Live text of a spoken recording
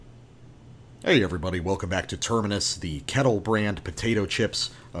Hey everybody, welcome back to Terminus, the kettle brand potato chips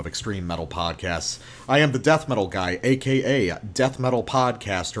of extreme metal podcasts. I am the death metal guy, aka death metal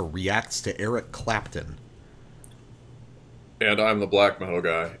podcaster reacts to Eric Clapton. And I'm the black metal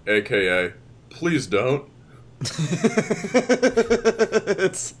guy, aka please don't.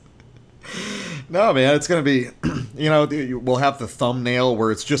 It's no man, it's gonna be, we'll have the thumbnail where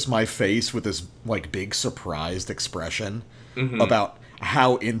it's just my face with this like big surprised expression about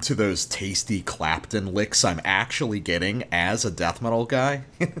how into those tasty Clapton licks I'm actually getting as a death metal guy.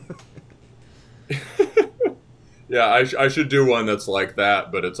 Yeah, I should do one that's like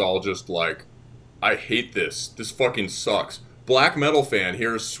that, but it's all just like, I hate this. This fucking sucks. Black metal fan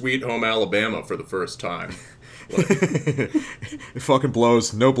hears Sweet Home Alabama for the first time. Like, It fucking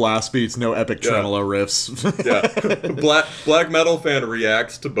blows. No blast beats, no epic tremolo riffs. yeah, black metal fan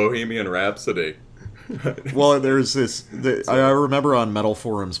reacts to Bohemian Rhapsody. Well, there's this. I remember on metal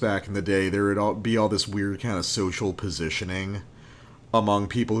forums back in the day, there would be all this weird kind of social positioning among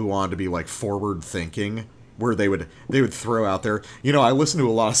people who wanted to be like forward thinking, where they would throw out there. I listen to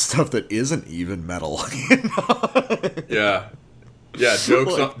a lot of stuff that isn't even metal. Yeah, yeah,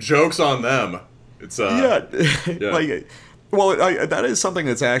 jokes on them. It's Yeah. That is something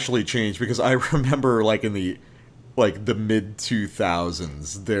that's actually changed because I remember like in the mid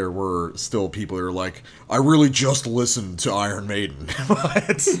 2000s there were still people who were like, I really just listened to Iron Maiden.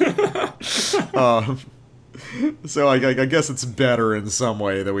 So I guess it's better in some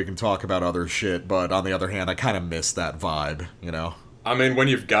way that we can talk about other shit, but on the other hand I kind of miss that vibe. I mean, when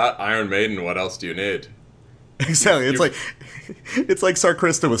you've got Iron Maiden, what else do you need? Exactly. It's like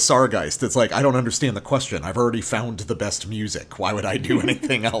Sarkrista with Sargeist. It's like, I don't understand the question. I've already found the best music. Why would I do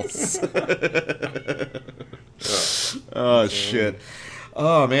anything else? Oh, shit.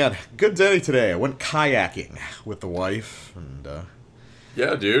 Oh, man. Good day today. I went kayaking with the wife, and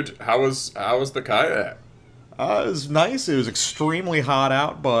Yeah, dude. How was the kayak? it was nice. It was extremely hot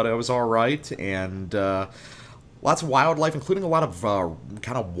out, but it was all right, and lots of wildlife, including a lot of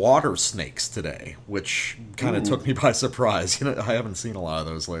kind of water snakes today, which kind of took me by surprise. I haven't seen a lot of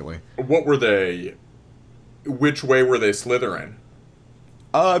those lately. What were they? Which way were they slithering?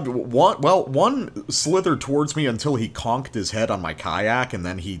 One slithered towards me until he conked his head on my kayak, and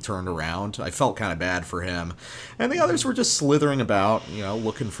then he turned around. I felt kind of bad for him. And the others were just slithering about,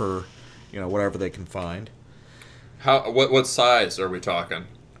 looking for, whatever they can find. What size are we talking?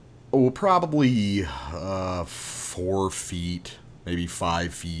 Oh, probably 4 feet, maybe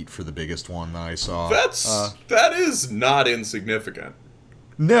 5 feet for the biggest one that I saw. That is not insignificant.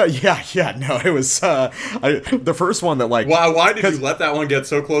 No, no, it was the first one that like. Why did you let that one get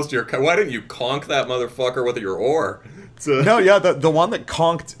so close to your? Why didn't you conk that motherfucker with your oar? No, yeah, the one that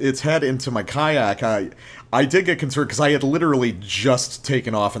conked its head into my kayak, I did get concerned because I had literally just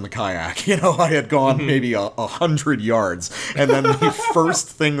taken off in the kayak. I had gone maybe 100 yards, and then the first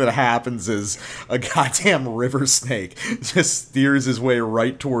thing that happens is a goddamn river snake just steers his way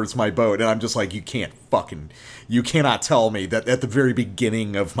right towards my boat, and I'm just like, you cannot tell me that at the very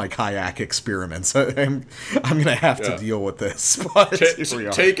beginning of my kayak experiments, I'm gonna have to deal with this. But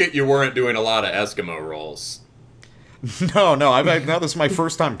take it you weren't doing a lot of Eskimo rolls. No, now this is my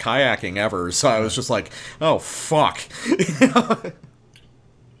first time kayaking ever, so I was just like, oh, fuck.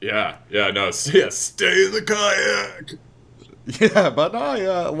 Yeah, stay in the kayak. Yeah, but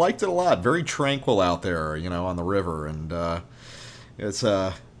I liked it a lot. Very tranquil out there, on the river, and it's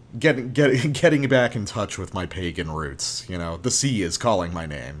getting back in touch with my pagan roots. The sea is calling my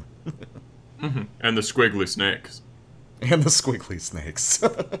name. And the squiggly snakes. And the squiggly snakes.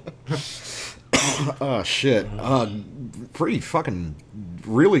 Oh, shit. Pretty fucking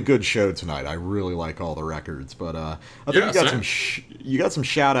really good show tonight. I really like all the records, but I think you got some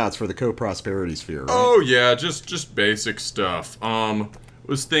shout outs for the Co-Prosperity Sphere, right? Oh yeah, just basic stuff.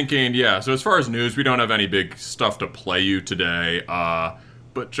 Was thinking, so as far as news, we don't have any big stuff to play you today.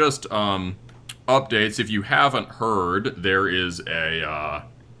 But just updates. If you haven't heard, there is a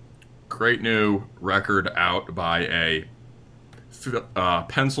great new record out by a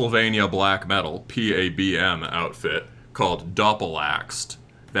Pennsylvania black metal PABM outfit called Doppelaxed.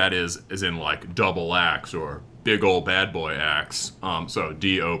 That is in like double axe or big old bad boy axe. So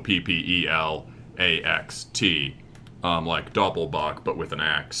DOPPELAXT, like Doppelbach but with an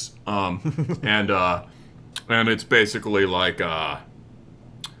axe. And it's basically like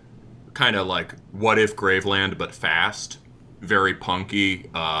kind of like What If Graveland but fast, very punky.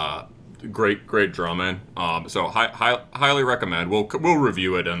 Great drumming. So highly recommend. We'll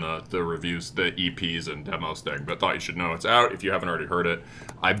review it in the reviews, the EPs and demos thing. But thought you should know it's out if you haven't already heard it.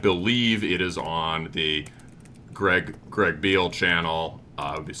 I believe it is on the Greg Beal channel.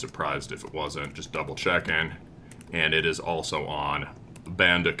 I would be surprised if it wasn't. Just double checking. And it is also on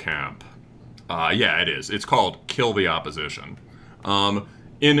Bandicamp. Yeah, it is. It's called Kill the Opposition.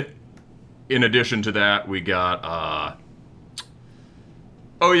 In addition to that, we got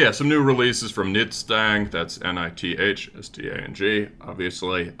some new releases from Nitstang. That's Nithstang,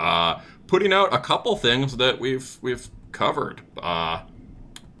 obviously. Putting out a couple things that we've covered by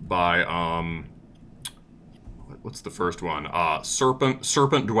what's the first one?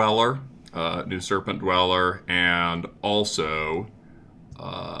 Serpent Dweller, new Serpent Dweller, and also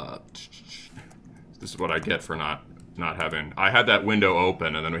this is what I get for not having. I had that window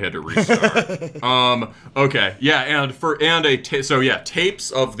open and then we had to restart. Okay, yeah,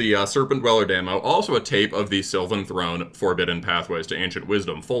 tapes of the Serpent Dweller demo, also a tape of the Sylvan Throne Forbidden Pathways to Ancient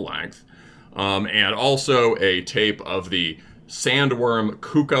Wisdom full length, and also a tape of the Sandworm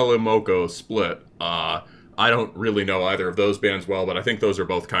Kukalimoko split. I don't really know either of those bands well, but I think those are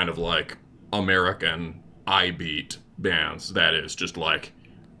both kind of like American I-beat bands. That is just like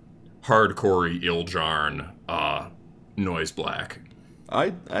hardcore Ildjarn noise black. I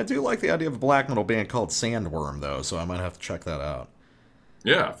do like the idea of a black metal band called Sandworm, though, so I might have to check that out.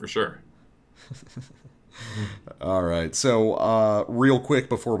 Yeah, for sure. All right, so real quick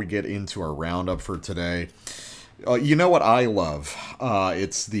before we get into our roundup for today, you know what I love?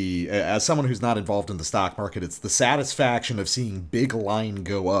 It's as someone who's not involved in the stock market, it's the satisfaction of seeing big line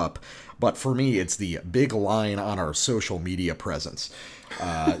go up. But for me, it's the big line on our social media presence.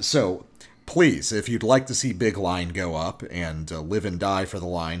 So please, if you'd like to see big line go up and live and die for the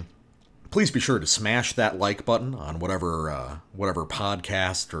line, please be sure to smash that like button on whatever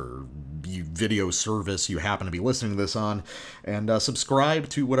podcast or video service you happen to be listening to this on, and subscribe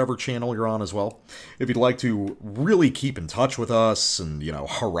to whatever channel you're on as well. If you'd like to really keep in touch with us and,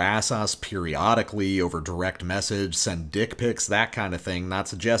 harass us periodically over direct message, send dick pics, that kind of thing, not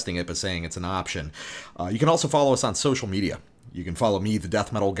suggesting it, but saying it's an option, you can also follow us on social media. You can follow me, the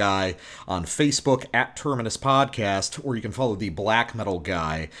Death Metal Guy, on Facebook at Terminus Podcast, or you can follow the Black Metal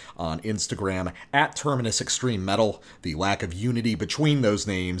Guy on Instagram at Terminus Extreme Metal. The lack of unity between those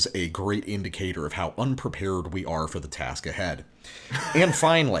names, a great indicator of how unprepared we are for the task ahead. And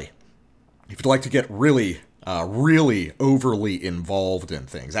finally, if you'd like to get really overly involved in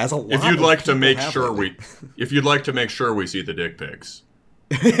things, as a lot if you'd like to make sure we see the dick pics.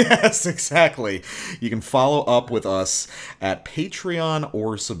 Yes, exactly. You can follow up with us at Patreon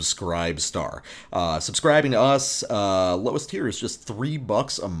or Subscribestar. Subscribing to us, lowest tier is just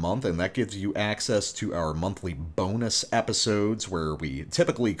 $3 a month, and that gives you access to our monthly bonus episodes where we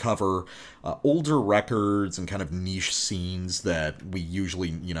typically cover older records and kind of niche scenes that we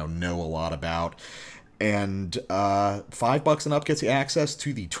usually, know a lot about. And $5 and up gets you access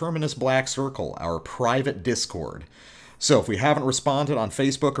to the Terminus Black Circle, our private Discord. So if we haven't responded on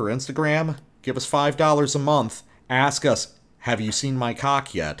Facebook or Instagram, give us $5 a month. Ask us, have you seen my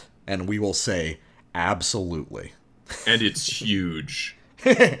cock yet? And we will say, absolutely. And it's huge.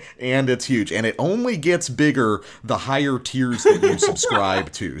 And it's huge. And it only gets bigger the higher tiers that you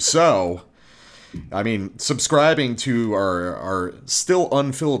subscribe to. So, subscribing to our still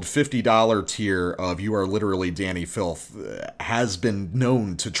unfilled $50 tier of You Are Literally Danny Filth has been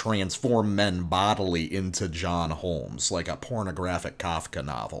known to transform men bodily into John Holmes, like a pornographic Kafka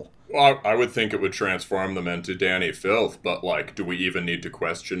novel. Well, I would think it would transform them into Danny Filth, but, do we even need to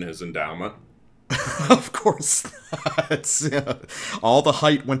question his endowment? Of course not. All the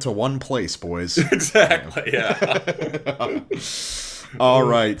height went to one place, boys. Exactly, yeah. All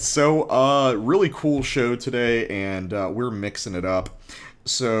right, so really cool show today, and we're mixing it up.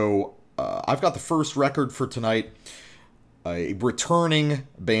 So I've got the first record for tonight, a returning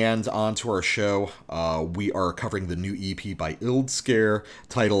band onto our show. We are covering the new EP by Ildskær,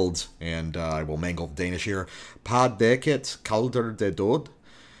 titled, and I will mangle the Danish here, Padeket Kalder de Dod.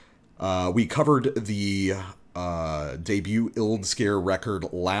 We covered the debut Ildskær record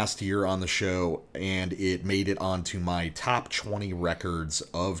last year on the show, and it made it onto my top 20 records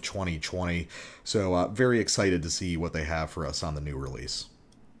of 2020. So very excited to see what they have for us on the new release.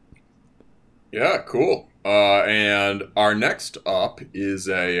 Yeah, cool. And our next up is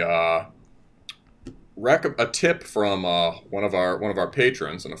a tip from one of our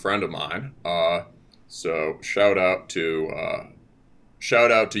patrons and a friend of mine. So shout out to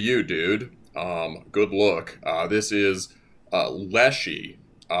you, dude. Good look. This is Leshy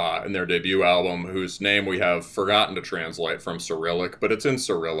in their debut album, whose name we have forgotten to translate from Cyrillic, but it's in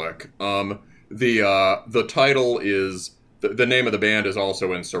Cyrillic. The title is the name of the band is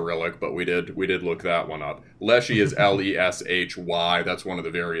also in Cyrillic, but we did look that one up. Leshy is Leshy. That's one of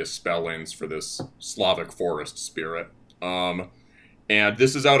the various spellings for this Slavic forest spirit. And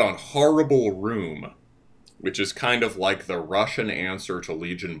this is out on Horrible Room, which is kind of like the Russian answer to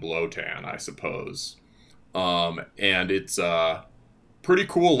Legion Blotan, I suppose. And it's a pretty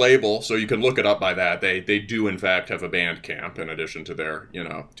cool label, so you can look it up by that. They do, in fact, have a Bandcamp in addition to their,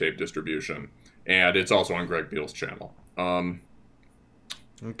 tape distribution. And it's also on Greg Beale's channel.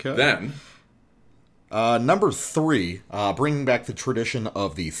 Okay. Then... number 3, bringing back the tradition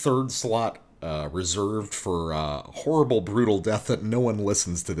of the third slot reserved for horrible, brutal death that no one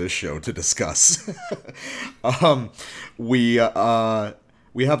listens to this show to discuss. We have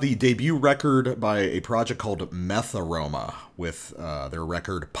the debut record by a project called Meth Aroma with their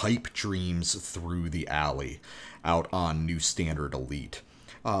record Pipe Dreams Through the Alley out on New Standard Elite.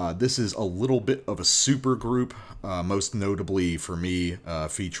 This is a little bit of a super group, most notably for me,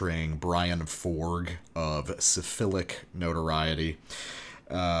 featuring Brian Forg of Syphilic notoriety,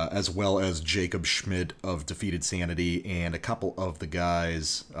 as well as Jacob Schmidt of Defeated Sanity, and a couple of the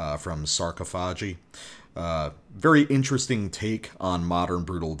guys from Sarcophagy. Very interesting take on modern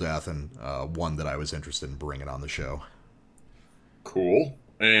brutal death, and one that I was interested in bringing on the show. Cool.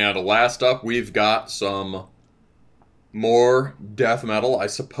 And last up, we've got some more death metal, I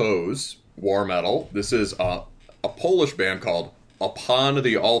suppose, war metal. This is a Polish band called Upon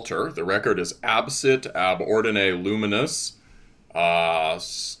the Altar. The record is Absit ab Ordine Luminus.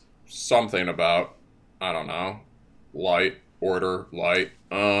 Something about, I don't know, light, order, light.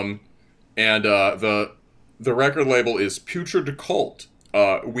 And the record label is Putrid Cult.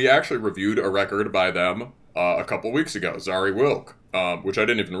 We actually reviewed a record by them a couple weeks ago, Zari Wilk, which I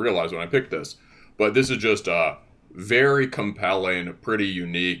didn't even realize when I picked this. But this is just very compelling, pretty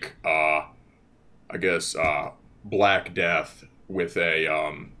unique, Black Death with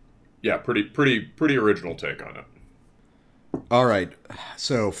a, pretty original take on it. All right,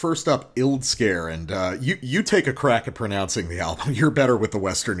 so first up, Ildskär, and you take a crack at pronouncing the album. You're better with the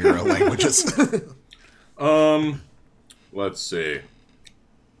Western Euro languages. Let's see.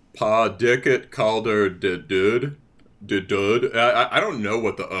 Pa Dikit Calder de Dud. I don't know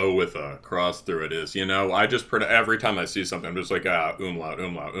what the O with a cross through it is. I just every time I see something, I'm just like umlaut.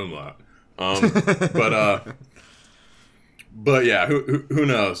 But yeah, who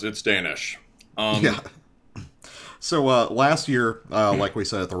knows? It's Danish. Yeah. So last year, like we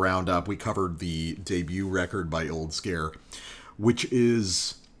said at the roundup, we covered the debut record by Ildskär, which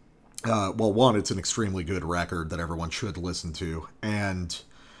is one, it's an extremely good record that everyone should listen to, and.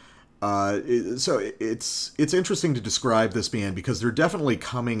 So it's interesting to describe this band because they're definitely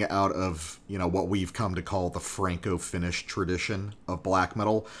coming out of, what we've come to call the Franco-Finnish tradition of black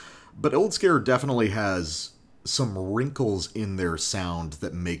metal. But Ildskär definitely has some wrinkles in their sound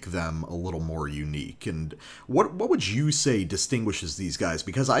that make them a little more unique. And what would you say distinguishes these guys?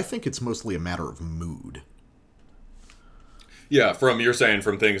 Because I think it's mostly a matter of mood. Yeah, you're saying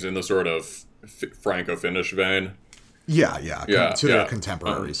from things in the sort of Franco-Finnish vein? Yeah, their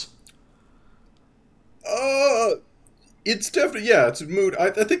contemporaries. It's definitely, it's mood.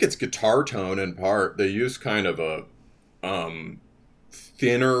 I think it's guitar tone in part. They use kind of a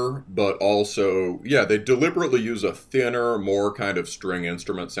thinner, but also, they deliberately use a thinner, more kind of string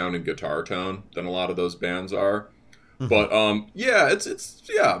instrument sounding guitar tone than a lot of those bands are. Mm-hmm. But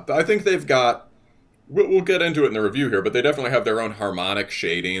I think they've got. We'll get into it in the review here, but they definitely have their own harmonic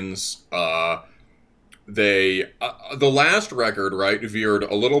shadings. The last record, right, veered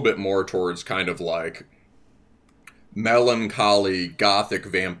a little bit more towards kind of like melancholy, gothic,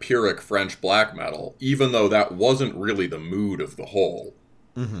 vampiric French black metal, even though that wasn't really the mood of the whole.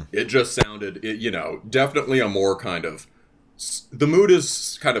 Mm-hmm. It just sounded, definitely a more kind of, the mood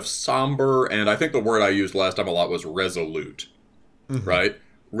is kind of somber, and I think the word I used last time a lot was resolute, mm-hmm. right?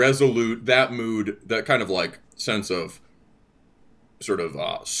 Resolute, that mood, that kind of like sense of sort of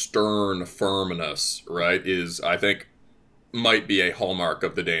stern firmness, right, is, I think, might be a hallmark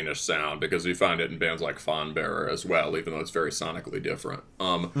of the Danish sound, because we find it in bands like Fonbearer as well, even though it's very sonically different.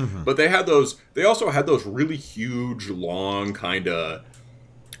 Mm-hmm. But they also had those really huge, long, kind of,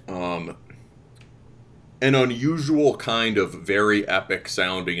 an unusual kind of very epic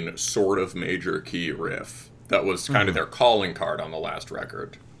sounding sort of major key riff that was kind of their calling card on the last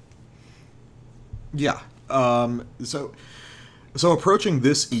record. Yeah. So approaching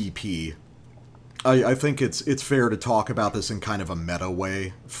this EP, I think it's fair to talk about this in kind of a meta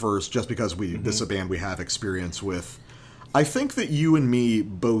way first, just because this is a band we have experience with. I think that you and me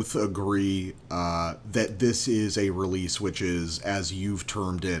both agree that this is a release which is, as you've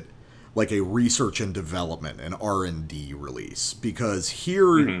termed it, like a research and development, an R&D release, because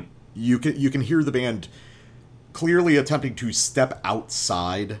here you can hear the band clearly attempting to step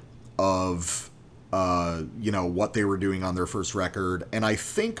outside of what they were doing on their first record. And I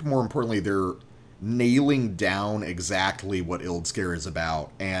think, more importantly, they're nailing down exactly what Ildskär is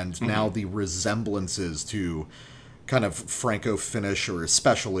about. And now the resemblances to kind of Franco-Finnish, or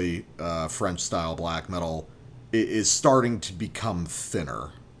especially French-style black metal, is starting to become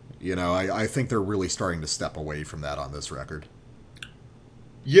thinner. I think they're really starting to step away from that on this record.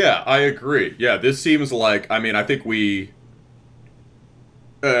 Yeah, I agree. Yeah, this seems like, I think we...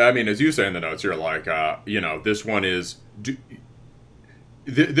 as you say in the notes, you're like, this one is...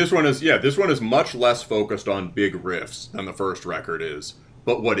 This one is much less focused on big riffs than the first record is.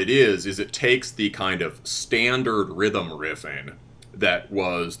 But what it is it takes the kind of standard rhythm riffing that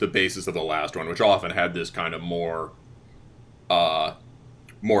was the basis of the last one, which often had this kind of more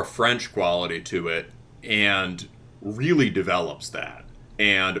French quality to it, and really develops that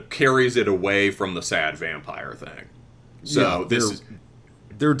and carries it away from the sad vampire thing. So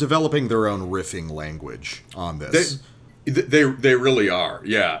they're developing their own riffing language on this. They really are,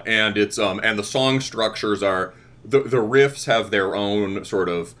 yeah. And it's and the song structures are the riffs have their own sort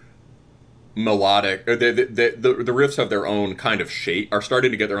of melodic. The riffs have their own kind of shape, are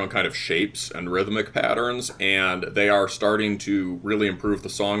starting to get their own kind of shapes and rhythmic patterns, and they are starting to really improve the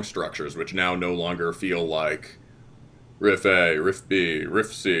song structures, which now no longer feel like riff A, riff B,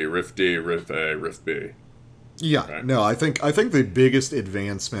 riff C, riff D, riff A, riff B. Yeah, right? No, I think the biggest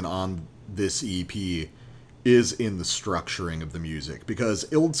advancement on this EP is in the structuring of the music, because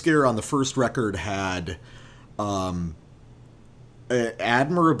Ildskär on the first record had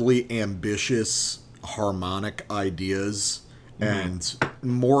admirably ambitious harmonic ideas and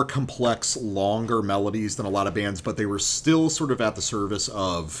more complex, longer melodies than a lot of bands, but they were still sort of at the service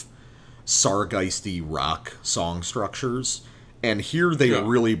of Sargeisty rock song structures. And here they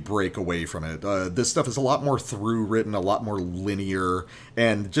really break away from it. This stuff is a lot more through-written, a lot more linear,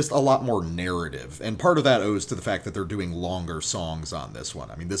 and just a lot more narrative. And part of that owes to the fact that they're doing longer songs on this one.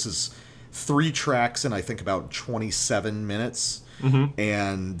 I mean, this is 3 tracks in, I think, about 27 minutes.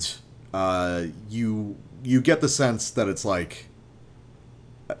 And you get the sense that it's like,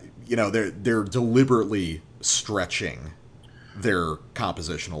 they're deliberately stretching their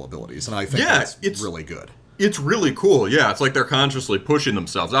compositional abilities. And I think it's really good. It's really cool, yeah. It's like they're consciously pushing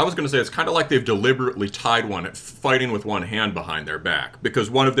themselves. I was going to say it's kind of like they've deliberately tied fighting with one hand behind their back,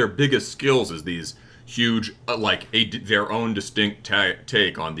 because one of their biggest skills is these huge, their own distinct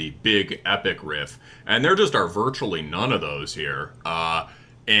take on the big epic riff, and there just are virtually none of those here.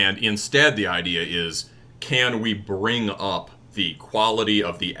 And instead, the idea is, can we bring up the quality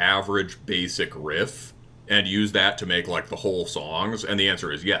of the average basic riff and use that to make like the whole songs? And the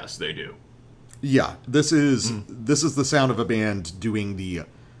answer is yes, they do. Yeah, this is the sound of a band doing the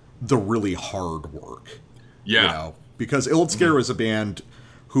really hard work. Yeah. Because Ildskär is a band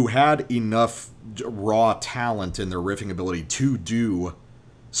who had enough raw talent in their riffing ability to do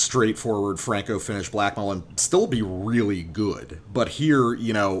straightforward Franco-Finnish black metal and still be really good. But here,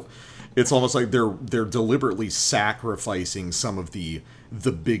 it's almost like they're deliberately sacrificing some of the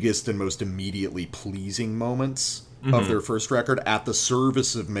biggest and most immediately pleasing moments of their first record at the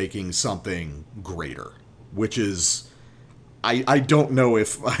service of making something greater, which is, I don't know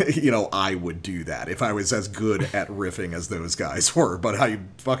if, I would do that if I was as good at riffing as those guys were, but I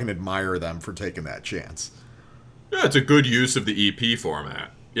fucking admire them for taking that chance. Yeah, it's a good use of the EP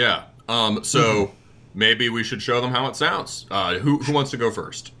format. Yeah. So maybe we should show them how it sounds. Who wants to go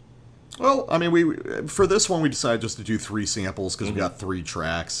first? Well, I mean, for this one, we decided just to do 3 samples because we got 3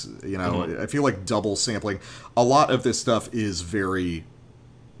 tracks. I feel like double sampling. A lot of this stuff is very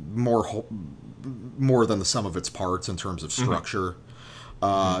more than the sum of its parts in terms of structure.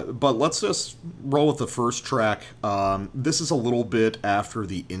 But let's just roll with the first track. This is a little bit after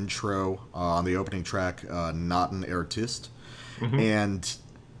the intro on the opening track, Not an Artist. And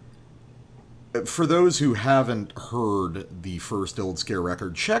for those who haven't heard the first Ildskär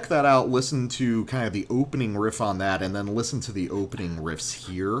record, check that out, listen to kind of the opening riff on that, and then listen to the opening riffs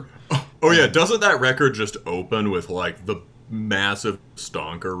here. Oh yeah, doesn't that record just open with like the massive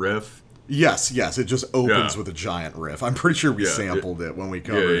stonker riff? Yes, it just opens with a giant riff. I'm pretty sure we sampled it when we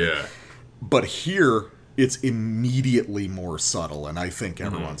covered it. But here, it's immediately more subtle, and I think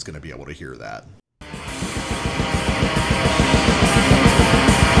everyone's going to be able to hear that.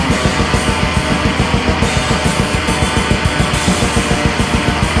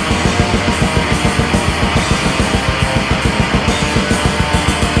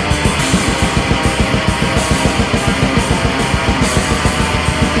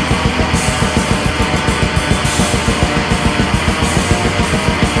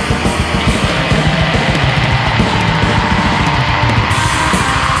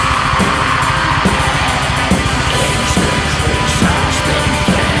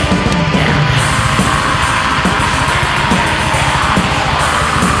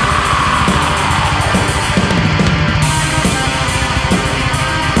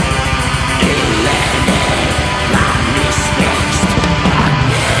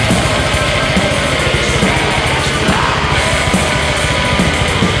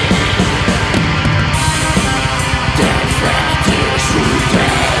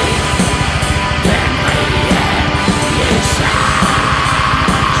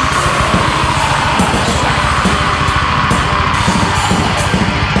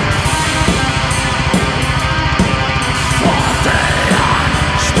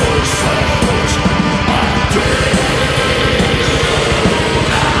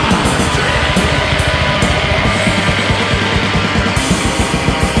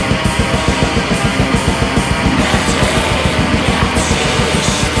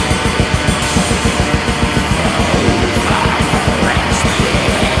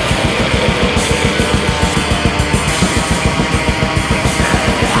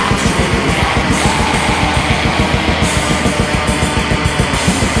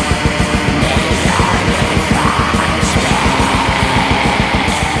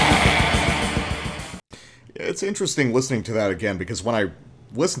 it's interesting listening to that again, because when I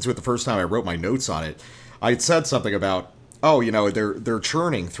listened to it the first time, I wrote my notes on it. I had said something about, oh, they're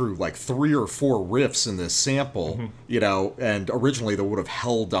churning through like 3 or 4 riffs in this sample, and originally they would have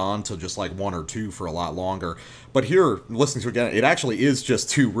held on to just like 1 or 2 for a lot longer. But here, listening to it again, it actually is just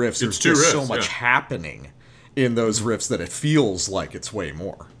 2 riffs. There's just so much happening in those riffs that it feels like it's way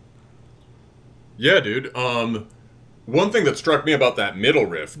more. Yeah, dude. One thing that struck me about that middle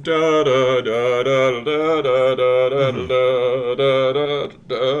riff, da da da da da da da da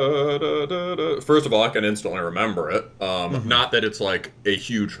da da da. First of all, I can instantly remember it. Not that it's like a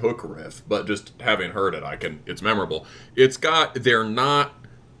huge hook riff, but just having heard it, it's memorable.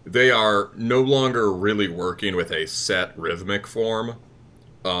 They are no longer really working with a set rhythmic form.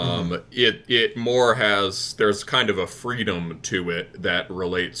 It more there's kind of a freedom to it that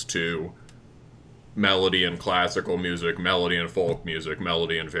relates to melody in classical music, melody in folk music,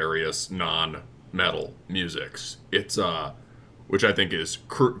 melody in various non-metal musics. It's which I think is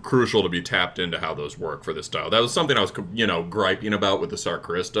crucial to be tapped into how those work for this style. That was something I was griping about with the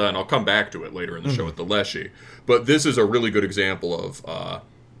Sarkrista, and I'll come back to it later in the show with the Leshy. But this is a really good example of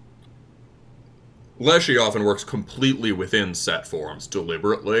Leshy often works completely within set forms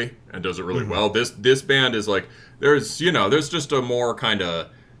deliberately and does it really well. This band is like there's just a more kind of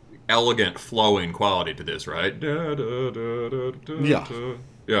elegant flowing quality to this, right?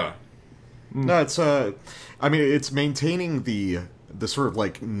 Yeah. No, it's it's maintaining the sort of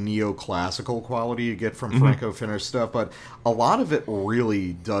like neoclassical quality you get from Franco-Finnish stuff, but a lot of it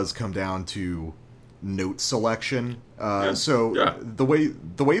really does come down to note selection. The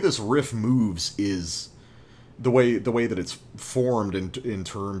way this riff moves is the way that it's formed in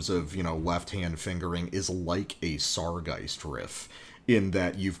terms of left-hand fingering is like a Sargeist riff, in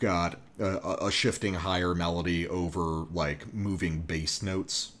that you've got a shifting higher melody over like moving bass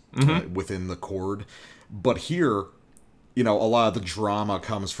notes within the chord. But here, a lot of the drama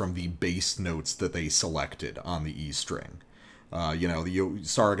comes from the bass notes that they selected on the E string. The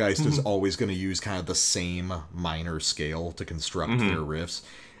Sargeist is always going to use kind of the same minor scale to construct their riffs.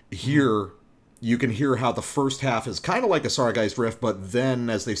 Here, you can hear how the first half is kind of like a Sargeist riff, but then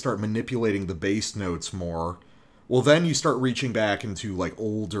as they start manipulating the bass notes more, well, then you start reaching back into like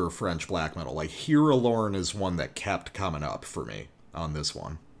older French black metal. Like Hira Lorn is one that kept coming up for me on this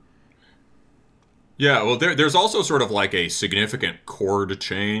one. Yeah, well, there's also sort of like a significant chord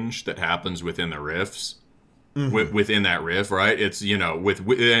change that happens within the riffs. Within that riff, right? It's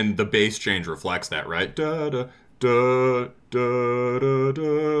and the bass change reflects that, right? Da da da da da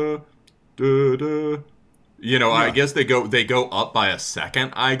da da da. I guess they go up by a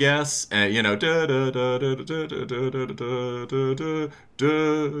second, I guess. Da da da da da da da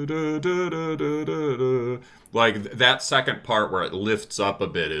da da da. Like that second part where it lifts up a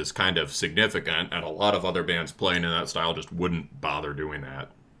bit is kind of significant, and a lot of other bands playing in that style just wouldn't bother doing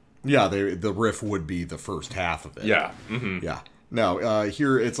that. Yeah, the riff would be the first half of it. Yeah. Yeah. No,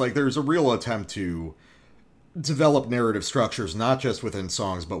 here it's like there's a real attempt to develop narrative structures, not just within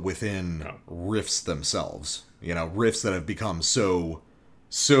songs, but within riffs themselves. Riffs that have become so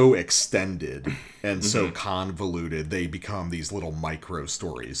extended and so convoluted, they become these little micro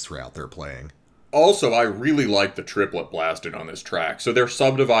stories throughout their playing. Also, I really like the triplet blasted on this track. So they're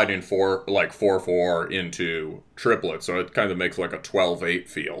subdividing 4/4 into triplets, so it kind of makes like a 12/8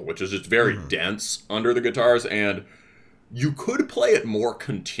 feel, which is just very dense under the guitars, and you could play it more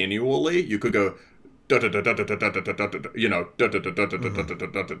continually. You could go but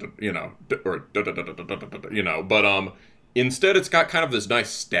instead it's got kind of this nice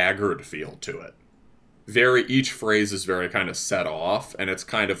staggered feel to it. Each phrase is very kind of set off, and it's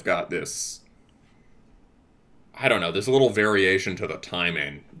kind of got this, I don't know, this little variation to the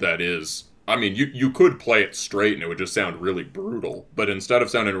timing that is, you could play it straight and it would just sound really brutal, but instead of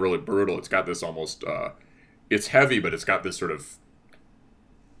sounding really brutal, it's got this almost, it's heavy, but it's got this sort of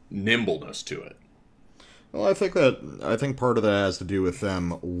nimbleness to it. Well, I think part of that has to do with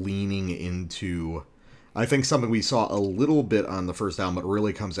them leaning into, I think something we saw a little bit on the first album, but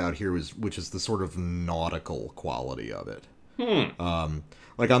really comes out here, which is the sort of nautical quality of it.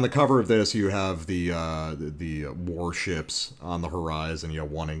 Like on the cover of this, you have the warships on the horizon,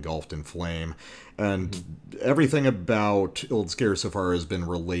 one engulfed in flame, and everything about Ildskir so far has been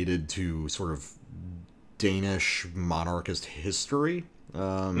related to sort of Danish monarchist history.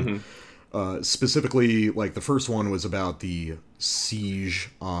 Specifically, like the first one was about the siege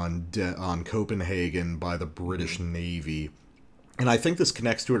on Copenhagen by the British Navy, and I think this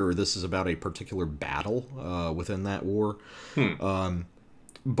connects to it, or this is about a particular battle within that war.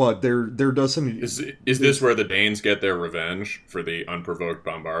 But there does seem is this where the Danes get their revenge for the unprovoked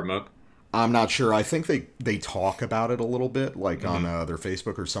bombardment? I'm not sure. I think they talk about it a little bit, like on their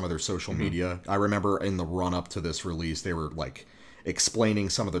Facebook or some of their social media. I remember in the run up to this release, they were like explaining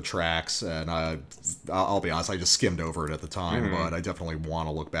some of the tracks, and I'll be honest, I just skimmed over it at the time, but I definitely want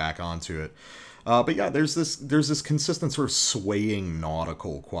to look back onto it. But yeah, there's this consistent sort of swaying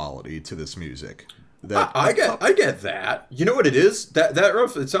nautical quality to this music. That I get that. You know what it is? That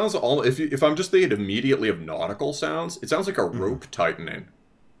riff, it sounds all. If I'm just thinking immediately of nautical sounds, it sounds like a rope tightening.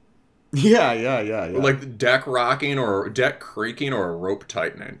 Yeah. Like deck rocking or deck creaking or a rope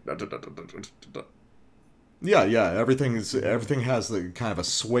tightening. Yeah. Everything has the kind of a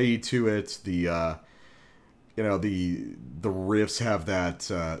sway to it. The the riffs have that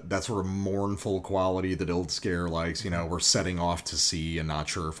sort of mournful quality that Ildskär likes. We're setting off to sea and not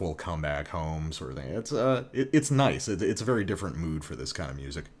sure if we'll come back home, sort of thing. It's nice. It's a very different mood for this kind of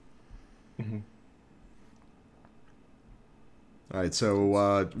music. Mm-hmm. All right,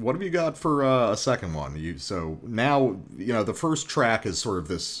 so what have you got for a second one? So now, the first track is sort of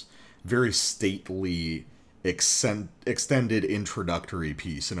this very stately, extended introductory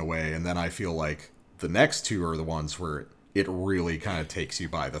piece in a way, and then I feel like the next two are the ones where it really kind of takes you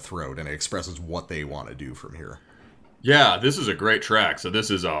by the throat and it expresses what they want to do from here. Yeah, this is a great track. So this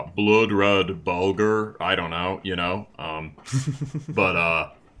is a Blood Red Bulgur. I don't know,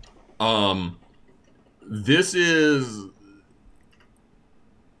 but this is.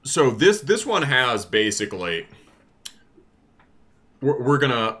 So this one has basically, you're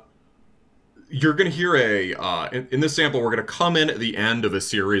gonna hear in this sample, we're gonna come in at the end of a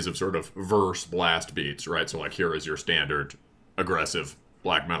series of sort of verse blast beats, right? So like here is your standard aggressive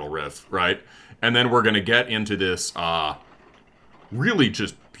black metal riff, right? And then we're gonna get into this really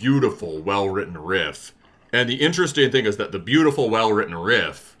just beautiful, well-written riff. And the interesting thing is that the beautiful, well-written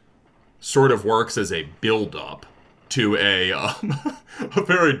riff sort of works as a build-up to a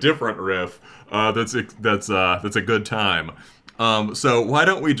very different riff that's a good time. So why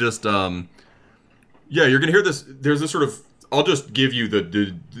don't we just you're gonna hear this. There's this sort of, I'll just give you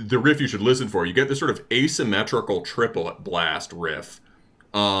the riff you should listen for. You get this sort of asymmetrical triplet blast riff.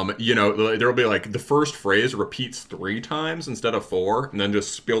 There'll be like the first phrase repeats 3 times instead of 4, and then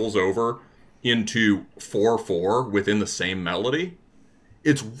just spills over into 4/4 within the same melody.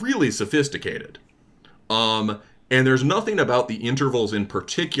 It's really sophisticated. And there's nothing about the intervals in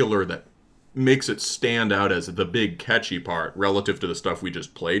particular that makes it stand out as the big catchy part relative to the stuff we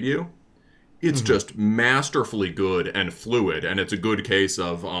just played you. It's just masterfully good and fluid, and it's a good case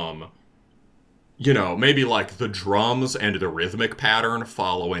of, maybe like the drums and the rhythmic pattern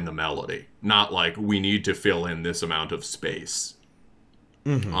following the melody. Not like we need to fill in this amount of space.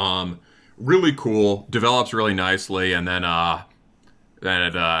 Really cool, develops really nicely, and then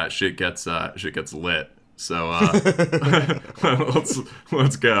shit gets lit. So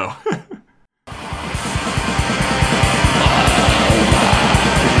let's go.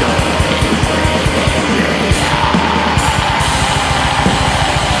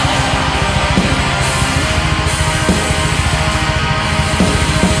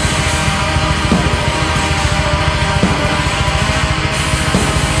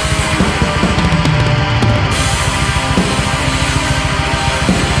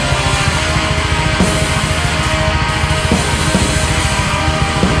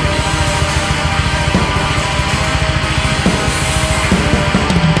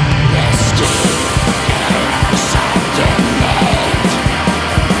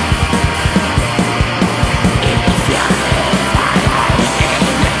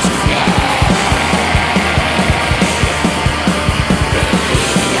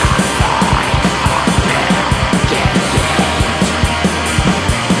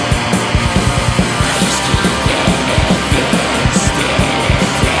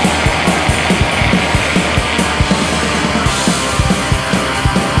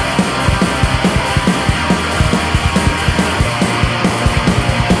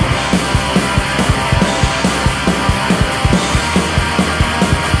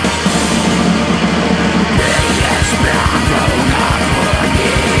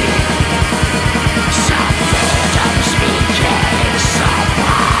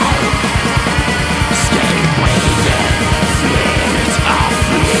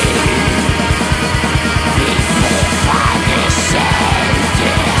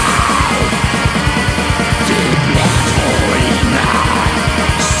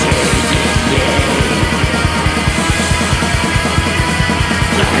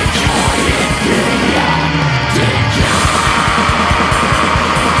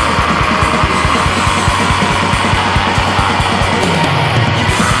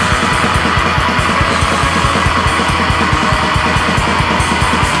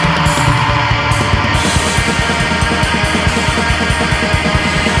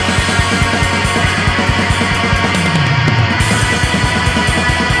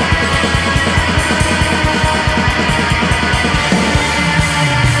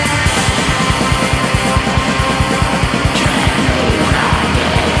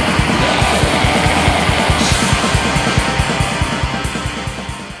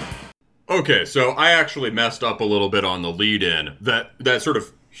 Okay, so I actually messed up a little bit on the lead-in. That sort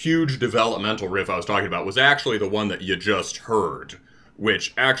of huge developmental riff I was talking about was actually the one that you just heard,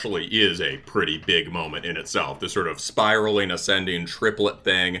 which actually is a pretty big moment in itself. This sort of spiraling, ascending triplet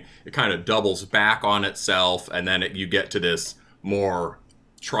thing. It kind of doubles back on itself, and then you get to this more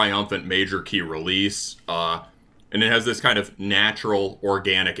triumphant major key release. And it has this kind of natural,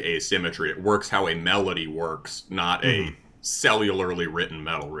 organic asymmetry. It works how a melody works, not a cellularly written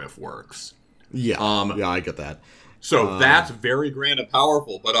metal riff works. Yeah, yeah, I get that. So that's very grand and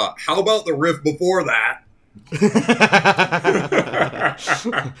powerful. But how about the riff before that?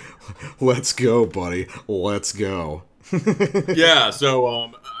 Let's go, buddy. Let's go. Yeah,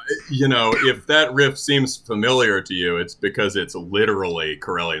 so, if that riff seems familiar to you, it's because it's literally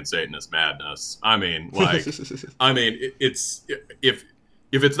Corellian Satanist madness. I mean, it's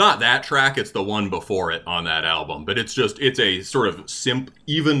if it's not that track, it's the one before it on that album. But it's a sort of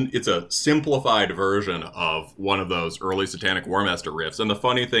it's a simplified version of one of those early Satanic Warmaster riffs. And the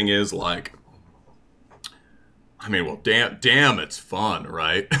funny thing is, damn, it's fun,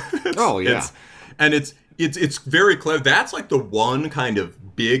 right? It's very clever. That's like the one kind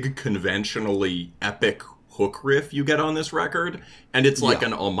of big, conventionally epic hook riff you get on this record, and it's like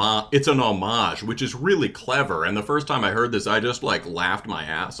an homage. It's an homage, which is really clever. And the first time I heard this, I just laughed my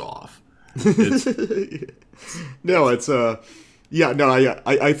ass off. I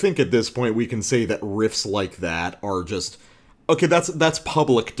think at this point we can say that riffs like that are just okay. That's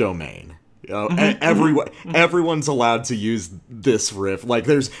public domain. Everyone's allowed to use this riff.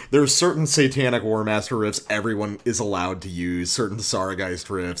 There's certain Satanic Warmaster riffs everyone is allowed to use. Certain Sargeist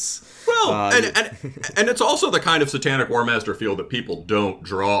riffs. Well, and it's also the kind of Satanic Warmaster feel that people don't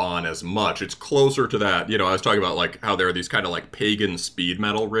draw on as much. It's closer to that. I was talking about how there are these kind of pagan speed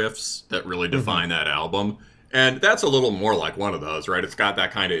metal riffs that really define that album, and that's a little more like one of those, right? It's got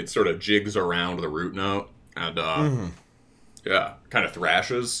that kind of it sort of jigs around the root note and kind of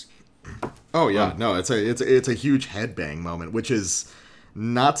thrashes. Oh yeah, no, it's a huge headbang moment, which is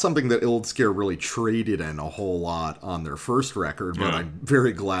not something that Ildskir really traded in a whole lot on their first record, but I'm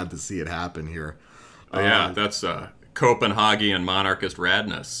very glad to see it happen here. That's Copenhagen monarchist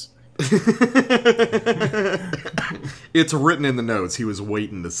radness. It's written in the notes. He was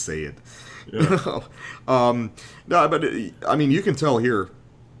waiting to say it. Yeah. No, but I mean, you can tell here,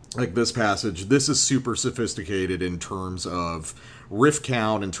 this passage, this is super sophisticated in terms of riff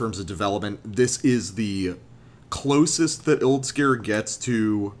count, in terms of development. This is the closest that Ildskir gets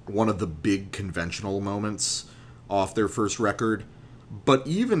to one of the big conventional moments off their first record. But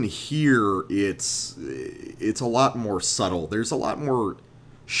even here, it's a lot more subtle. There's a lot more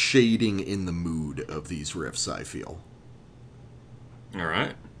shading in the mood of these riffs, I feel. All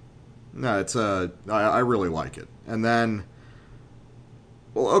right. No, I really like it. And then,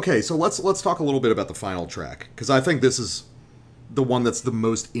 well, okay, so let's talk a little bit about the final track, because I think this is the one that's the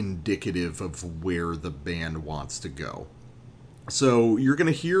most indicative of where the band wants to go. So you're going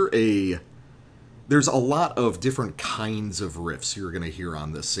to hear there's a lot of different kinds of riffs you're going to hear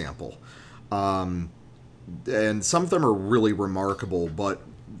on this sample. And some of them are really remarkable, but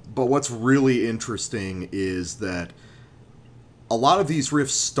what's really interesting is that a lot of these riffs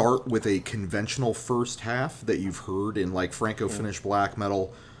start with a conventional first half that you've heard in Franco-Finnish black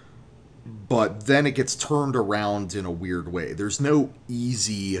metal, but then it gets turned around in a weird way. There's no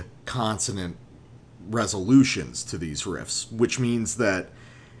easy consonant resolutions to these riffs, which means that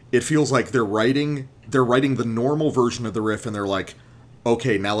it feels like they're writing the normal version of the riff, and they're like,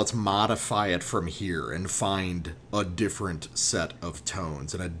 okay, now let's modify it from here and find a different set of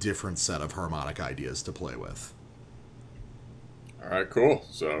tones and a different set of harmonic ideas to play with. All right, cool.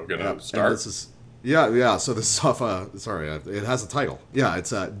 So I'm gonna start. So this is off. It has a title. Yeah, it's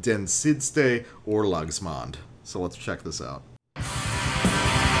Den Sidste Orlagsmand. So let's check this out.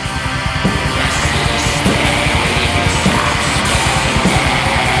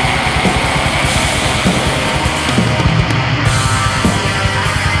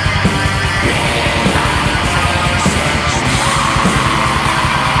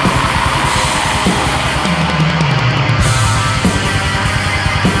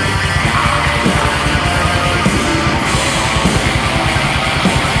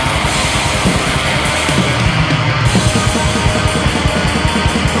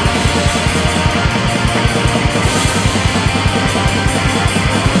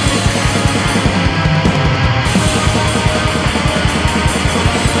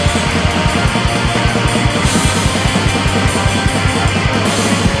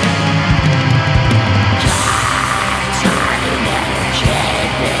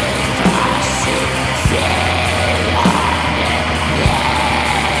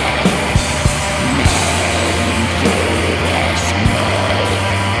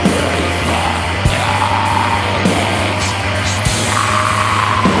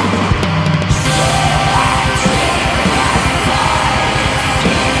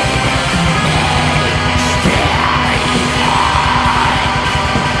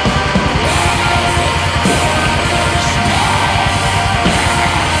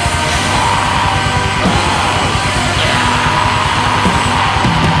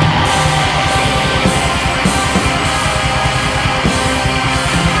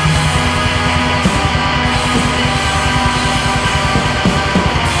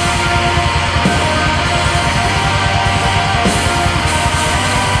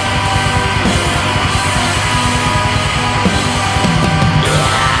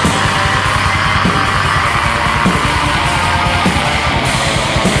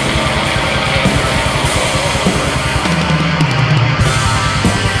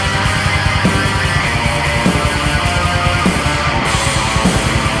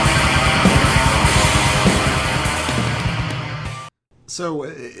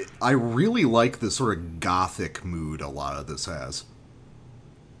 So I really like the sort of gothic mood a lot of this has.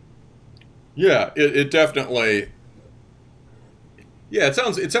 Yeah, it definitely. Yeah, it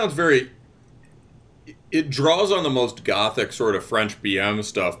sounds very. It draws on the most gothic sort of French BM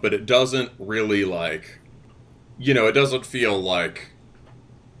stuff, but it doesn't really like. It doesn't feel like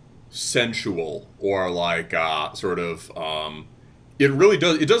sensual or like sort of. It really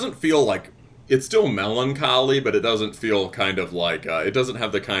does. It doesn't feel like it's still melancholy, but it doesn't feel kind of like it doesn't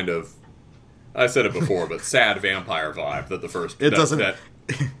have the kind of I said it before, but sad vampire vibe that the first. It doesn't.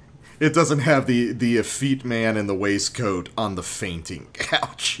 It doesn't have the effete man in the waistcoat on the fainting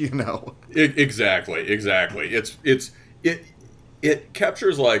couch, Exactly. It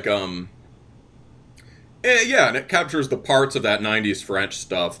captures like yeah, and it captures the parts of that '90s French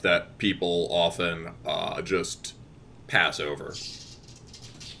stuff that people often just pass over.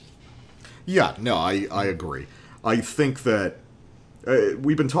 Yeah, no, I agree. I think that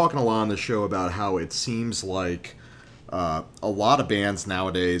we've been talking a lot on the show about how it seems like a lot of bands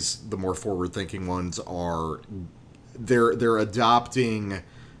nowadays, the more forward-thinking ones, they're adopting,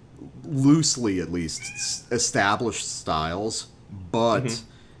 loosely at least, established styles, but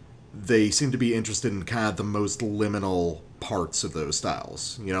they seem to be interested in kind of the most liminal parts of those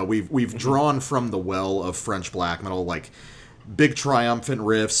styles. We've drawn from the well of French black metal, like big triumphant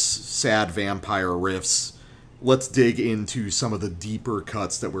riffs, sad vampire riffs. Let's dig into some of the deeper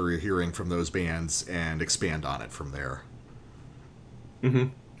cuts that we're hearing from those bands and expand on it from there.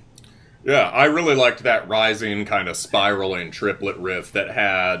 Yeah, I really liked that rising kind of spiraling triplet riff that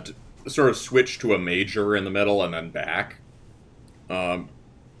had sort of switched to a major in the middle and then back.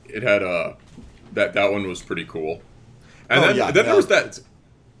 It had that one was pretty cool. And then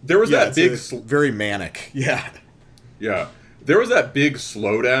there was that big very manic. Yeah. Yeah. There was that big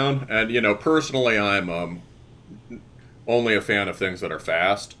slowdown, and personally I'm only a fan of things that are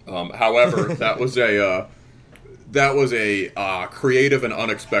fast. However, that was a creative and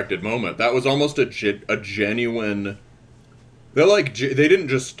unexpected moment. That was almost a genuine. They didn't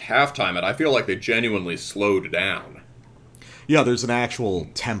just halftime it. I feel like they genuinely slowed down. Yeah, there's an actual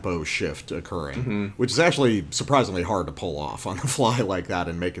tempo shift occurring, which is actually surprisingly hard to pull off on the fly like that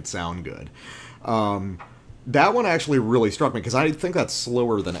and make it sound good. That one actually really struck me because I think that's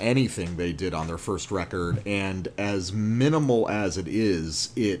slower than anything they did on their first record, and as minimal as it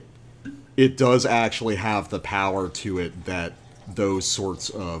is, it does actually have the power to it that those sorts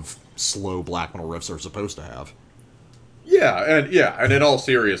of slow black metal riffs are supposed to have. Yeah, and in all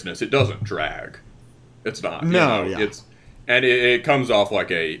seriousness, it doesn't drag. It's not. No, yeah. It comes off like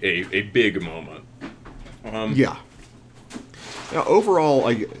a big moment. Yeah. Now, overall,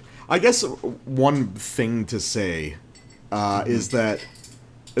 I guess one thing to say is that,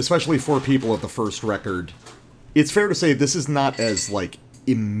 especially for people at the first record, it's fair to say this is not as,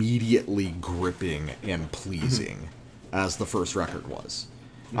 immediately gripping and pleasing as the first record was.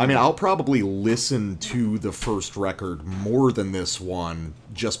 I mean, I'll probably listen to the first record more than this one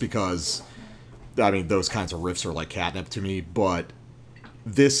just because, those kinds of riffs are like catnip to me, but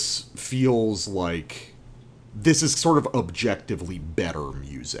this feels like this is sort of objectively better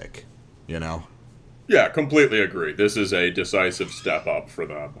music, Yeah, completely agree. This is a decisive step up for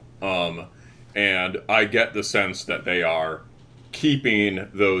them. And I get the sense that they are keeping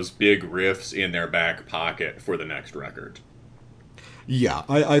those big riffs in their back pocket for the next record. Yeah,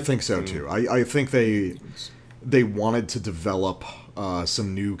 I think so too. I think they wanted to develop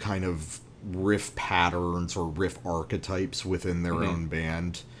some new kind of riff patterns or riff archetypes within their own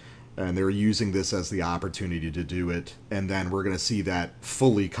band, and they're using this as the opportunity to do it, and then we're going to see that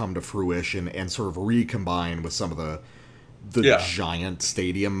fully come to fruition and sort of recombine with some of the giant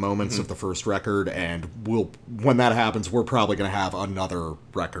stadium moments of the first record, and when that happens, we're probably going to have another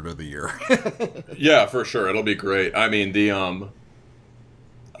record of the year. Yeah, for sure. It'll be great. I mean, the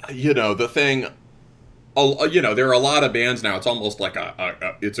thing, there are a lot of bands now, it's almost like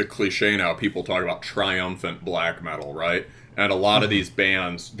it's a cliche now, people talk about triumphant black metal, right? And a lot of these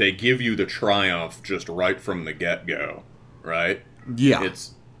bands, they give you the triumph just right from the get-go, right? Yeah.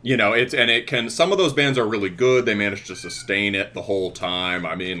 Some of those bands are really good, they manage to sustain it the whole time.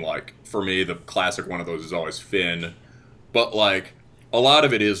 I mean, for me, the classic one of those is always Finn. But, a lot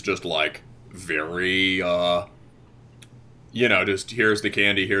of it is just, very, just here's the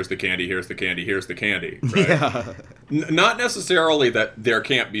candy, here's the candy, here's the candy, here's the candy, right? Yeah. Not necessarily that there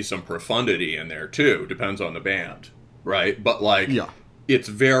can't be some profundity in there, too. Depends on the band, right? But, it's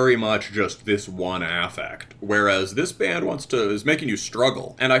very much just this one affect. Whereas this band is making you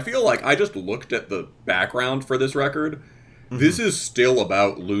struggle. And I feel like I just looked at the background for this record, This is still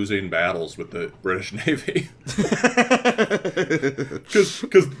about losing battles with the British Navy. Because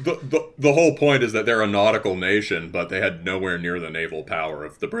the whole point is that they're a nautical nation, but they had nowhere near the naval power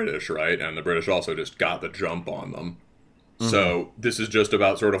of the British, right? And the British also just got the jump on them. So this is just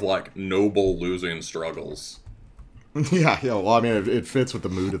about sort of like noble losing struggles. Yeah. Well, I mean, it fits with the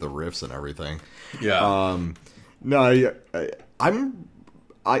mood of the riffs and everything. Yeah. No,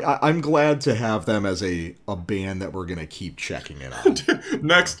 I'm glad to have them as a band that we're gonna keep checking in on.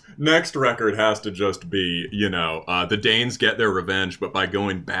 Next record has to just be, the Danes get their revenge, but by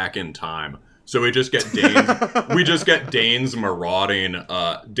going back in time. So we just get Danes marauding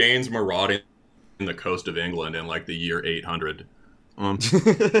the coast of England in like the year 800.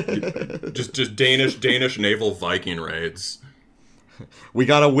 Just Danish naval Viking raids. We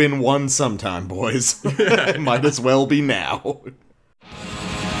gotta win one sometime, boys. Might as well be now.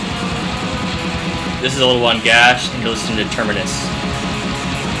 This is a little one Gash, and you're listening to Terminus.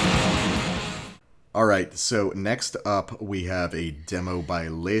 Alright, so next up we have a demo by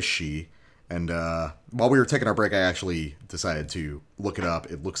Leishi. And while we were taking our break, I actually decided to look it up.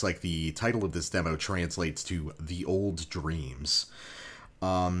 It looks like the title of this demo translates to The Old Dreams.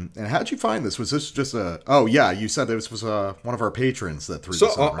 And how'd you find this? Was this just a... Oh, yeah, you said this was one of our patrons that threw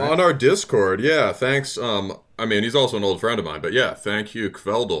this on, right? On our Discord, yeah, thanks. I mean, he's also an old friend of mine, but yeah, thank you,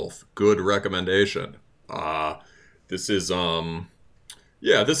 Kveldolf. Good recommendation. This is,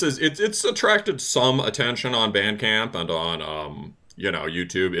 it's attracted some attention on Bandcamp and on,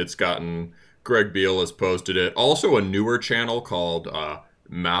 YouTube. It's gotten... Greg Beale has posted it. Also a newer channel called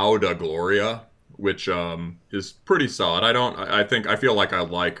Mao da Gloria, which is pretty solid. I feel like I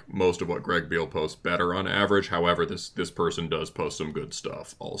like most of what Greg Beale posts better on average. However, this person does post some good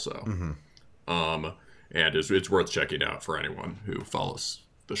stuff also. And it's worth checking out for anyone who follows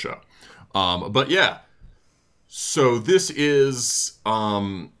the show. But yeah, so this is it's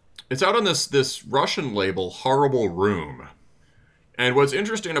out on this Russian label, Horrible Room. And what's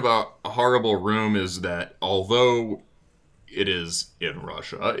interesting about A Horrible Room is that although it is in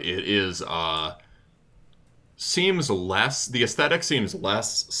Russia, it is the aesthetic seems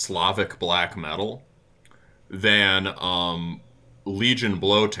less Slavic black metal than Legion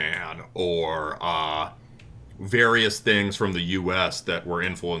Blotan or various things from the US that were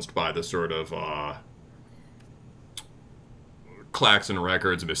influenced by the sort of Klaxon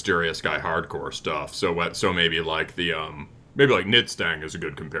Records, Mysterious Sky hardcore stuff. So maybe like the maybe like Nidstang is a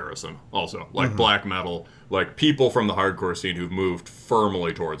good comparison. Also, like black metal, like people from the hardcore scene who've moved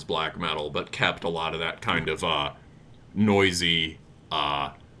firmly towards black metal, but kept a lot of that kind of noisy,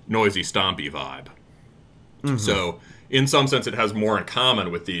 stompy vibe. So, in some sense, it has more in common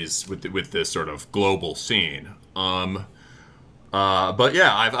with with this sort of global scene. But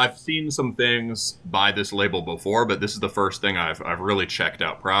yeah, I've seen some things by this label before, but this is the first thing I've really checked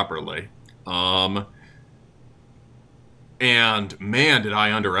out properly. And man, did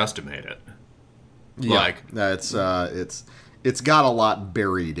I underestimate it. Yeah, it's got a lot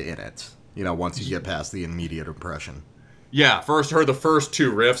buried in it, once you get past the immediate impression. Yeah, first heard the first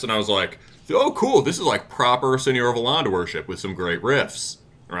two riffs, and I was like, oh, cool, this is like proper Senor Valanda worship with some great riffs,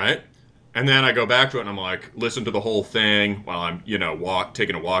 right? And then I go back to it, and I'm like, listen to the whole thing while I'm,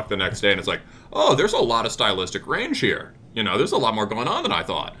 taking a walk the next day, and it's like, oh, there's a lot of stylistic range here. There's a lot more going on than I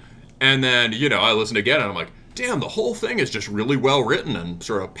thought. And then, I listened again, and I'm like, damn, the whole thing is just really well written and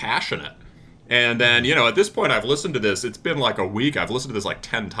sort of passionate. And then, at this point, I've listened to this. It's been like a week. I've listened to this like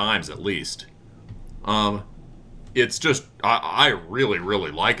 10 times at least. It's just, I really,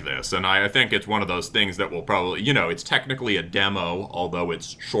 really like this. And I think it's one of those things that will probably, it's technically a demo, although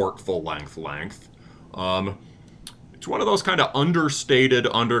it's short, full length. It's one of those kind of understated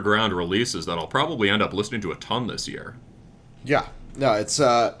underground releases that I'll probably end up listening to a ton this year. Yeah. No, it's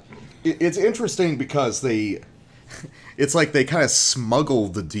interesting because it's like they kind of smuggle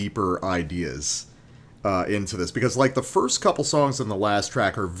the deeper ideas into this, because like the first couple songs in the last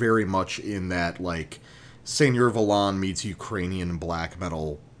track are very much in that like Senor Volan meets Ukrainian black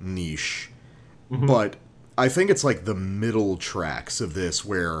metal niche, but I think it's like the middle tracks of this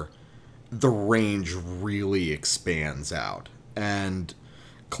where the range really expands out, and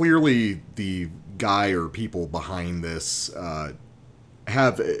clearly the guy or people behind this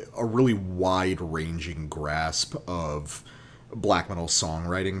have a really wide-ranging grasp of black metal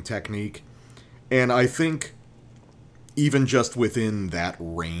songwriting technique. And I think even just within that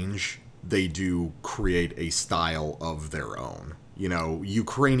range, they do create a style of their own.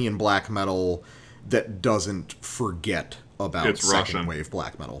 Ukrainian black metal that doesn't forget about second wave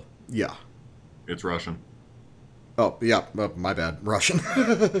black metal. Yeah. It's Russian. Oh, yeah, my bad. Russian.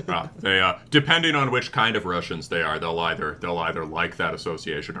 They depending on which kind of Russians they are, they'll either like that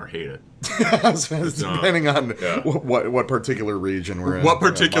association or hate it. Depending on what particular region we're in. What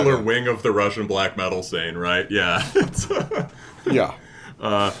particular wing of the Russian black metal scene, right? Yeah. Yeah.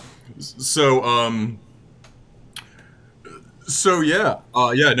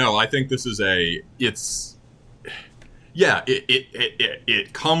 No, I think this is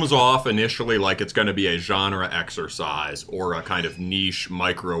it comes off initially like it's going to be a genre exercise or a kind of niche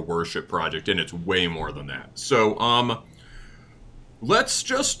micro worship project, and it's way more than that. So, let's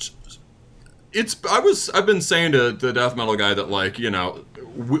just. I've been saying to the death metal guy that, like, you know,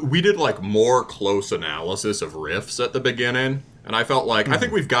 we did like more close analysis of riffs at the beginning, and I felt like I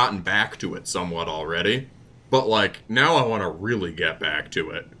think we've gotten back to it somewhat already, but like now I want to really get back to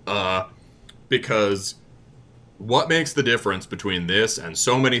it, because what makes the difference between this and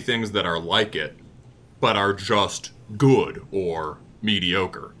so many things that are like it, but are just good or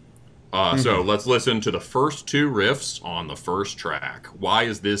mediocre? So let's listen to the first two riffs on the first track. Why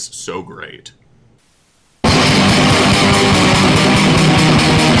is this so great?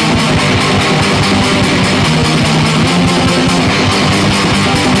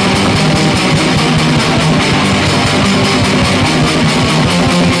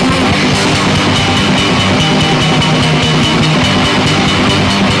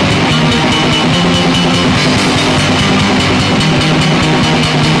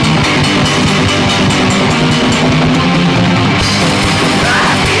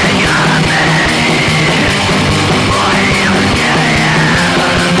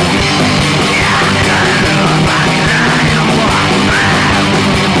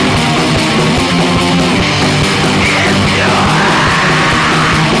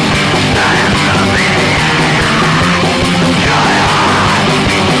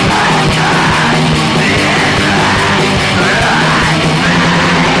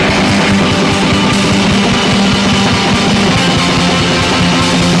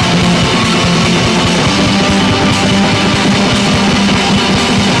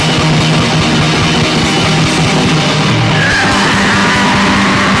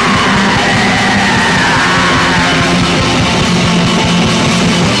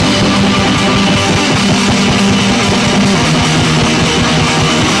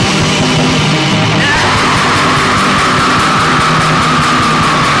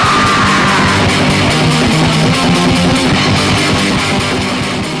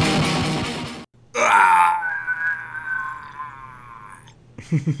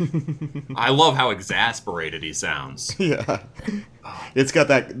 I love how exasperated he sounds. Yeah. It's got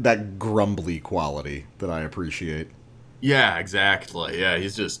that grumbly quality that I appreciate. Yeah, exactly. Yeah,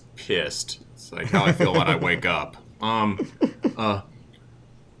 he's just pissed. It's like how I feel when I wake up.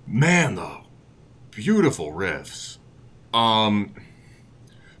 Man, though, beautiful riffs.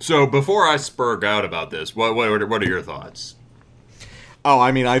 So before I spurg out about this, what are your thoughts? Oh,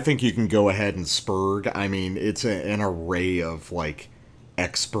 I mean, I think you can go ahead and spurg. I mean, it's an array of, like,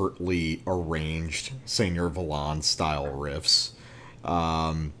 expertly arranged Seigneur Volan style riffs,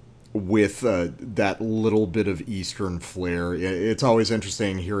 with that little bit of Eastern flair. It's always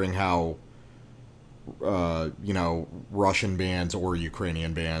interesting hearing how, Russian bands or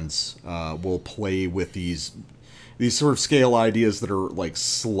Ukrainian bands will play with these sort of scale ideas that are, like,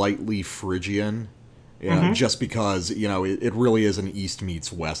 slightly Phrygian. Just because, it really is an East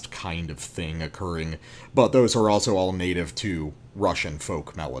meets West kind of thing occurring. But those are also all native to Russian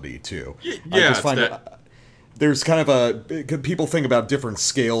folk melody, too. Yeah, I just find there's kind of people think about different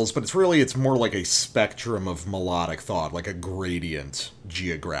scales, but it's more like a spectrum of melodic thought, like a gradient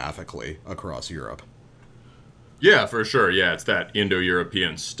geographically across Europe. Yeah, for sure. Yeah, it's that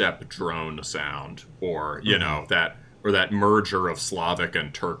Indo-European steppe drone sound, or, that merger of Slavic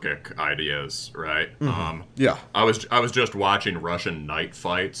and Turkic ideas, right? Yeah. I was just watching Russian night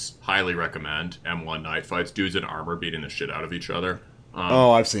fights. Highly recommend M1 night fights. Dudes in armor beating the shit out of each other.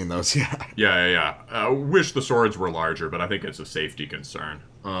 I've seen those. Yeah. Yeah. Wish the swords were larger, but I think it's a safety concern.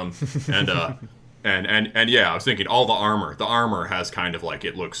 And yeah, I was thinking all the armor. The armor has kind of like,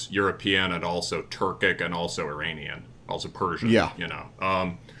 it looks European and also Turkic and also Iranian, also Persian. Yeah.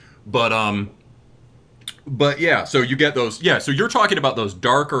 But yeah, so you get those. Yeah, so you're talking about those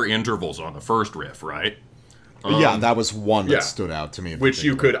darker intervals on the first riff, right? Yeah, that was one that stood out to me. Which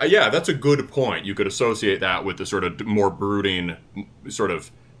you could, that's a good point. You could associate that with the sort of more brooding, sort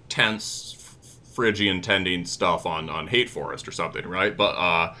of tense, Phrygian tending stuff on Hate Forest or something, right?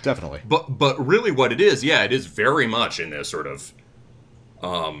 But definitely. But really, what it is, it is very much in this sort of,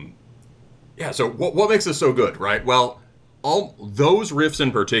 So what makes this so good, right? Well, all those riffs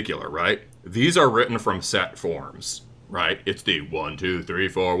in particular, right? these are written from set forms, right? It's the 1 2 3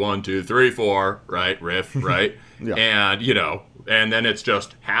 4 1 2 3 4, right? Riff, right? Yeah. And and then it's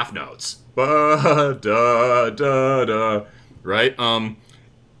just half notes. Ba da da da, right?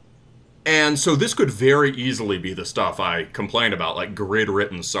 And so this could very easily be the stuff I complain about, like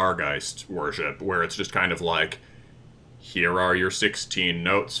grid-written Sargeist worship, where it's just kind of like, here are your 16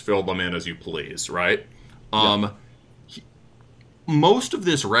 notes, fill them in as you please, right? Most of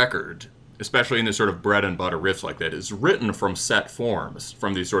this record, especially in this sort of bread and butter riffs like that, is written from set forms,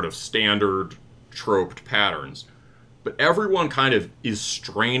 from these sort of standard troped patterns. But everyone kind of is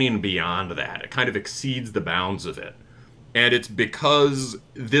straining beyond that. It kind of exceeds the bounds of it. And it's because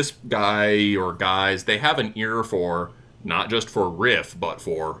this guy or guys, they have an ear for, not just for riff, but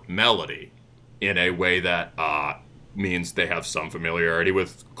for melody in a way that means they have some familiarity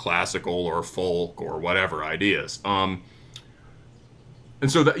with classical or folk or whatever ideas. And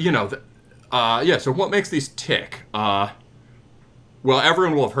so, so what makes these tick? Well,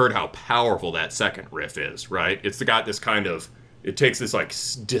 everyone will have heard how powerful that second riff is, right? It's got this kind of, it takes this like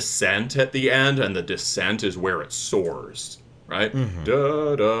descent at the end, and the descent is where it soars, right? Mm-hmm.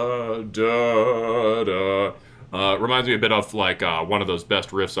 Da da da da. Reminds me a bit of like one of those best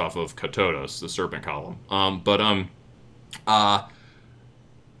riffs off of Katotos, the Serpent Column. So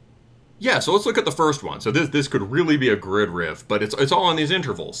let's look at the first one. So this could really be a grid riff, but it's all on these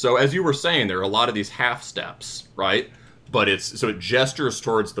intervals. So as you were saying, there are a lot of these half steps, right? But it gestures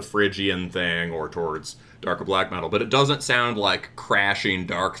towards the Phrygian thing or towards darker black metal, but it doesn't sound like crashing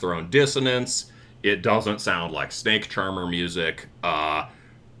Darkthrone dissonance. It doesn't sound like Snake Charmer music.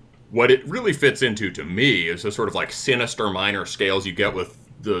 What it really fits into, to me, is the sort of like sinister minor scales you get with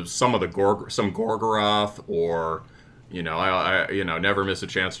some Gorgoroth, or I never miss a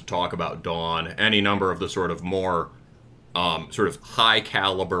chance to talk about Dawn. Any number of the sort of more sort of high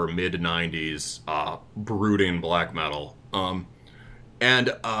caliber mid '90s brooding black metal.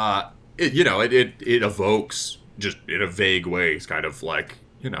 It evokes, just in a vague way, it's kind of like,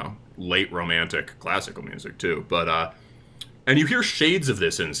 late romantic classical music too. But and you hear shades of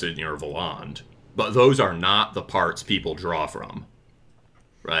this in Signor Voland, but those are not the parts people draw from,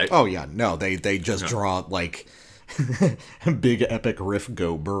 right? Oh yeah, no, they just draw like big epic riff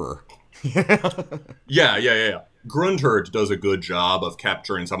go burr. Yeah. Grundherd does a good job of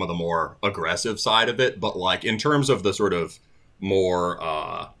capturing some of the more aggressive side of it, but like in terms of the sort of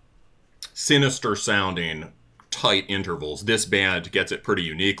more sinister sounding tight intervals, this band gets it pretty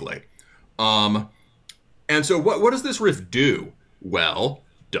uniquely. And so what does this riff do? Well,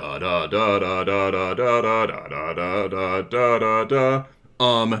 da da da da da da da da da da da da da da.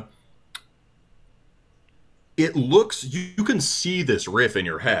 It looks, you can see this riff in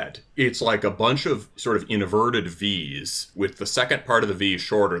your head. It's like a bunch of sort of inverted V's with the second part of the V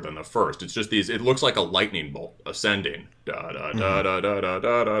shorter than the first. It's just these, it looks like a lightning bolt ascending. Da da da da da da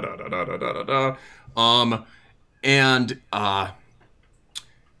da da da da da da da da.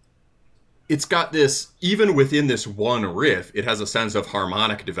 It's got this, even within this one riff, it has a sense of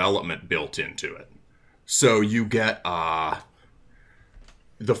harmonic development built into it. So you get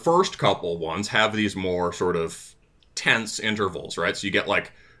the first couple ones have these more sort of tense intervals, right? So you get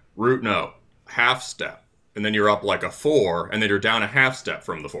like root note, half step, and then you're up like a 4, and then you're down a half step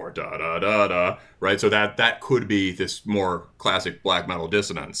from the 4, da da da da, right? So that could be this more classic black metal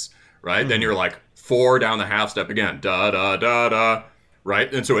dissonance, right? Mm-hmm. Then you're like 4 down the half step again, da da da da,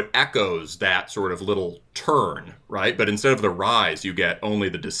 right? And so it echoes that sort of little turn, right? But instead of the rise, you get only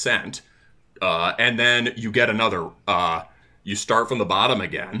the descent, and then you get another. You start from the bottom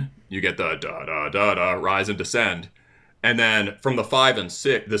again. You get the da da da da, rise and descend, and then from the 5 and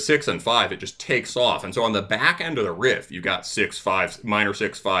 6, the 6 and 5, it just takes off. And so on the back end of the riff, you got 6 5 minor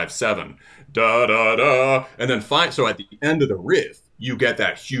 6 5 7, da da da, and then so at the end of the riff, you get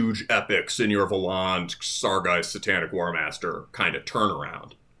that huge epic Signor Voland, Sargeist, Satanic War Master kind of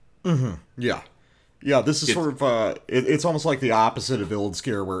turnaround. Mm-hmm. Yeah. This is sort of it's almost like the opposite of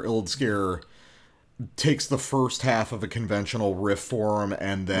Ildskir, where Ildskir takes the first half of a conventional riff form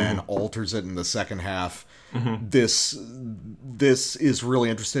and then alters it in the second half. Mm-hmm. This is really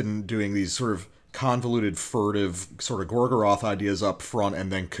interested in doing these sort of convoluted, furtive sort of Gorgoroth ideas up front,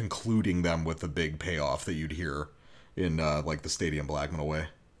 and then concluding them with the big payoff that you'd hear in like the Stadium Black Metal way.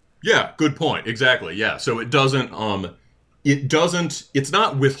 Yeah, good point. Exactly. Yeah. So it doesn't it's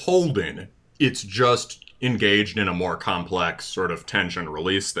not withholding. It's just engaged in a more complex sort of tension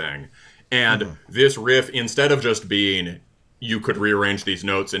release thing. And this riff, instead of just being, you could rearrange these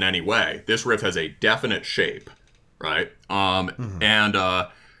notes in any way, this riff has a definite shape, right? So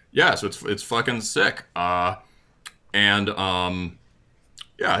it's fucking sick.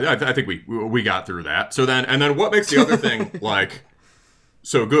 Yeah, I think we got through that. So then what makes the other thing like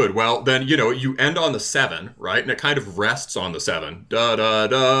so good? Well, then you end on the 7, right? And it kind of rests on the 7. Da da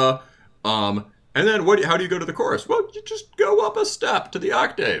da. And then how do you go to the chorus? Well, you just go up a step to the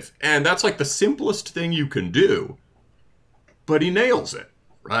octave. And that's like the simplest thing you can do. But he nails it,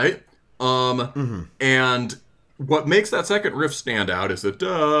 right? And what makes that second riff stand out is the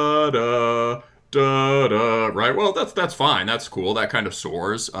da da da da, right? Well, that's fine. That's cool. That kind of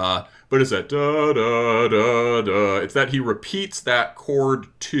soars. But it's that da da da da. It's that he repeats that chord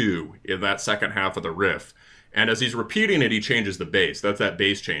 2 in that second half of the riff. And as he's repeating it, he changes the bass. That's that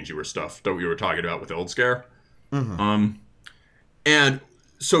bass change you were talking about with Old Scare. And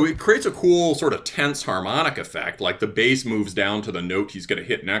so it creates a cool sort of tense harmonic effect. Like the bass moves down to the note he's going to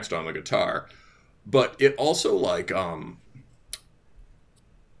hit next on the guitar. But it also like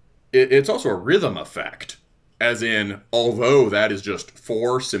it's also a rhythm effect, as in, although that is just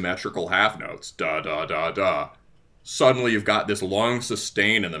 4 symmetrical half notes, da da da da, suddenly you've got this long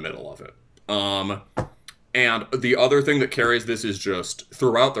sustain in the middle of it. And the other thing that carries this is just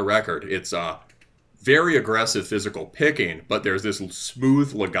throughout the record, it's very aggressive physical picking, but there's this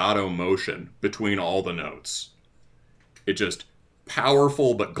smooth legato motion between all the notes. It just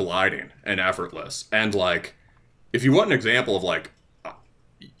powerful but gliding and effortless. And like, if you want an example of like,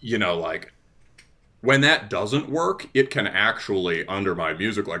 like when that doesn't work, it can actually undermine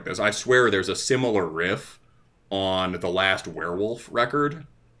music like this. I swear there's a similar riff on the last Werewolf record.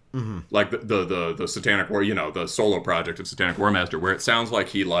 Like the Satanic War, the solo project of Satanic War Master, where it sounds like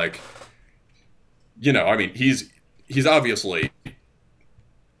he like, he's obviously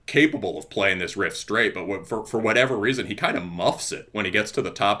capable of playing this riff straight, but for whatever reason, he kind of muffs it when he gets to the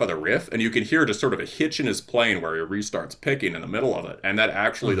top of the riff, and you can hear just sort of a hitch in his playing where he restarts picking in the middle of it, and that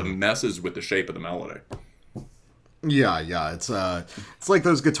actually messes with the shape of the melody. Yeah, it's like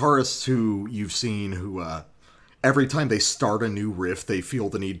those guitarists who you've seen who every time they start a new riff, they feel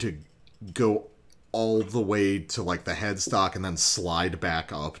the need to go all the way to like the headstock and then slide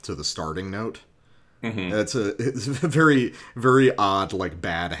back up to the starting note. It's a very, very odd, like,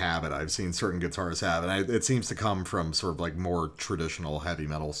 bad habit I've seen certain guitarists have, and it seems to come from sort of like more traditional heavy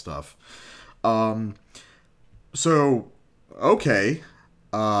metal stuff. So, okay,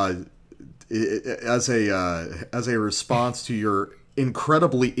 as a response to your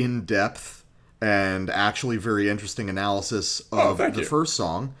incredibly in-depth and actually very interesting analysis of the first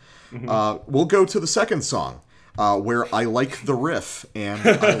song, we'll go to the second song, where I like the riff and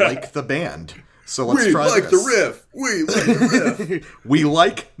I like the band. So let's try this. The riff. We like the riff. We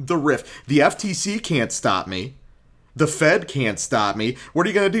like the riff. The FTC can't stop me. The Fed can't stop me. What are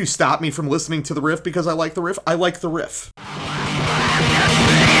you going to do? Stop me from listening to the riff because I like the riff? I like the riff.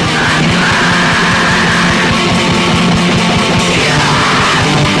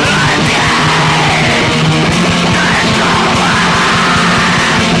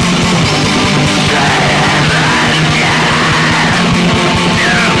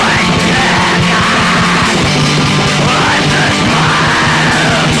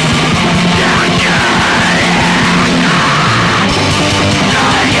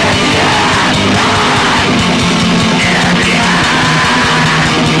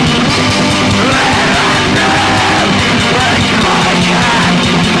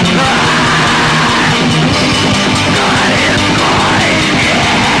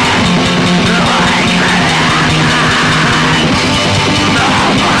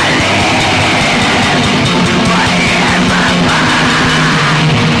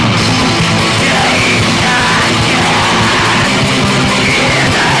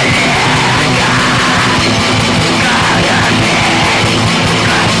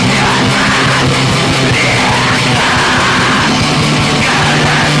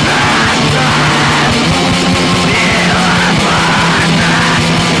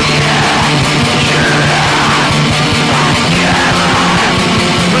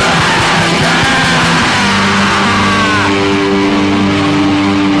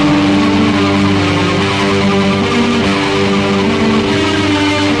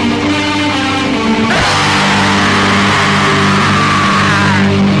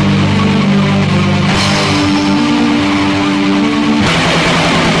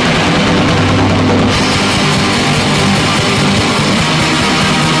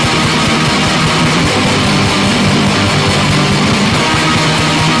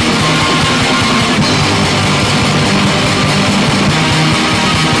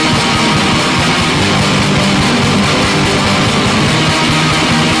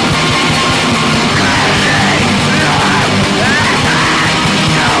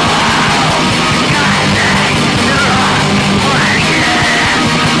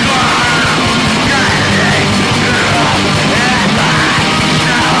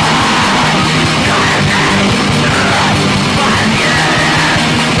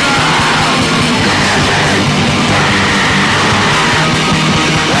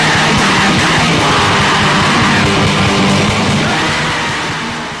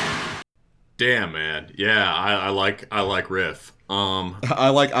 Yeah, I like riff. I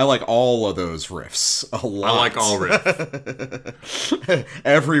like all of those riffs a lot. I like all riff.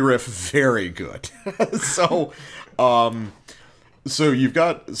 Every riff very good. So, so you've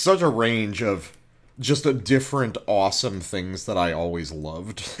got such a range of just a different awesome things that I always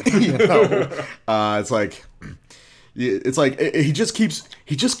loved. You know, it's like he just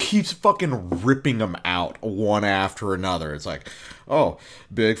keeps fucking ripping them out one after another. It's like, oh,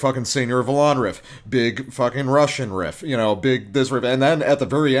 big fucking Seigneur Volan riff, big fucking Russian riff, you know, big this riff, and then at the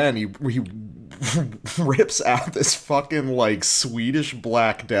very end he rips out this fucking like Swedish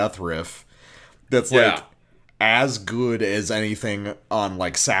Black Death riff that's like as good as anything on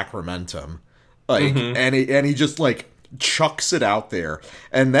like Sacramentum, like, and he just like chucks it out there,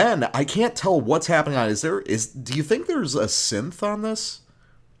 and then I can't tell what's happening on it. Do you think there's a synth on this?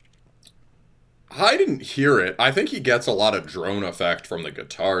 I didn't hear it. I think he gets a lot of drone effect from the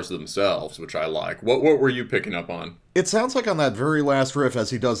guitars themselves, which I like. What were you picking up on? It sounds like on that very last riff, as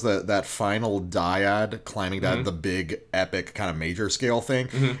he does that final dyad, climbing down the big, epic, kind of major scale thing,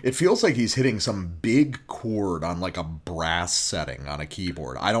 it feels like he's hitting some big chord on like a brass setting on a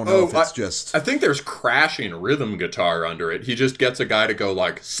keyboard. I don't know if it's just... I think there's crashing rhythm guitar under it. He just gets a guy to go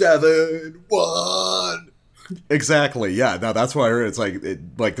like, 7, 1... Exactly. Yeah. No, that's why I heard. It's like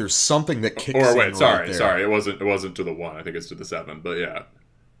there's something that kicks. Or wait, in sorry. right there. It wasn't to the 1. I think it's to the 7. But yeah.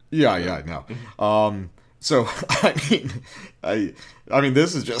 Yeah. No. So I mean,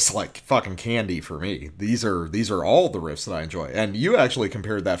 this is just like fucking candy for me. These are all the riffs that I enjoy. And you actually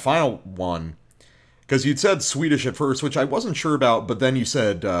compared that final one because you'd said Swedish at first, which I wasn't sure about, but then you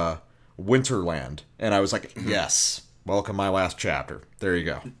said Winterland, and I was like, yes, welcome my last chapter. There you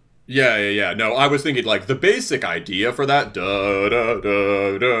go. Yeah. No, I was thinking like the basic idea for that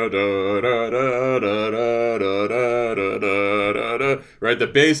right? The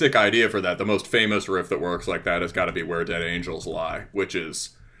basic idea for that, the most famous riff that works like that has got to be Where Dead Angels Lie, which is,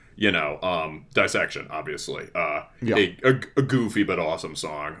 you know, Dissection, obviously. A goofy but awesome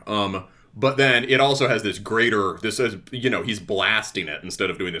song. But then it also has this is, you know, he's blasting it instead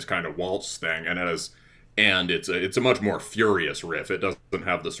of doing this kind of waltz thing, and it's a much more furious riff. It doesn't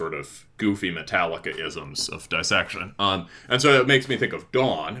have the sort of goofy Metallica-isms of Dissection. And so it makes me think of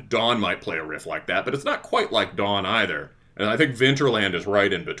Dawn. Dawn might play a riff like that, but it's not quite like Dawn either. And I think Winterland is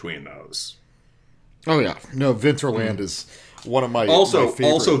right in between those. Oh yeah, no, Winterland is one of my my favorite.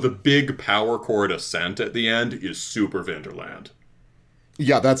 Also, the big power chord ascent at the end is super Winterland.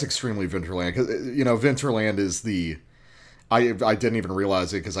 Yeah, that's extremely Winterland, because you know Winterland is the. I didn't even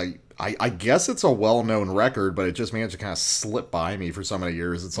realize it because I guess it's a well-known record, but it just managed to kind of slip by me for so many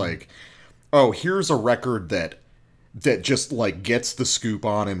years. It's like, oh, here's a record that just like gets the scoop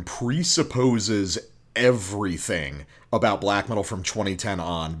on and presupposes everything about black metal from 2010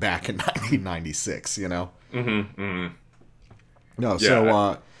 on back in 1996, you know? No, yeah.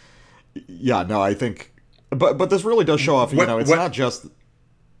 So, yeah, no, I think... But this really does show off, you know, it's not just...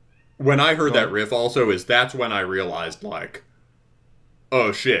 When I heard that riff also that's when I realized, like,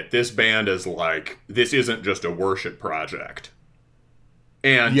 oh shit, this band is like, this isn't just a worship project.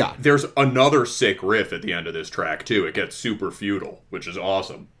 And there's another sick riff at the end of this track too. It gets super feudal, which is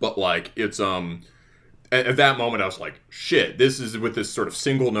awesome. But like, it's, at that moment I was like, shit, this is with this sort of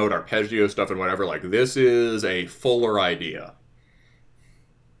single note arpeggio stuff and whatever, like, this is a fuller idea.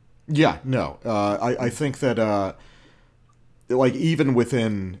 Yeah, no, I think that, like, even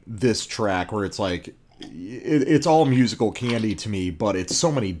within this track where it's like it's all musical candy to me, but it's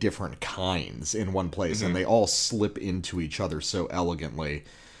so many different kinds in one place, and they all slip into each other so elegantly,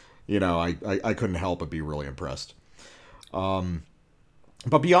 you know, I couldn't help but be really impressed.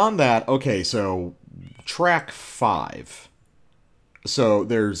 But beyond that, okay, so track 5, so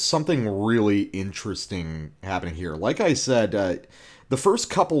there's something really interesting happening here. Like I said, the first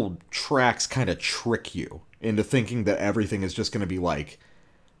couple tracks kind of trick you into thinking that everything is just going to be like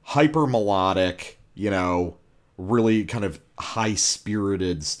hyper melodic, you know, really kind of high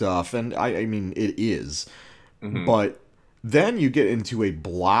spirited stuff. And I mean, it is. But then you get into a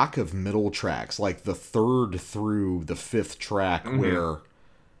block of middle tracks, like the 3rd through the 5th track, where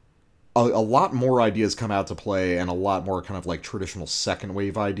a lot more ideas come out to play and a lot more kind of like traditional second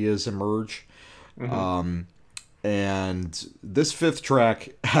wave ideas emerge. And this 5th track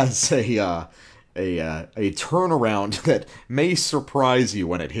has a turnaround that may surprise you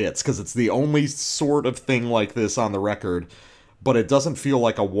when it hits, because it's the only sort of thing like this on the record, but it doesn't feel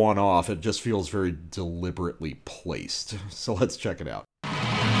like a one-off. It just feels very deliberately placed. So let's check it out.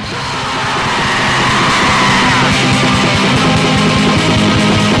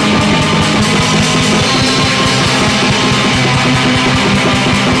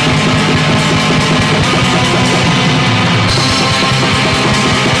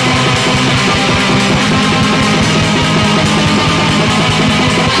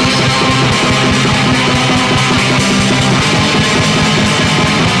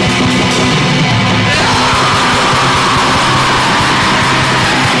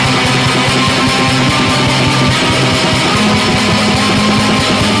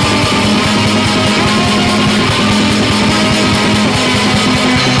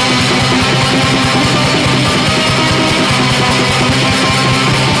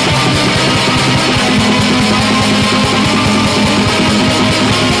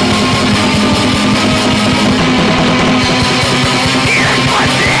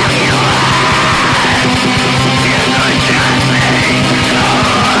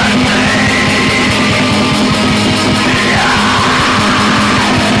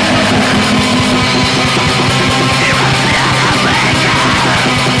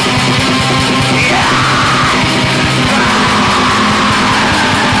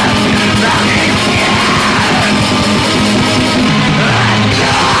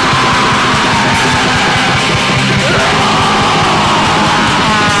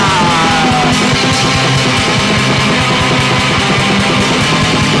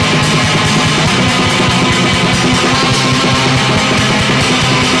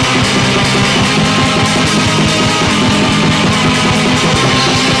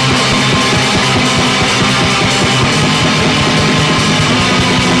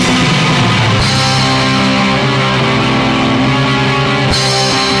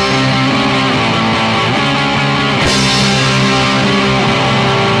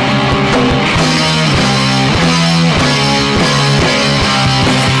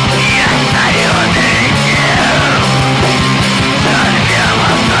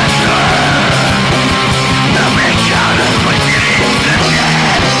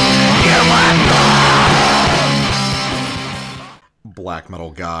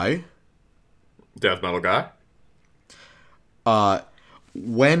 metal guy. Death metal guy.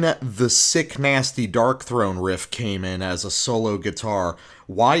 When the sick, nasty Dark Throne riff came in as a solo guitar,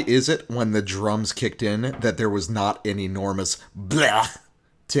 why is it when the drums kicked in that there was not an enormous blah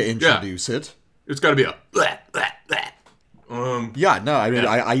to introduce it? It's got to be a blah, blah, blah. Yeah, no, I mean,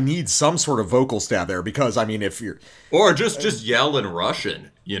 I need some sort of vocal stab there because, I mean, if you're... Or just yell in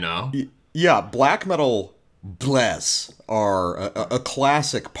Russian, you know? Yeah, black metal bless are a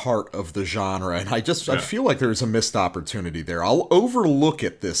classic part of the genre, and I feel like there's a missed opportunity there. I'll overlook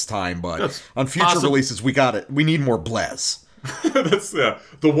it this time, but on future releases, we need more bless. That's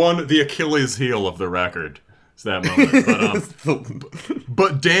the Achilles heel of the record. It's that moment.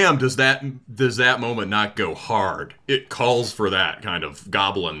 But damn, does that moment not go hard? It calls for that kind of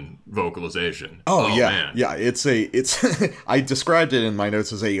goblin vocalization. Oh yeah, man. Yeah. It's I described it in my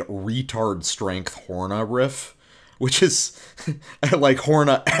notes as a retard strength Horna riff, which is like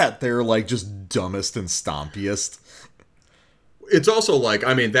Horna at their like just dumbest and stompiest. It's also like,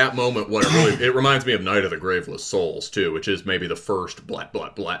 I mean, that moment, it reminds me of Night of the Graveless Souls, too, which is maybe the first blat,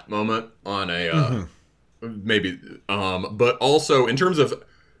 blat, blat moment on a, but also in terms of,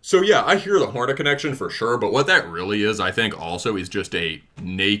 so yeah, I hear the Horna connection for sure, but what that really is, I think also is just a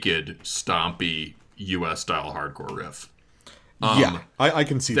naked, stompy, US-style hardcore riff. Yeah, I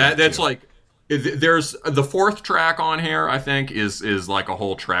can see that. That's like, there's the fourth track on here, I think, is like a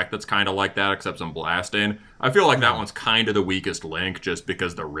whole track that's kind of like that, except some blasting. I feel like that one's kind of the weakest link, just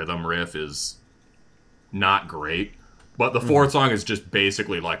because the rhythm riff is not great. But the fourth song is just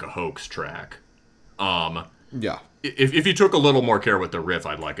basically like a hoax track. Yeah. If you took a little more care with the riff,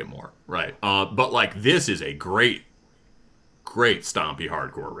 I'd like it more, right? But like this is a great stompy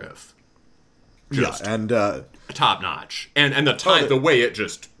hardcore riff. Just and top notch, and the way it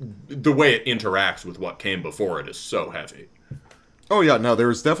interacts with what came before it is so heavy. Oh yeah, no,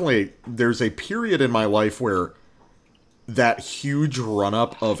 there's a period in my life where that huge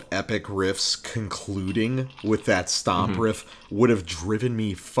run-up of epic riffs concluding with that stomp riff would have driven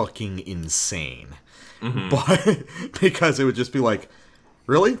me fucking insane. But because it would just be like,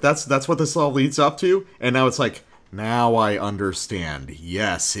 really? That's what this all leads up to? And now it's like, now I understand.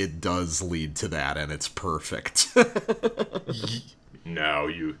 Yes, it does lead to that, and it's perfect. Now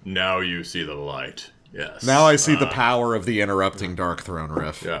you see the light. Yes. Now I see the power of the interrupting Dark Throne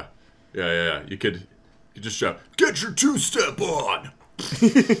riff. Yeah. You could just shout, "Get your two-step on!"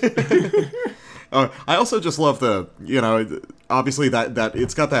 I also just love obviously that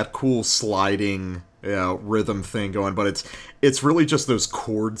it's got that cool sliding rhythm thing going, but it's really just those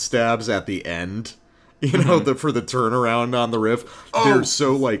chord stabs at the end, for the turnaround on the riff. Oh. They're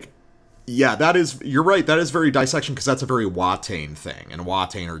so like, yeah, you're right, that is very dissection, because that's a very Watain thing, and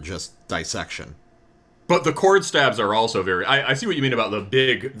Watain are just dissection. But the chord stabs are also very... I see what you mean about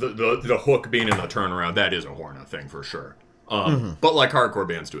the hook being in the turnaround. That is a Horna thing for sure. But like hardcore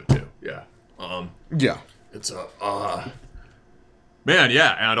bands do it too. Yeah. Yeah. It's man,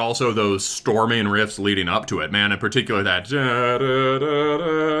 yeah, and also those storming riffs leading up to it, man, in particular that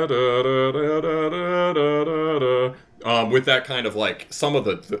with that kind of like, some of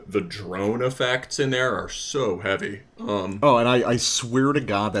the drone effects in there are so heavy. And I swear to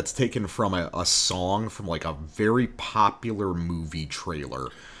God, that's taken from a song from like a very popular movie trailer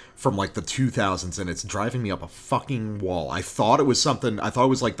from like the 2000s, and it's driving me up a fucking wall. I thought it was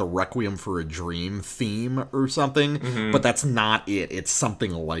like the Requiem for a Dream theme or something, but that's not it. It's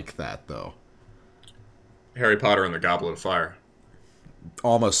something like that, though. Harry Potter and the Goblet of Fire.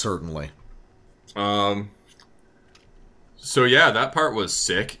 Almost certainly. So yeah, that part was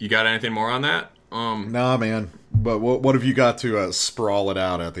sick. You got anything more on that? Nah, man. But what have you got to sprawl it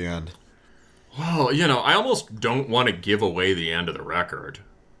out at the end? Well, I almost don't want to give away the end of the record.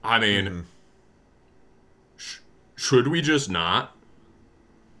 I mean, should we just not?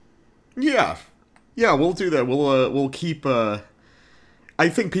 Yeah, we'll do that. We'll keep. I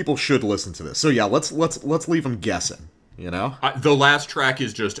think people should listen to this. So yeah, let's leave them guessing. The last track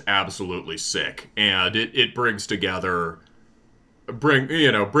is just absolutely sick, and it brings together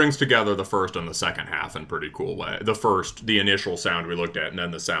the first and the second half in a pretty cool way. The initial sound we looked at, and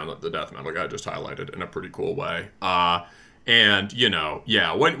then the sound that the death metal guy just highlighted in a pretty cool way. And,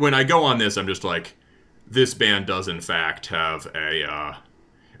 when I go on this, I'm just like, this band does in fact have a,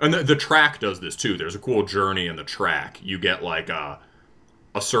 and the track does this too. There's a cool journey in the track. You get like a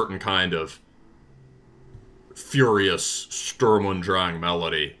certain kind of furious Sturm und Drang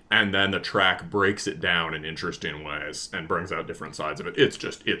melody, and then the track breaks it down in interesting ways and brings out different sides of it.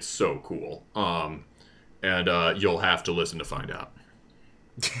 It's so cool. And you'll have to listen to find out.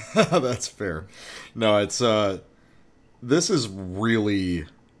 That's fair. No, it's, this is really,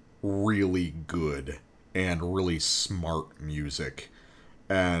 really good and really smart music.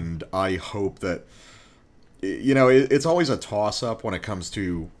 And I hope that, it's always a toss-up when it comes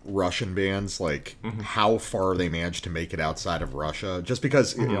to Russian bands, like how far they manage to make it outside of Russia. Just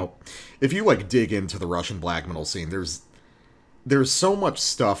because, if you like dig into the Russian black metal scene, there's so much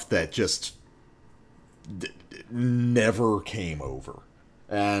stuff that just never came over.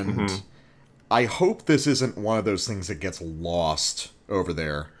 And I hope this isn't one of those things that gets lost over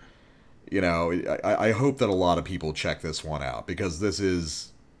there. I hope that a lot of people check this one out, because this is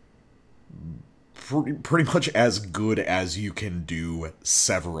pretty much as good as you can do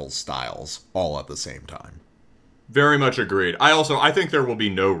several styles all at the same time. Very much agreed. I think there will be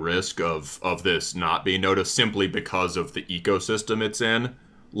no risk of this not being noticed simply because of the ecosystem it's in.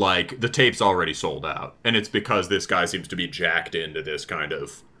 Like, the tape's already sold out, and it's because this guy seems to be jacked into this kind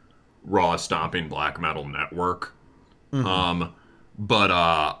of raw stomping black metal network. But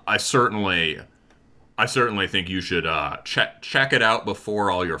I certainly think you should check it out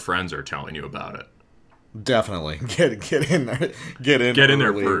before all your friends are telling you about it. Definitely get in there. Get in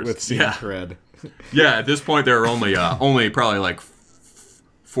there first with scene cred. Yeah, at this point there are only probably like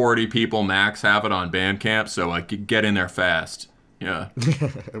 40 people max have it on Bandcamp, so get in there fast. Yeah.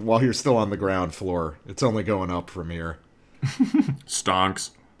 While you're still on the ground floor, it's only going up from here.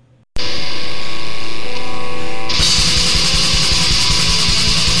 Stonks.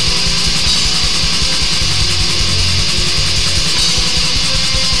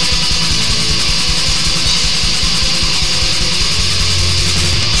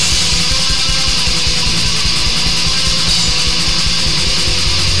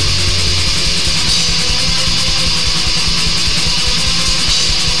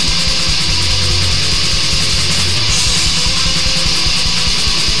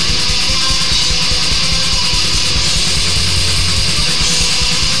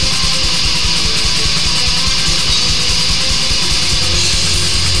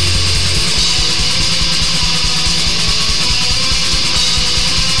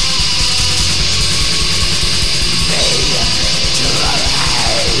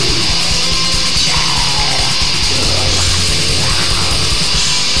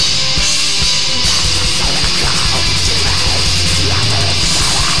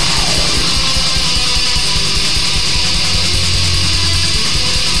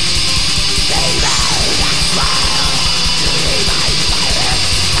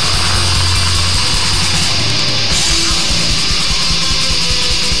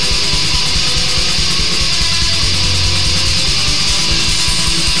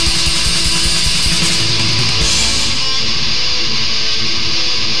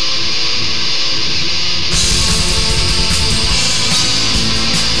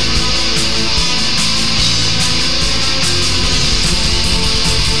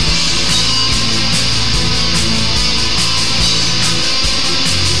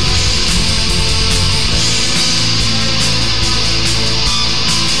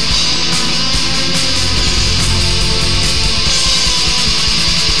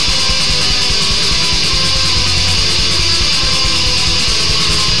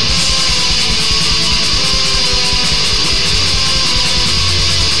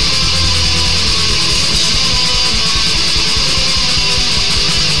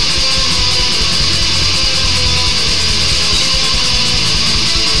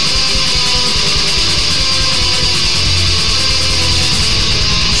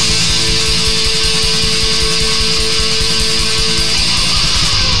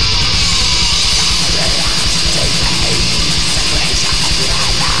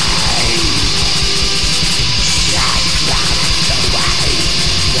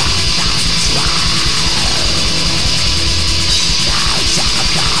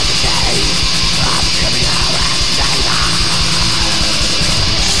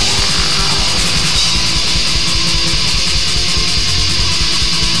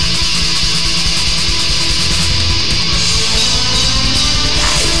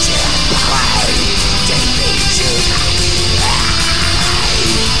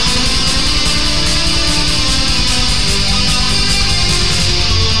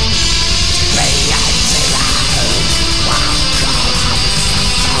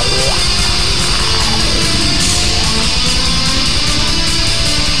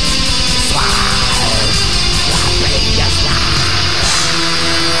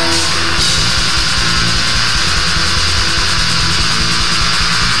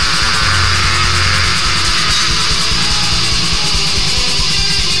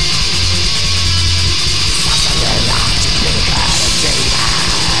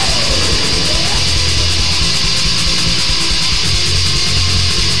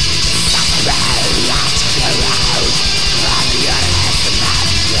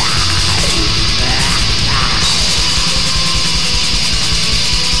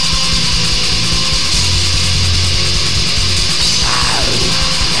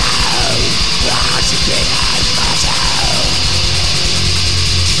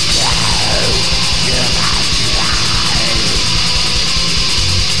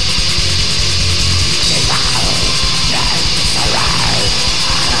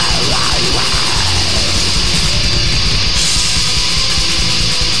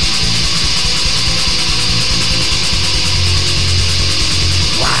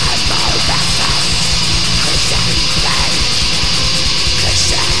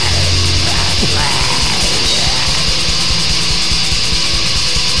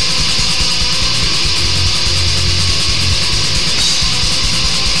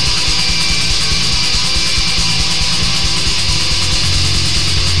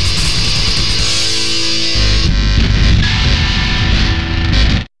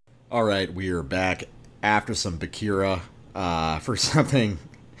 All right, we are back after some Bakira for something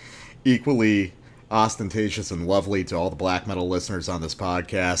equally ostentatious and lovely to all the black metal listeners on this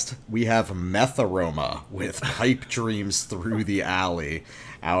podcast. We have Metharoma with Pipe Dreams Through the Alley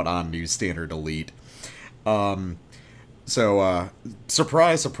out on New Standard Elite. So,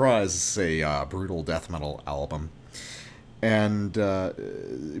 surprise, surprise, it's a brutal death metal album. And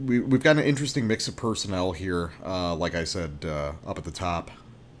we've got an interesting mix of personnel here, like I said up at the top.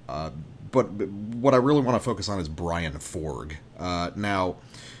 But what I really want to focus on is Brian Forg.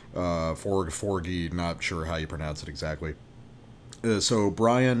 Forgy, not sure how you pronounce it exactly. So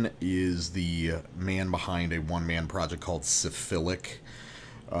Brian is the man behind a one-man project called Syphilic,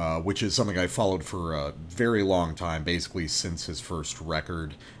 which is something I followed for a very long time, basically since his first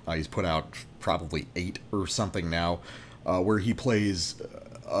record. He's put out probably 8 or something now, where he plays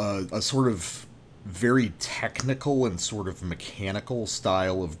a sort of very technical and sort of mechanical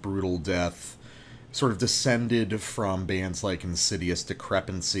style of brutal death, sort of descended from bands like Insidious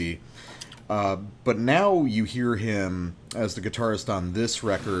Decrepancy. But now you hear him, as the guitarist on this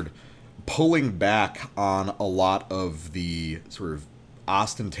record, pulling back on a lot of the sort of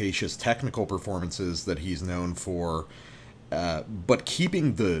ostentatious technical performances that he's known for, but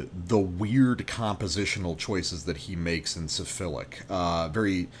keeping the weird compositional choices that he makes in Syphilic.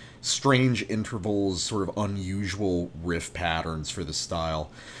 Very strange intervals, sort of unusual riff patterns for the style.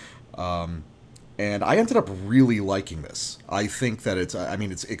 And I ended up really liking this. I think that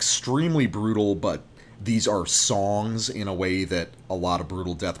it's extremely brutal, but these are songs in a way that a lot of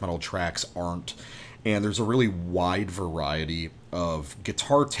brutal death metal tracks aren't. And there's a really wide variety of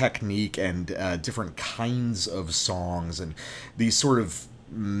guitar technique and different kinds of songs and these sort of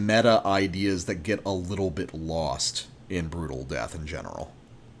meta ideas that get a little bit lost in brutal death in general.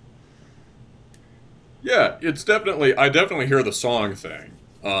 Yeah, I definitely hear the song thing.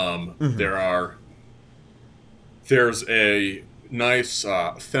 There's a nice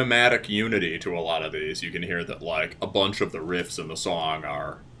thematic unity to a lot of these. You can hear that, like, a bunch of the riffs in the song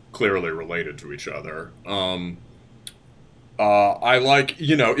are clearly related to each other. I like,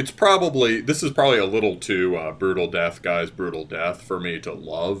 this is probably a little too brutal death for me to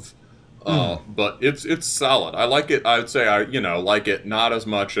love. But it's solid. I like it. I would say I like it not as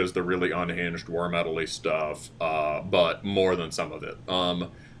much as the really unhinged war metal-y stuff, but more than some of it. I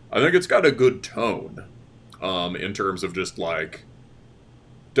think it's got a good tone, in terms of just like,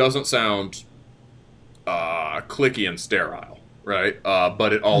 doesn't sound clicky and sterile, right?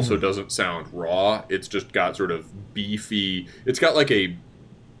 But it also doesn't sound raw. It's just got sort of beefy. It's got like a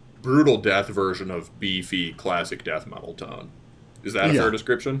brutal death version of beefy classic death metal tone. Is that a fair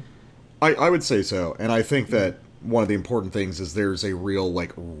description? I would say so, and I think that one of the important things is there's a real,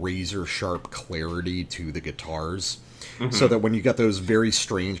 like, razor-sharp clarity to the guitars, so that when you got those very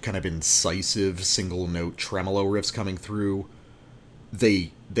strange, kind of incisive, single-note tremolo riffs coming through, they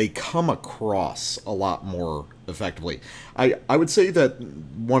come across a lot more effectively. I would say that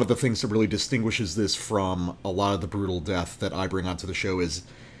one of the things that really distinguishes this from a lot of the brutal death that I bring onto the show is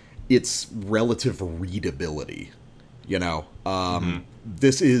its relative readability.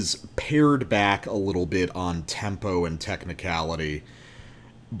 This is pared back a little bit on tempo and technicality,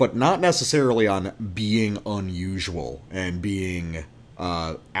 but not necessarily on being unusual and being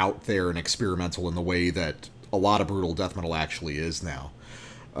out there and experimental in the way that a lot of brutal death metal actually is now.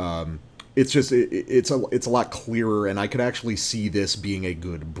 It's just it's a lot clearer, and I could actually see this being a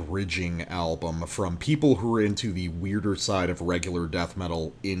good bridging album from people who are into the weirder side of regular death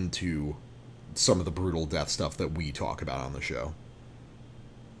metal into some of the brutal death stuff that we talk about on the show.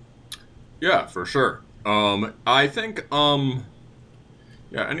 Yeah, for sure. I think,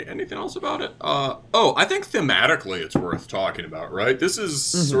 anything else about it? I think thematically it's worth talking about, right? This is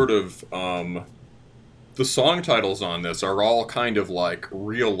sort of, the song titles on this are all kind of like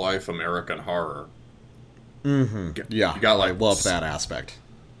real-life American horror. Yeah, you got, like, I love that aspect.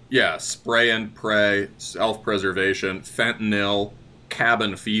 Yeah, Spray and Pray, Self-Preservation, Fentanyl,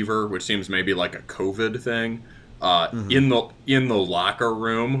 Cabin Fever, which seems maybe like a COVID thing. In the locker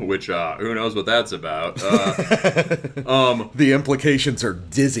room, which who knows what that's about. The implications are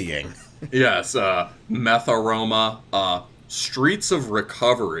dizzying. Yes, Metharoma, Streets of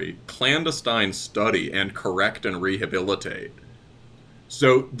Recovery, Clandestine Study, and Correct and Rehabilitate.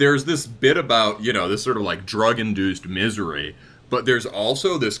 So there's this bit about, this sort of like drug-induced misery, but there's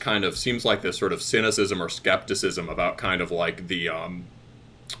also this kind of, seems like this sort of cynicism or skepticism about kind of like the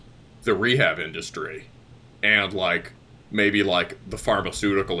rehab industry and like maybe like the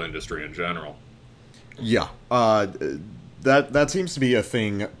pharmaceutical industry in general. Yeah, that seems to be a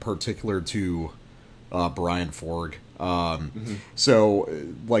thing particular to Brian Forg. So,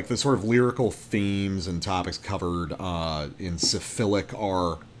 like, the sort of lyrical themes and topics covered in Syphilic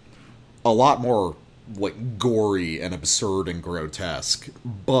are a lot more, like, gory and absurd and grotesque,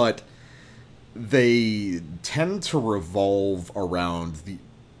 but they tend to revolve around the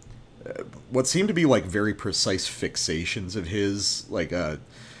what seem to be, like, very precise fixations of his, like, a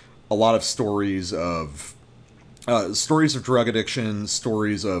lot of stories of drug addiction,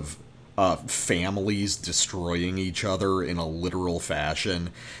 stories of families destroying each other in a literal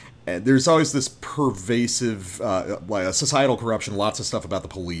fashion. And there's always this pervasive like societal corruption, lots of stuff about the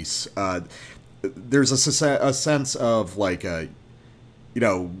police. There's a sense of, like,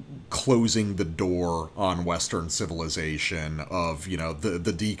 closing the door on Western civilization, of,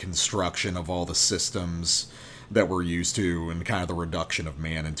 the deconstruction of all the systems that we're used to, and kind of the reduction of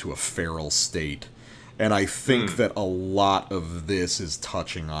man into a feral state. And I think that a lot of this is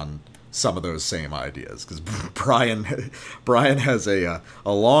touching on some of those same ideas, because Brian has a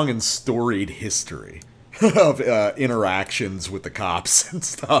long and storied history of interactions with the cops and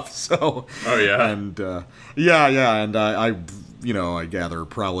stuff. So, oh yeah, and and I gather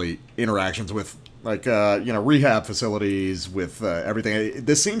probably interactions with, like, rehab facilities, with everything.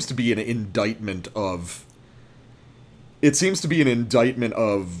 This seems to be an indictment of. It seems to be an indictment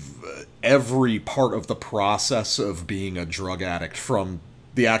of every part of the process of being a drug addict, from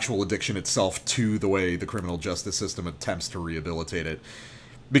the actual addiction itself to the way the criminal justice system attempts to rehabilitate it.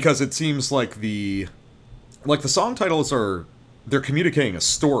 Because it seems like the song titles they're communicating a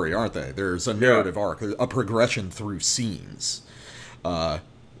story, aren't they? There's a narrative arc, a progression through scenes. And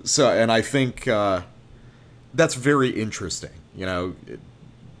I think that's very interesting.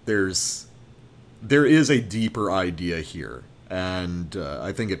 There is a deeper idea here, and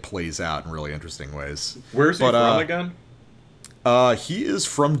I think it plays out in really interesting ways. Where's he from again? He is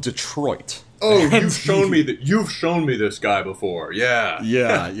from Detroit. Oh, you've shown me this guy before. Yeah.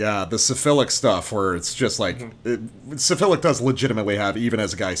 Yeah. The Syphilic stuff, where it's just like Syphilic does legitimately have, even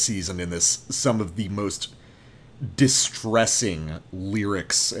as a guy seasoned in this, some of the most distressing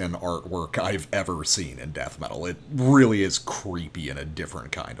lyrics and artwork I've ever seen in death metal. It really is creepy in a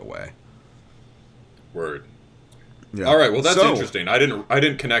different kind of way. Word. Yeah. All right. Well, that's interesting. I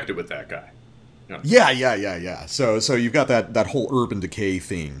didn't connect it with that guy. No. Yeah. So you've got that whole urban decay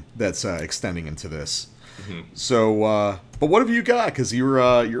theme that's extending into this. Mm-hmm. So, but what have you got? Because you're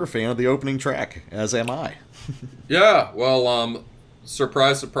a fan of the opening track, as am I. Yeah. Well,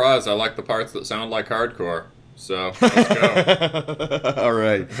 surprise, surprise. I like the parts that sound like hardcore. So let's go. All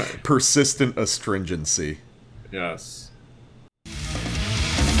right. Persistent astringency. Yes.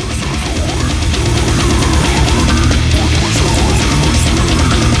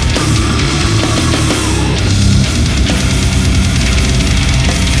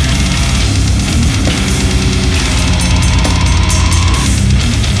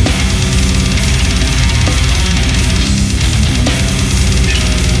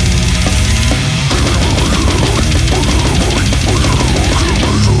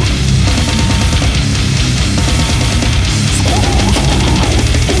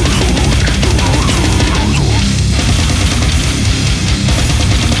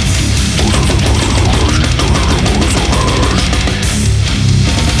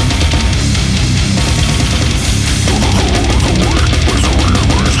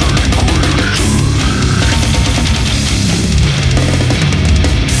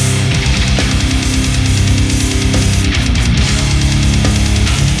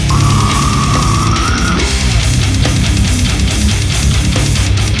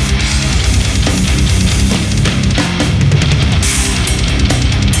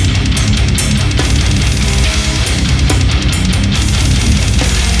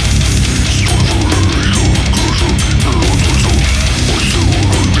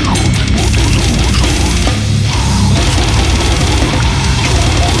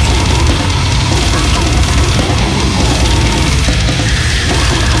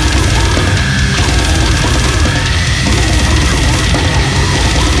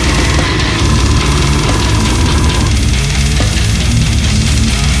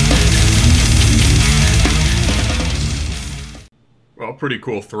 Pretty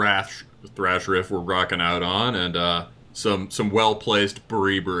cool thrash riff we're rocking out on, and some well-placed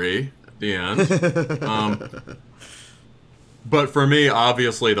brie at the end. But for me,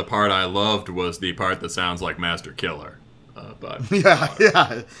 obviously, the part I loved was the part that sounds like Master Killer. But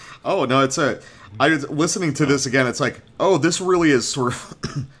yeah. Oh no, I was listening to this again. It's like, oh, this really is sort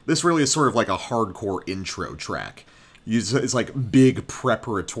of like a hardcore intro track. It's like big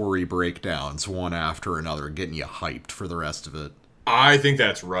preparatory breakdowns, one after another, getting you hyped for the rest of it. I think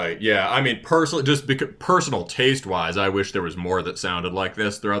that's right. Yeah, I mean, personally, just because personal taste-wise, I wish there was more that sounded like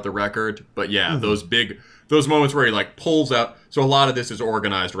this throughout the record. But yeah, those moments where he like pulls out. So a lot of this is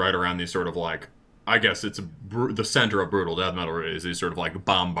organized right around these sort of like, I guess it's the center of brutal death metal is these sort of like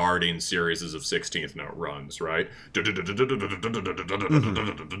bombarding series of 16th note runs, right? Or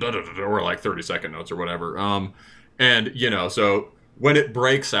like 30-second notes or whatever. And so when it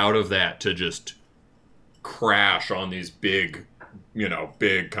breaks out of that to just crash on these big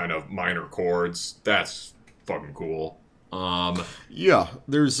kind of minor chords, that's fucking cool. Yeah,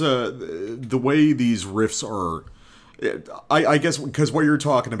 there's the way these riffs are. I guess because what you're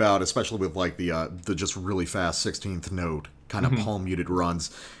talking about, especially with like the just really fast 16th note kind of palm muted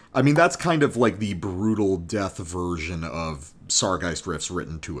runs, I mean that's kind of like the brutal death version of Sargeist riffs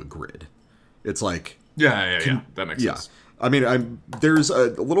written to a grid. It's like yeah, that makes sense. I mean, there's a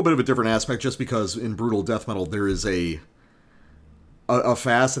little bit of a different aspect just because in brutal death metal there is a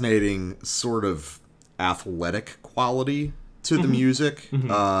fascinating sort of athletic quality to the music.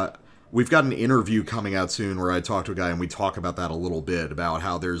 We've got an interview coming out soon where I talk to a guy and we talk about that a little bit, about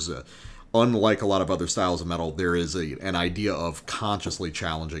how there's unlike a lot of other styles of metal, there is an idea of consciously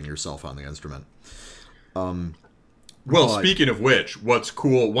challenging yourself on the instrument. Well, speaking of which, what's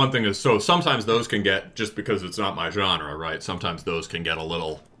cool, one thing is, so sometimes those can get, just because it's not my genre, right? Sometimes those can get a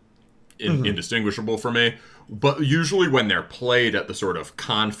little indistinguishable for me. But usually when they're played at the sort of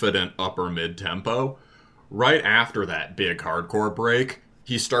confident upper mid-tempo, right after that big hardcore break,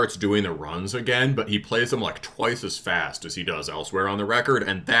 he starts doing the runs again, but he plays them like twice as fast as he does elsewhere on the record,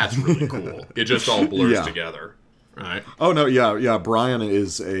 and that's really cool. It just all blurs together, right? Oh, no, yeah. Brian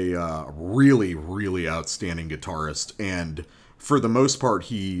is a really, really outstanding guitarist, and for the most part,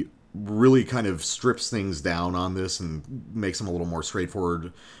 he really kind of strips things down on this and makes them a little more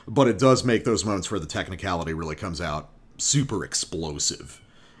straightforward, but it does make those moments where the technicality really comes out super explosive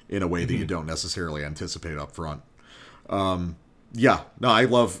in a way that you don't necessarily anticipate up front. Yeah, no, I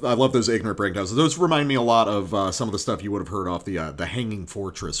love those ignorant breakdowns. Those remind me a lot of some of the stuff you would have heard off the Hanging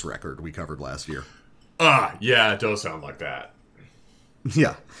Fortress record we covered last year. Yeah, it does sound like that.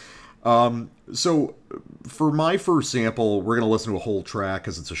 Yeah. So for my first sample, we're going to listen to a whole track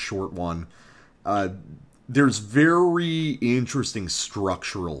because it's a short one. There's very interesting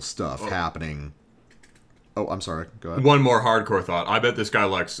structural stuff happening. Oh, I'm sorry. Go ahead. One more hardcore thought. I bet this guy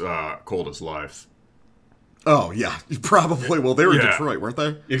likes Cold as Life. Oh, yeah, probably. Well, they were in Detroit, weren't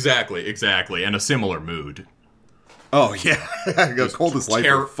they? Exactly. And a similar mood. Oh, yeah. Cold as Life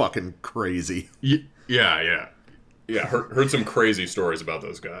are fucking crazy. Yeah. Heard some crazy stories about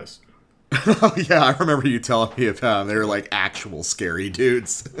those guys. Oh, yeah, I remember you telling me about them. They were like actual scary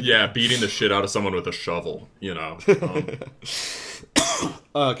dudes. Yeah, beating the shit out of someone with a shovel,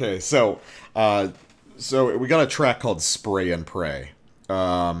 Okay, so we got a track called Spray and Pray.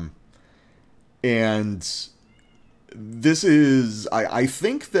 And this is, I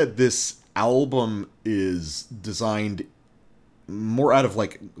think that this album is designed more out of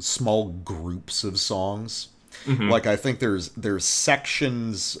like small groups of songs. Like I think there's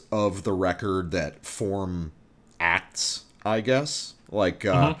sections of the record that form acts, I guess. Like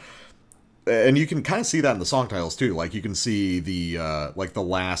and you can kind of see that in the song titles too. Like you can see the like the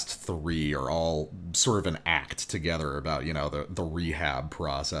last three are all sort of an act together about the rehab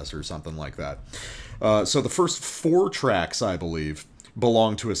process or something like that. So the first 4 tracks, I believe,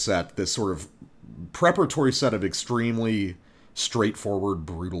 belong to a set, this sort of preparatory set of extremely straightforward,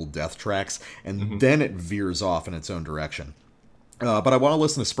 brutal death tracks, and then it veers off in its own direction. But I want to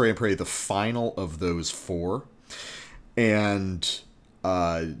listen to Spray and Pray, the final of those 4, and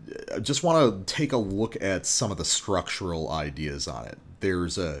I just want to take a look at some of the structural ideas on it.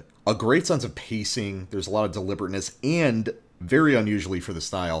 There's a great sense of pacing, there's a lot of deliberateness, and very unusually for the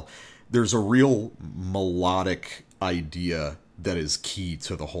style, there's a real melodic idea that is key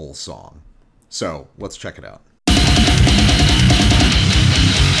to the whole song. So, let's check it out.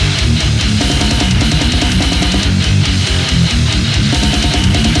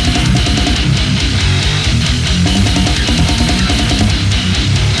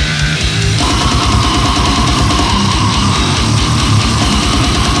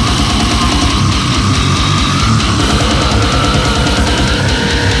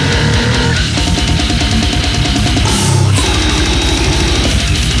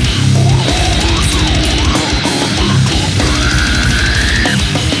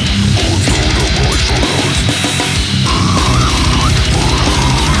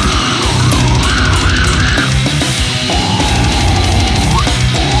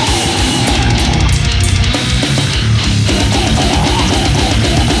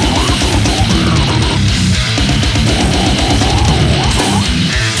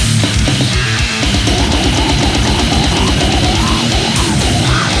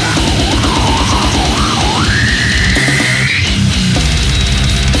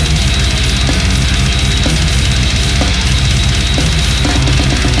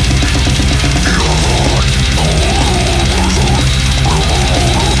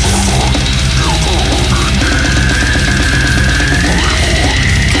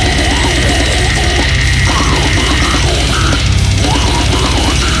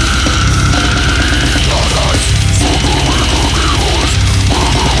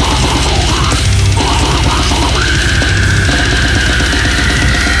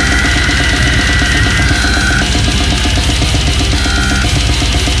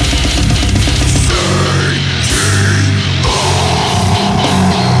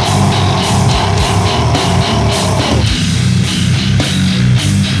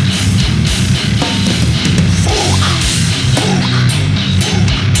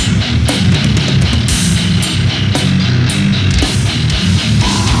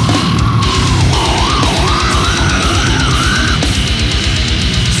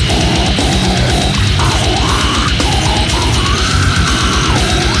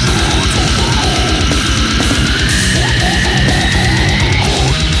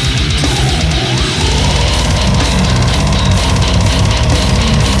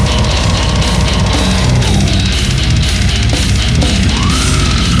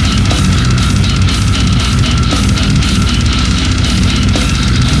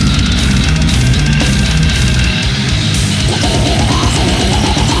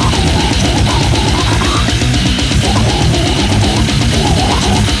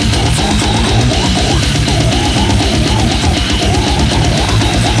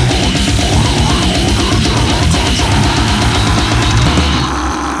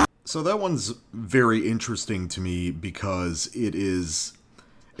 that one's very interesting to me because it is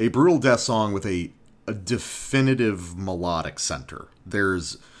a brutal death song with a definitive melodic center.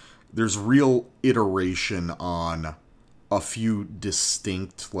 There's real iteration on a few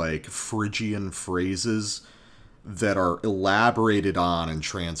distinct, like, Phrygian phrases that are elaborated on and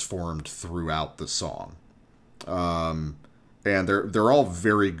transformed throughout the song. And they're all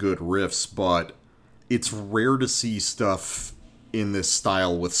very good riffs, but it's rare to see stuff in this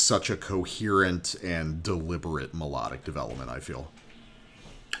style with such a coherent and deliberate melodic development, I feel.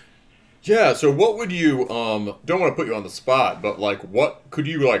 Yeah, so what would you, don't want to put you on the spot, but, like, what, could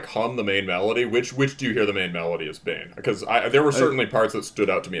you, like, hum the main melody? Which do you hear the main melody as being? Because there were certainly parts that stood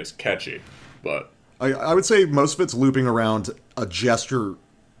out to me as catchy, but... I would say most of it's looping around a gesture,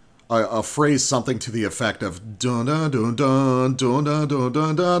 a phrase, something to the effect of dun dun dun dun dun dun dun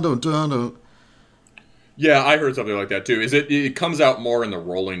dun dun dun dun. Yeah, I heard something like that too. It comes out more in the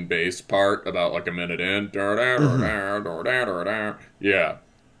rolling bass part, about like a minute in. Yeah.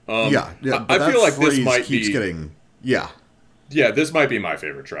 Yeah. I feel like this might keeps be getting. Yeah. Yeah, this might be my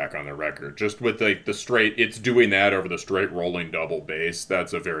favorite track on the record. Just with like the straight, it's doing that over the straight rolling double bass.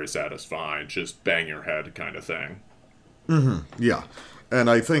 That's a very satisfying, just bang your head kind of thing. Yeah. And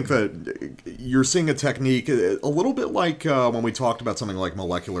I think that you're seeing a technique a little bit like when we talked about something like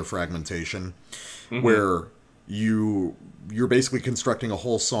molecular fragmentation, where you're basically constructing a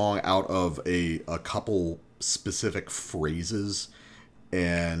whole song out of a couple specific phrases,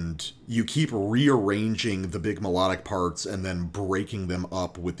 and you keep rearranging the big melodic parts and then breaking them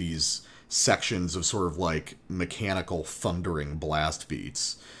up with these sections of sort of like mechanical thundering blast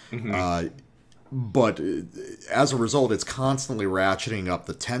beats. But as a result, it's constantly ratcheting up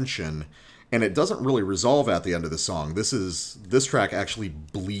the tension, and it doesn't really resolve at the end of the song. This track actually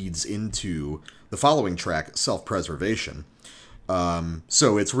bleeds into the following track, Self-Preservation.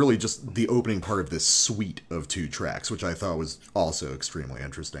 So it's really just the opening part of this suite of two tracks, which I thought was also extremely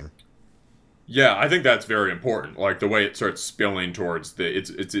interesting. Yeah, I think that's very important. Like the way it starts spilling towards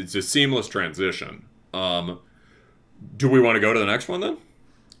it's a seamless transition. Do we want to go to the next one then?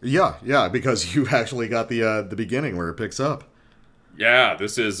 Yeah, because you actually got the beginning where it picks up. Yeah,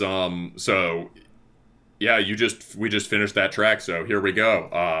 this is so yeah, we just finished that track, so here we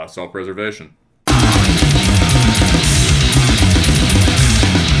go. Self-Preservation.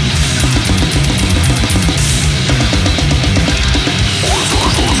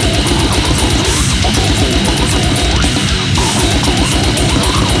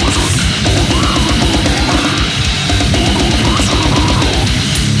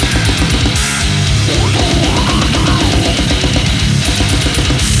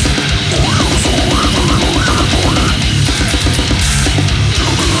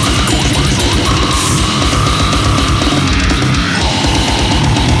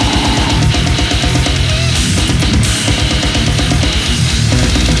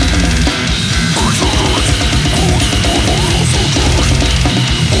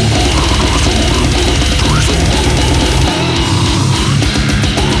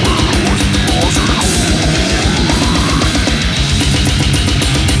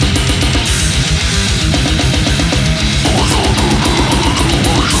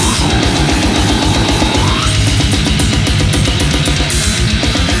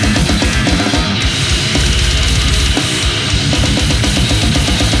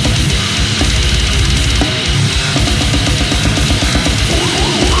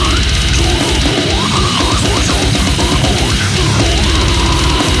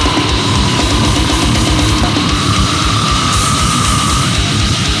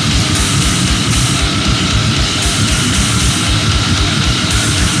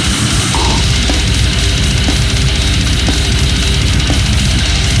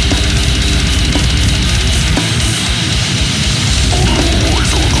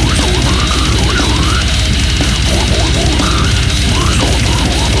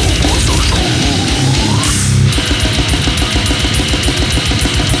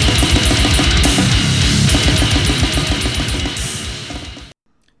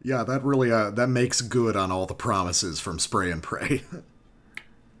 Yeah, that really that makes good on all the promises from Spray and Pray.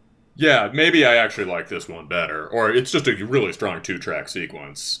 Yeah, maybe I actually like this one better, or it's just a really strong 2-track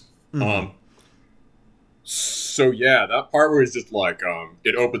sequence. So yeah, that part where he's just like,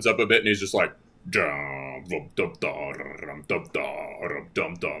 it opens up a bit and he's just like, dum dum dum dum dum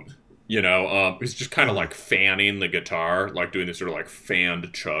dum dum. You know, he's just kind of like fanning the guitar, like doing this sort of like fanned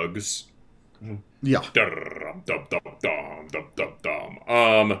chugs. Yeah. Dum dum dum dum dum dum.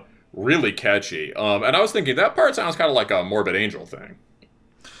 Really catchy. And I was thinking that part sounds kind of like a Morbid Angel thing.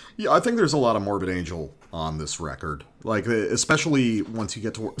 Yeah, I think there's a lot of Morbid Angel on this record. Like, especially once you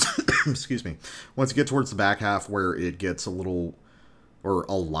get towards, excuse me, once you get towards the back half where it gets a little, or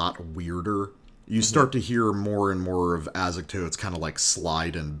a lot weirder, you start to hear more and more of Azagthoth's kind of like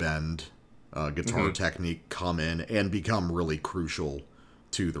slide and bend guitar technique come in and become really crucial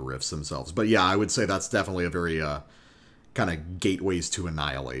to the riffs themselves. But yeah, I would say that's definitely a very kind of gateways to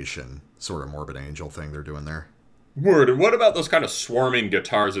annihilation sort of Morbid Angel thing they're doing there. Word. And what about those kind of swarming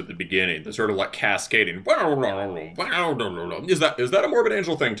guitars at the beginning? The sort of like cascading. Is that a Morbid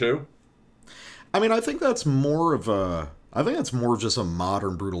Angel thing too? I mean, I think that's more of just a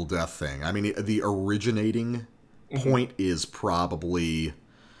modern Brutal Death thing. I mean, the originating point is probably,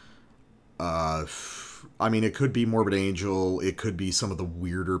 I mean, it could be Morbid Angel. It could be some of the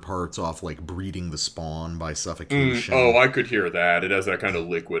weirder parts off, like Breeding the Spawn by Suffocation. Oh, I could hear that. It has that kind of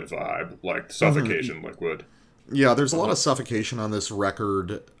liquid vibe, like Suffocation liquid. Yeah, there's a lot of Suffocation on this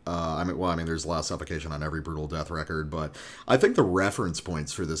record. I mean, there's a lot of Suffocation on every Brutal Death record, but I think the reference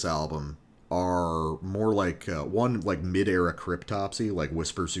points for this album are more like one like mid-era Cryptopsy, like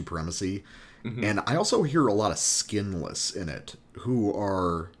Whisper Supremacy, and I also hear a lot of Skinless in it, who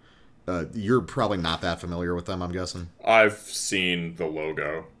are you're probably not that familiar with them, I'm guessing. I've seen the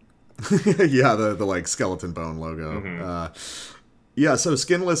logo. Yeah, the like skeleton bone logo. Yeah, so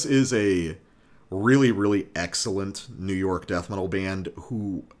Skinless is a really, really excellent New York death metal band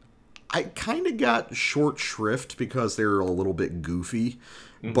who I kind of got short shrift because they're a little bit goofy,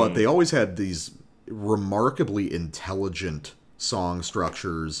 but they always had these remarkably intelligent song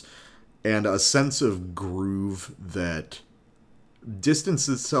structures and a sense of groove that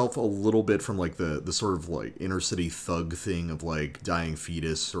distances itself a little bit from like the sort of like inner city thug thing of like Dying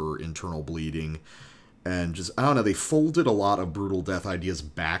Fetus or Internal Bleeding. And just, I don't know, they folded a lot of Brutal Death ideas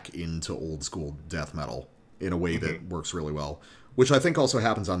back into old school death metal in a way that works really well, which I think also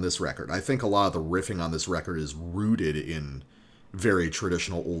happens on this record. I think a lot of the riffing on this record is rooted in very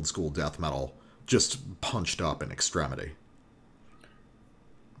traditional old school death metal, just punched up in extremity.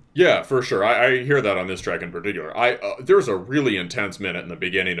 Yeah, for sure. I hear that on this track in particular. There's a really intense minute in the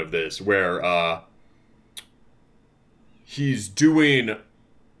beginning of this where he's doing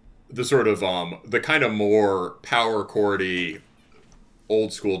the sort of the kind of more power chordy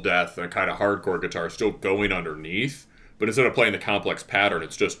old school death and kind of hardcore guitar still going underneath, but instead of playing the complex pattern,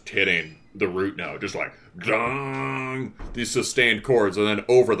 it's just hitting the root note, just like dong, these sustained chords, and then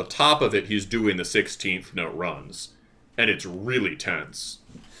over the top of it he's doing the 16th note runs, and it's really tense.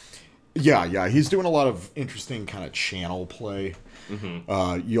 Yeah, he's doing a lot of interesting kind of channel play.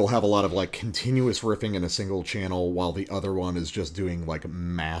 You'll have a lot of like continuous riffing in a single channel while the other one is just doing like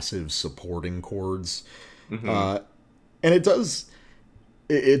massive supporting chords. And it does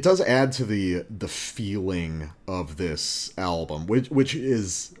add to the feeling of this album, which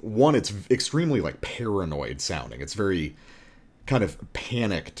is one, it's extremely like paranoid sounding. It's very kind of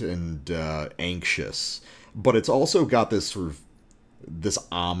panicked and anxious, but it's also got this sort of this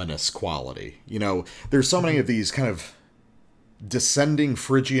ominous quality. You know, there's so many of these kind of descending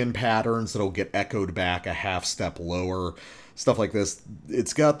Phrygian patterns that'll get echoed back a half step lower, stuff like this.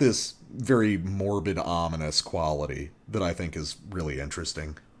 It's got this very morbid, ominous quality that I think is really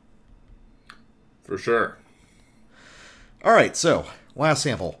interesting. For sure. All right, so last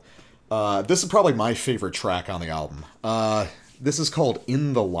sample. This is probably my favorite track on the album. This is called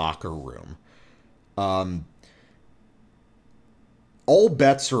In the Locker Room. All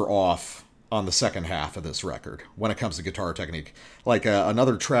bets are off on the second half of this record when it comes to guitar technique. Like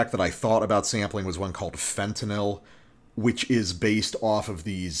another track that I thought about sampling was one called Fentanyl, which is based off of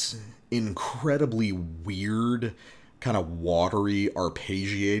these incredibly weird, kind of watery,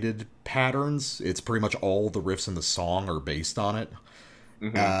 arpeggiated patterns. It's pretty much all the riffs in the song are based on it.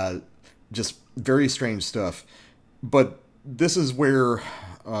 Just very strange stuff. But this is where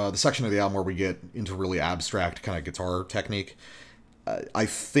the section of the album where we get into really abstract kind of guitar technique. I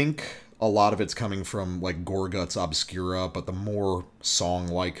think a lot of it's coming from like Gorguts Obscura, but the more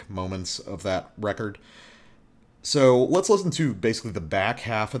song-like moments of that record. So let's listen to basically the back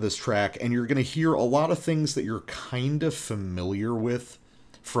half of this track, and you're going to hear a lot of things that you're kind of familiar with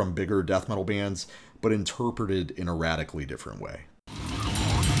from bigger death metal bands, but interpreted in a radically different way.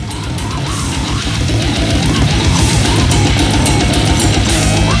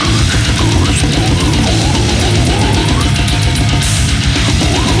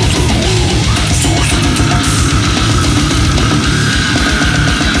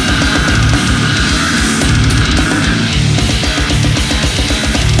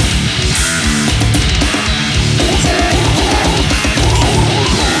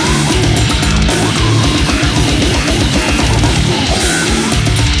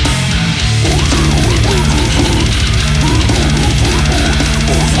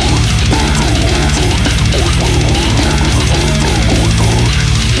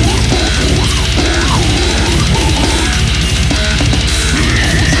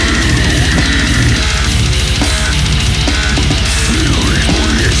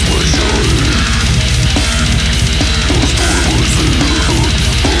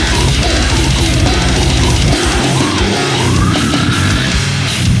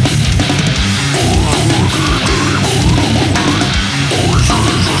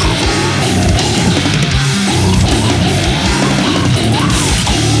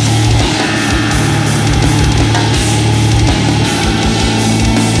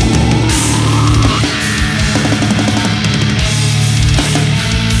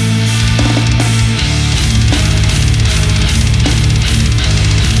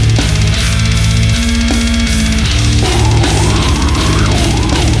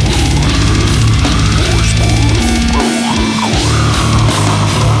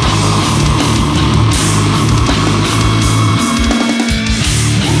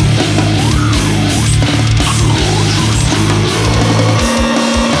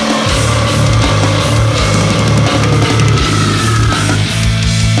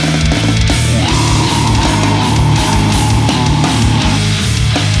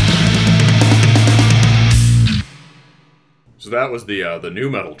 that was the new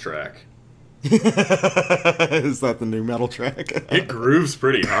metal track. Is that the new metal track? It grooves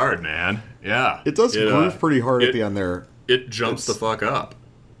pretty hard, man. Yeah. It does groove pretty hard at the end there. It jumps the fuck up.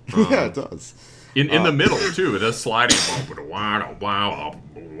 Yeah, it does. In the middle, too. It does sliding.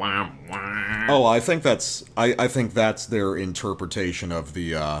 Oh, I think that's their interpretation of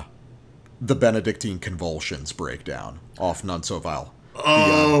the Benedictine Convulsions breakdown off None So Vile.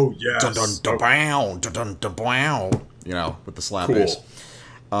 Yes. Dun dun dun bow, dun dun dun bow. You know, with the slap bass.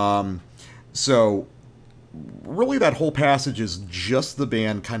 So, really, that whole passage is just the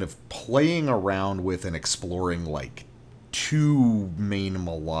band kind of playing around with and exploring, like, two main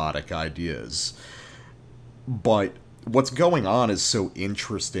melodic ideas. But what's going on is so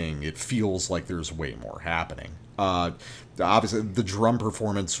interesting, it feels like there's way more happening. Obviously, the drum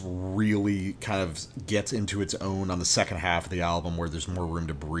performance really kind of gets into its own on the second half of the album, where there's more room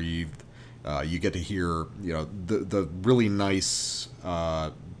to breathe. You get to hear, you know, the really nice...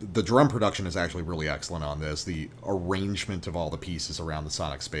 the drum production is actually really excellent on this. The arrangement of all the pieces around the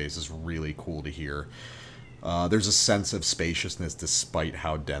sonic space is really cool to hear. There's a sense of spaciousness despite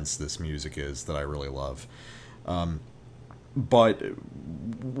how dense this music is that I really love. But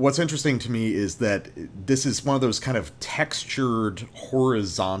what's interesting to me is that this is one of those kind of textured,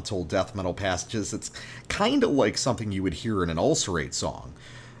 horizontal death metal passages. It's kind of like something you would hear in an Ulcerate song.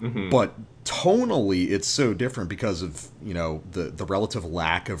 Mm-hmm. But tonally, it's so different because of, you know, the relative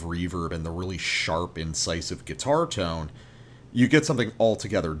lack of reverb and the really sharp, incisive guitar tone. You get something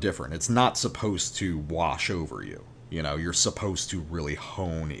altogether different. It's not supposed to wash over you. You know, you're supposed to really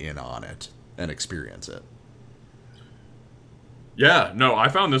hone in on it and experience it. Yeah, no, I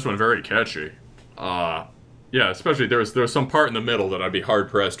found this one very catchy. Yeah, especially there's some part in the middle that I'd be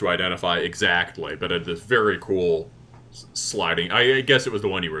hard-pressed to identify exactly, but it's this very cool sliding. I guess it was the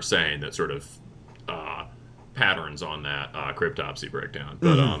one you were saying that sort of patterns on that Cryptopsy breakdown.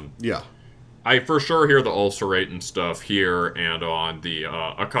 But yeah, I for sure hear the Ulcerate and stuff here, and on the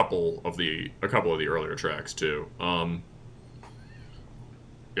a couple of the earlier tracks too.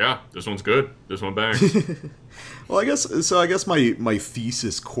 Yeah, this one's good. This one bangs. Well, I guess my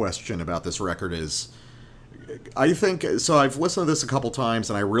thesis question about this record is, I think, so I've listened to this a couple times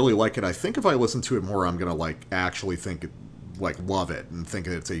and I really like it. I think if I listen to it more, I'm gonna like actually love it and think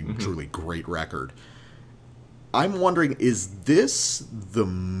it's a truly great record. I'm wondering, is this the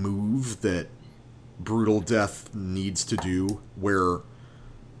move that Brutal Death needs to do, where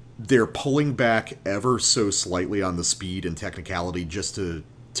they're pulling back ever so slightly on the speed and technicality just to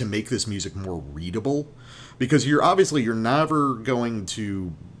make this music more readable? Because you're never going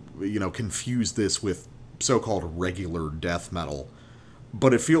to, you know, confuse this with so-called regular death metal,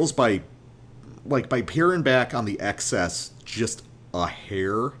 but it feels by paring back on the excess just a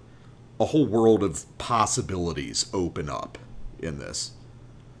hair, a whole world of possibilities open up in this.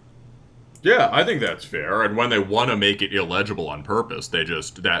 Yeah, I think that's fair. And when they want to make it illegible on purpose,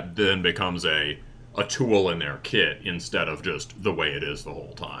 that then becomes a tool in their kit instead of just the way it is the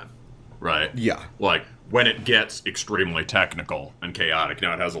whole time. Right? Yeah. Like, when it gets extremely technical and chaotic,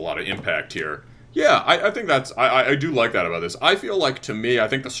 now it has a lot of impact here. Yeah, I think I do like that about this. I feel like, to me, I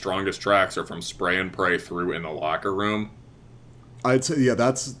think the strongest tracks are from Spray and Pray through In the Locker Room. I'd say, yeah,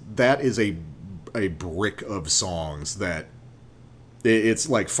 that is a brick of songs that it's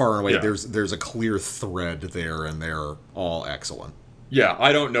like far and away. Yeah. There's a clear thread there, and they're all excellent. Yeah,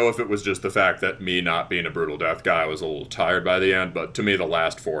 I don't know if it was just the fact that me not being a Brutal Death guy, I was a little tired by the end, but to me the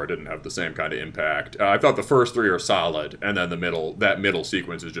last four didn't have the same kind of impact. I thought the first three are solid, and then that middle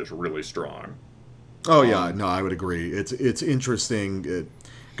sequence is just really strong. Oh yeah, no, I would agree. It's interesting,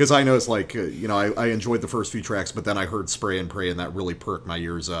 because I know it's like, you know, I enjoyed the first few tracks, but then I heard Spray and Pray, and that really perked my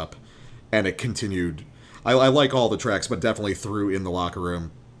ears up, and it continued. I like all the tracks, but definitely through In the Locker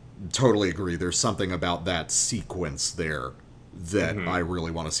Room, totally agree. There's something about that sequence there that I really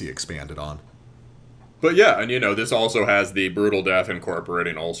want to see expanded on. But yeah, and you know, this also has the Brutal Death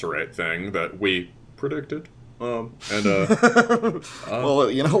incorporating Ulcerate thing that we predicted. Well, you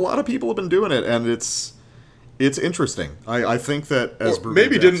know, a lot of people have been doing it, and it's interesting. I think that as Brutal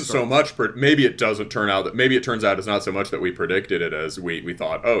maybe Death didn't so much. Maybe it doesn't turn out that. Maybe it turns out it's not so much that we predicted it as we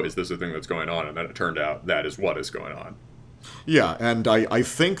thought. Oh, is this a thing that's going on? And then it turned out that is what is going on. Yeah, and I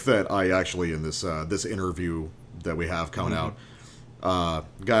think that I actually in this this interview that we have coming out,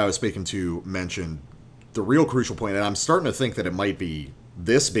 the guy I was speaking to mentioned the real crucial point, and I'm starting to think that it might be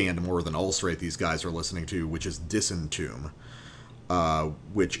this band more than Ulcerate these guys are listening to, which is Disentomb,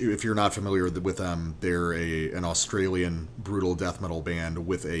 which, if you're not familiar with them, they're an Australian brutal death metal band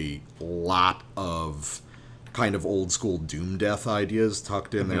with a lot of kind of old school doom death ideas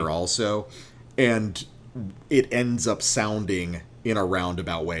tucked in there also. And it ends up sounding in a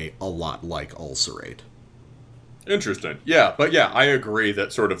roundabout way a lot like Ulcerate. Interesting. Yeah, but yeah, I agree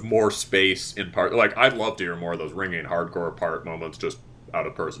that sort of more space in part. Like, I'd love to hear more of those ringing hardcore part moments just out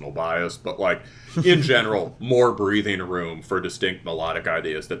of personal bias, but like, in general, more breathing room for distinct melodic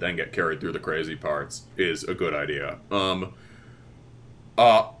ideas that then get carried through the crazy parts is a good idea.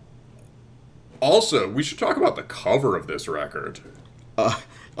 Also, we should talk about the cover of this record.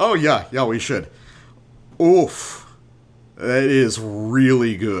 Oh, yeah, we should. Oof. That is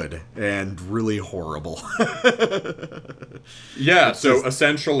really good and really horrible. Yeah, so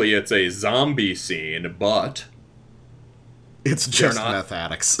essentially it's a zombie scene, but it's just meth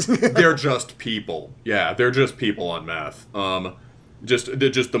addicts. They're just people. Yeah, they're just people on meth. They're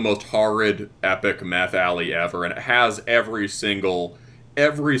just the most horrid, epic meth alley ever, and it has every single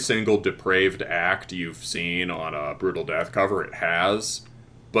depraved act you've seen on a Brutal Death cover. It has,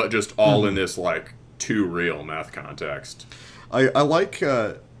 but just all in this like too real meth context. I like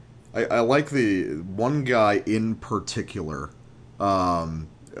the one guy in particular,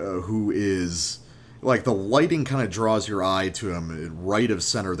 who is like the lighting kind of draws your eye to him right of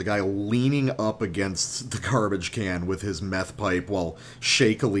center. The guy leaning up against the garbage can with his meth pipe while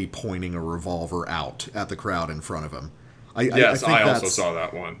shakily pointing a revolver out at the crowd in front of him. I also saw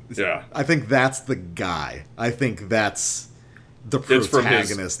that one. Yeah, I think that's the guy. I think that's the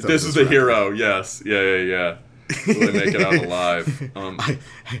protagonist. This is the hero. Yes. Yeah. Will they make it out alive?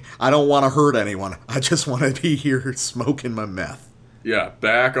 I don't want to hurt anyone. I just want to be here smoking my meth. Yeah,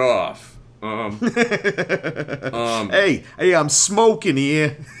 back off. Hey, I'm smoking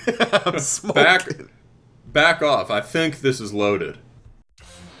here. I'm smoking. Back off. I think this is loaded.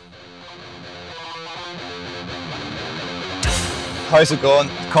 How's it going?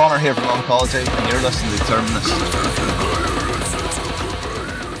 Connor here from Oncology, and you're listening to Terminus.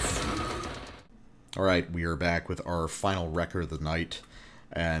 Alright, we are back with our final record of the night,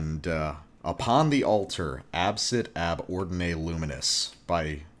 and Upon the Altar, Absit ab Ordine Luminis,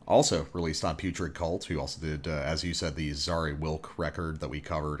 also released on Putrid Cult, who also did, as you said, the Zari Wilk record that we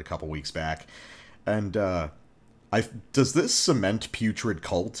covered a couple weeks back. And does this cement Putrid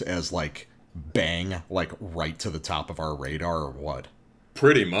Cult as, like, bang, like, right to the top of our radar, or what?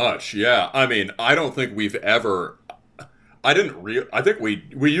 Pretty much, yeah. I mean, I don't think we've ever... I think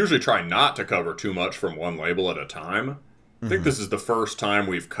we usually try not to cover too much from one label at a time. I think this is the first time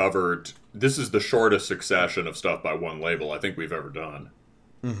we've covered... This is the shortest succession of stuff by one label I think we've ever done.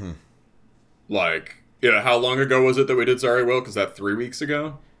 Mm-hmm. Like, how long ago was it that we did Zari Wilk? Is that 3 weeks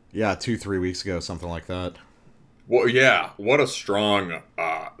ago? Yeah, 2-3 weeks ago, something like that. Well, yeah, what a strong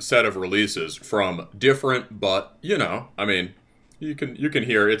set of releases from different, but, I mean... You can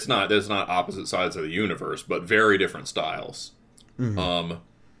hear there's not opposite sides of the universe, but very different styles. Mm-hmm.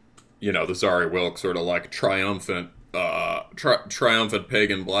 The Zari Wilk sort of like triumphant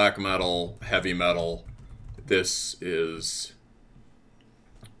pagan black metal, heavy metal. This is,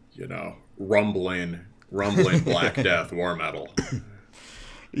 rumbling Black Death war metal.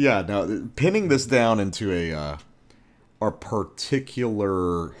 Yeah, no, pinning this down into a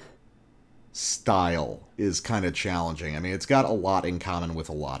particular style is kind of challenging. I mean, it's got a lot in common with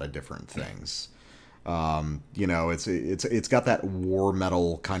a lot of different things. It's got that war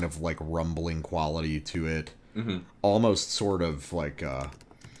metal kind of like rumbling quality to it. Mm-hmm. Almost sort of like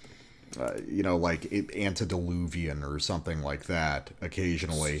like antediluvian or something like that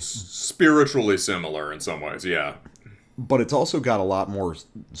occasionally. Spiritually similar in some ways, yeah. But it's also got a lot more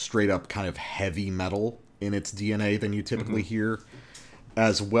straight up kind of heavy metal in its DNA than you typically hear,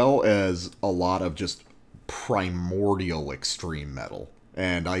 as well as a lot of just primordial extreme metal.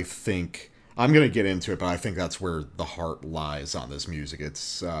 And I think, I'm going to get into it, but I think that's where the heart lies on this music.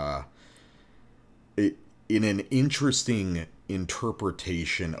 It's in an interesting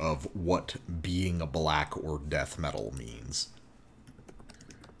interpretation of what being a black or death metal means.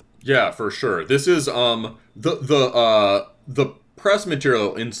 Yeah, for sure. This is the press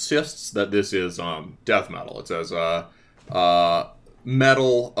material insists that this is death metal. It says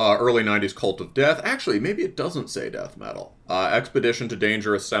metal, early 90s cult of death. Actually, maybe it doesn't say death metal. Expedition to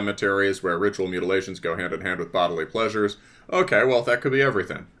dangerous cemeteries where ritual mutilations go hand in hand with bodily pleasures. Okay, well, that could be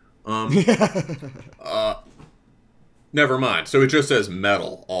everything. Never mind. So it just says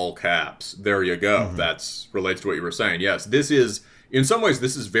metal, all caps. There you go. Mm-hmm. That's relates to what you were saying. Yes, this is, in some ways,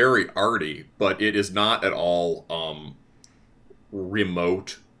 this is very arty, but it is not at all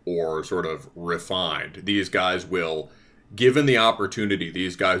remote or sort of refined. These guys will, given the opportunity,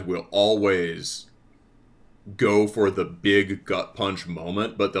 these guys will always go for the big gut punch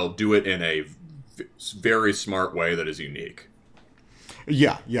moment, but they'll do it in a very smart way that is unique.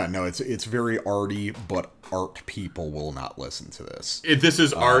 Yeah, no, it's very arty, but art people will not listen to this. This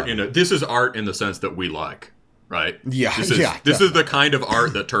is art this is art in the sense that we like, right? Yeah, This is the kind of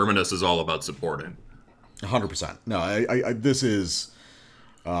art that Terminus is all about supporting. 100%. No, I this is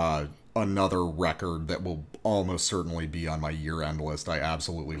another record that will almost certainly be on my year-end list. I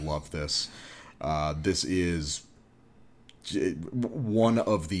absolutely love this. This is one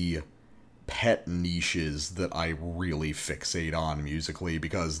of the pet niches that I really fixate on musically,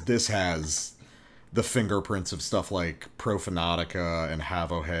 because this has the fingerprints of stuff like Profanatica and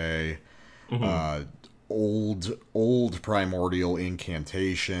Havohe, old Primordial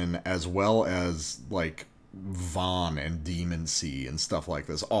Incantation, as well as like Vaughn and Demon Sea and stuff like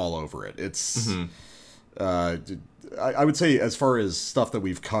this all over it. It's I would say, as far as stuff that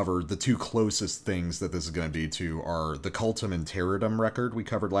we've covered, the two closest things that this is going to be to are the Cultum and Terradum record we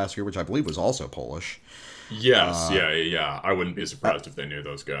covered last year, which I believe was also Polish. Yes, yeah. I wouldn't be surprised if they knew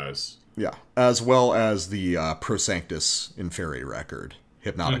those guys. Yeah, as well as the Prosanctus Inferi record,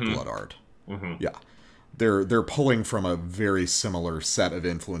 Hypnotic Blood Art. Yeah, they're pulling from a very similar set of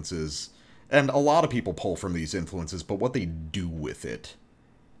influences, and a lot of people pull from these influences, but what they do with it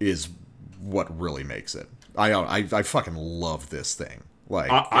is what really makes it. I fucking love this thing. Like,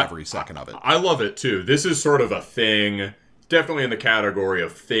 every second of it. I love it, too. This is sort of a thing, definitely in the category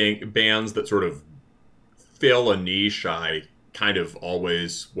of bands that sort of fill a niche I kind of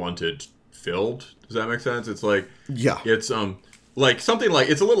always wanted filled. Does that make sense? It's like... Yeah. It's, like, something like...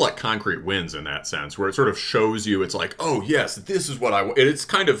 It's a little like Concrete Winds in that sense, where it sort of shows you, it's like, oh, yes, this is what I want. It's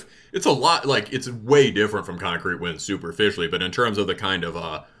kind of... It's a lot... Like, it's way different from Concrete Winds superficially, but in terms of the kind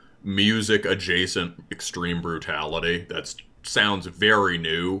of, music adjacent extreme brutality that sounds very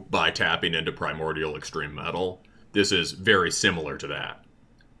new by tapping into primordial extreme metal, this is very similar to that.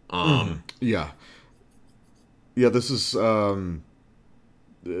 Yeah, this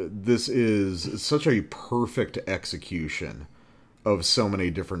is such a perfect execution of so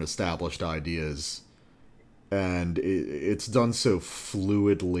many different established ideas, and it's done so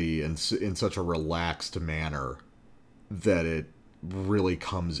fluidly and in such a relaxed manner that it really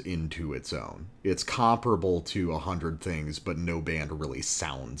comes into its own. It's comparable to 100 Things, but no band really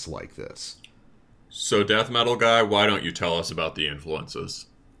sounds like this. So, death metal guy, why don't you tell us about the influences?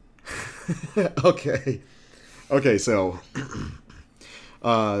 Okay, so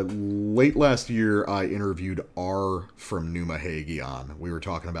late last year I interviewed R from Numa Hagion. We were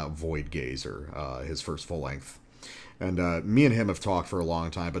talking about Void Gazer, his first full length. And me and him have talked for a long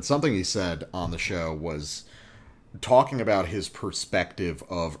time, but something he said on the show was talking about his perspective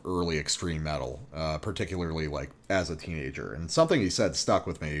of early extreme metal, particularly like as a teenager. And something he said stuck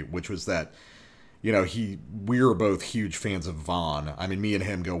with me, which was that, you know, we were both huge fans of Vaughn. I mean, me and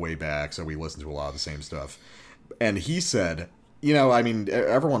him go way back, so we listen to a lot of the same stuff. And he said, you know, I mean,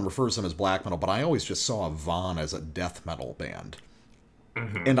 everyone refers to him as black metal, but I always just saw Vaughn as a death metal band.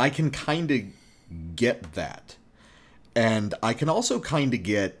 And I can kind of get that. And I can also kind of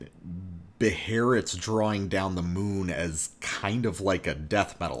get Beherit's Drawing Down the Moon as kind of like a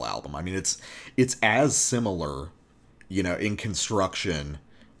death metal album. I mean, it's as similar, you know, in construction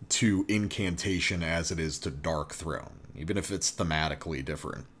to Incantation as it is to Dark Throne, even if it's thematically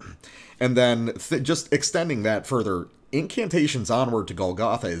different. And then just extending that further, Incantation's Onward to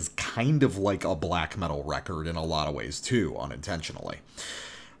Golgotha is kind of like a black metal record in a lot of ways too, unintentionally.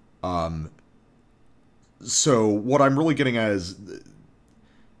 So what I'm really getting at is,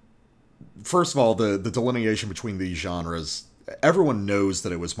 first of all, the delineation between these genres. Everyone knows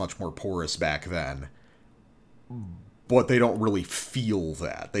that it was much more porous back then, but they don't really feel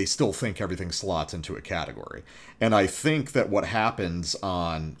that. They still think everything slots into a category. And I think that what happens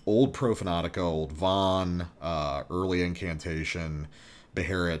on old Profanatica, old Vaughn, early Incantation,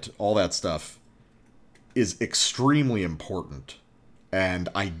 Beherit, all that stuff is extremely important. And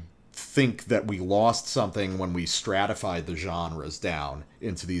I think that we lost something when we stratified the genres down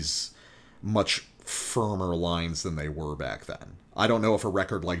into these much firmer lines than they were back then. I don't know if a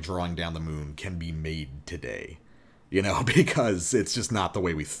record like Drawing Down the Moon can be made today, you know, because it's just not the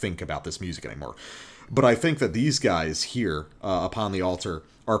way we think about this music anymore. But I think that these guys here, Upon the Altar,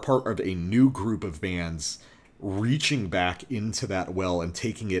 are part of a new group of bands reaching back into that well and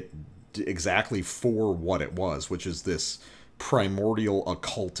taking it exactly for what it was, which is this primordial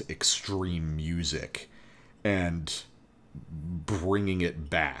occult extreme music, and bringing it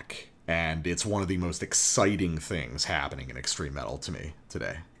back. And it's one of the most exciting things happening in extreme metal to me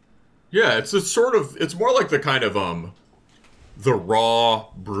today. Yeah, it's more like the kind of the raw,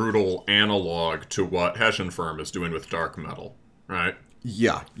 brutal analog to what Heshenfirm is doing with dark metal, right?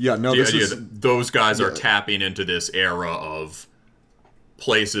 Yeah, no, the idea that those guys are tapping into this era of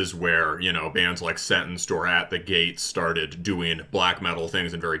places where, you know, bands like Sentenced or At the Gates started doing black metal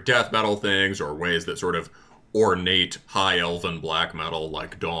things and very death metal things, or ways that sort of ornate high elven black metal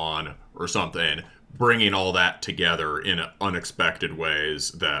like Dawn or something, bringing all that together in unexpected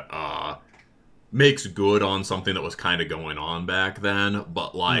ways that makes good on something that was kind of going on back then,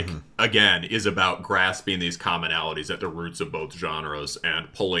 but like, again, is about grasping these commonalities at the roots of both genres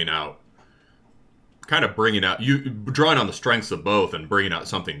and pulling out, kind of bringing out, drawing on the strengths of both and bringing out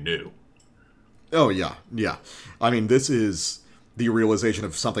something new. Oh, yeah, yeah. I mean, this is the realization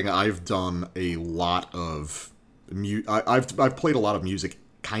of something I've done a lot of. I've played a lot of music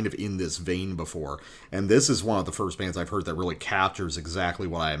kind of in this vein before, and this is one of the first bands I've heard that really captures exactly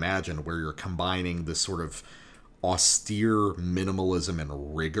what I imagined, where you're combining this sort of austere minimalism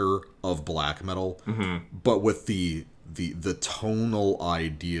and rigor of black metal, but with the tonal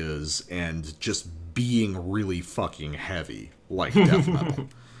ideas and just being really fucking heavy, like death metal.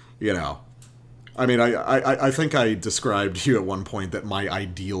 You know? I mean, I think I described to you at one point that my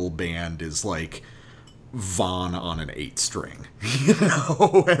ideal band is like Vaughn on an 8-string, you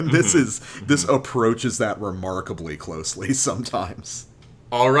know, and this approaches that remarkably closely sometimes.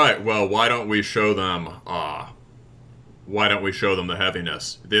 All right, well, why don't we show them the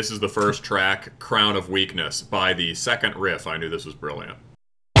heaviness? This is the first track, Crown of Weakness. By the second riff, I knew this was brilliant.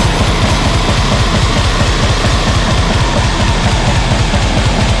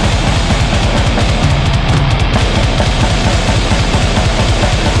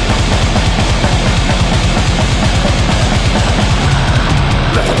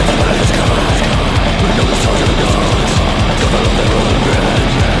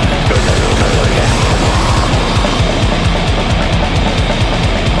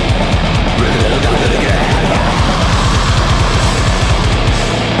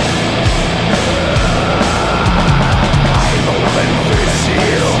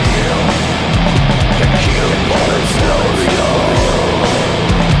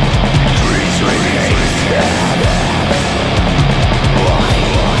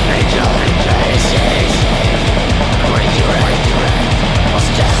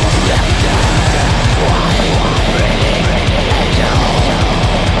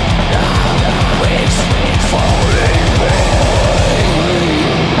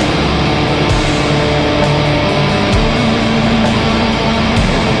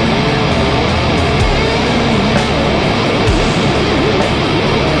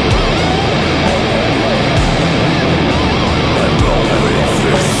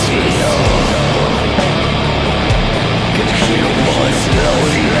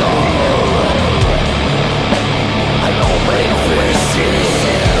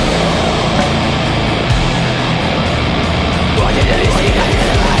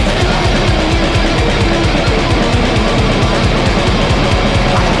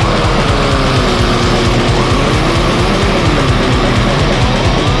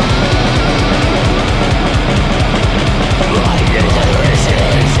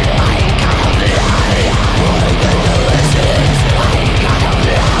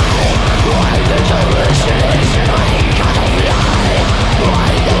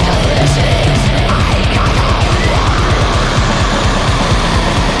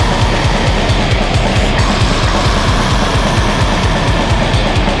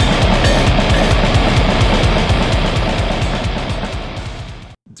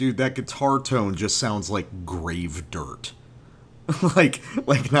 Dude, that guitar tone just sounds like grave dirt. like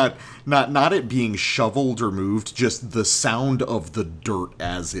not it being shoveled or moved, just the sound of the dirt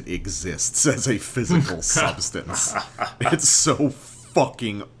as it exists as a physical substance. It's so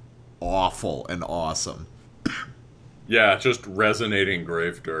fucking awful and awesome. Yeah, just resonating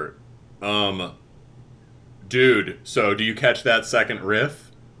grave dirt. Dude, so do you catch that second riff?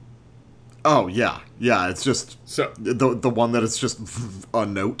 Oh, yeah. Yeah, it's just So the one that is just a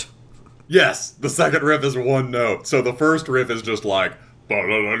note. yes, the second riff is one note. So the first riff is just like,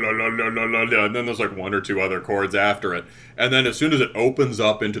 and then there's like one or two other chords after it. And then as soon as it opens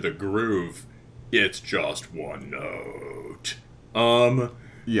up into the groove, it's just one note.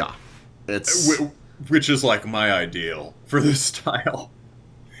 Yeah. It's... Which is like my ideal for this style.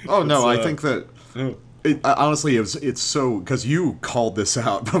 Oh, no, I think that... honestly, it's so... Because you called this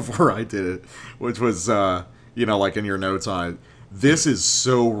out before I did it, which was, like in your notes on it. This is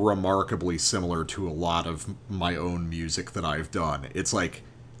so remarkably similar to a lot of my own music that I've done. It's like,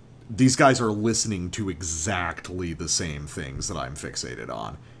 these guys are listening to exactly the same things that I'm fixated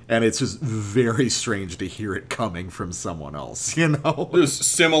on. and it's just very strange to hear it coming from someone else, you know? There's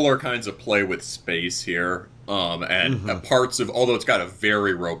similar kinds of play with space here, and parts of, although it's got a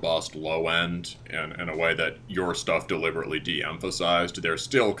very robust low end in a way that your stuff deliberately de-emphasized, there's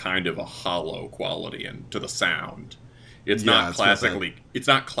still kind of a hollow quality to the sound. It's not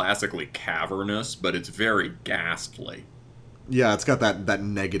classically cavernous, but it's very ghastly. Yeah, it's got that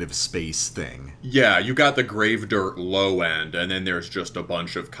negative space thing. Yeah, you got the grave dirt low end, and then there's just a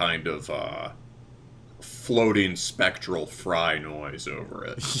bunch of kind of floating spectral fry noise over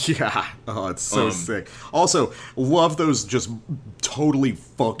it. Yeah. Oh, it's so sick. Also, love those just totally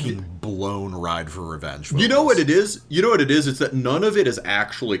fucking blown Ride for Revenge vocals. You know what it is? It's that none of it is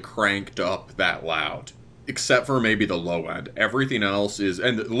actually cranked up that loud. Except for maybe the low end. Everything else is...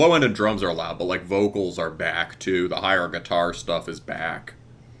 And the low end and drums are loud, but, like, vocals are back, too. The higher guitar stuff is back.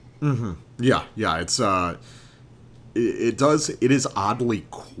 Mm-hmm. Yeah, it's, it is oddly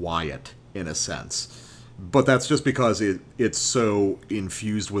quiet, in a sense. But that's just because it's so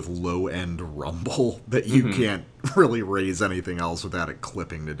infused with low-end rumble that you can't really raise anything else without it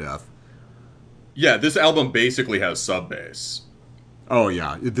clipping to death. Yeah, this album basically has sub-bass. Oh,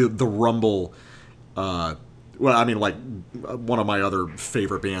 yeah. The rumble... well, I mean, like, one of my other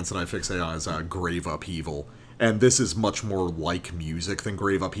favorite bands that I fixate on is Grave Upheaval. And this is much more like music than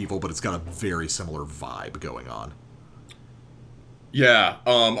Grave Upheaval, but it's got a very similar vibe going on. Yeah,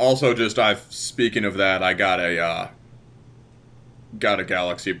 also just, speaking of that, I got a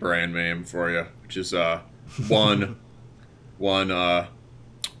Galaxy Brain meme for you, which is, one,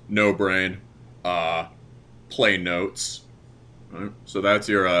 no brain, play notes. Right. So that's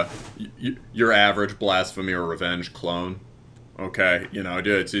your average Blasphemy or Revenge clone. Okay,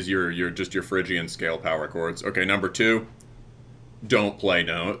 it's your Phrygian scale power chords. Okay, number 2, don't play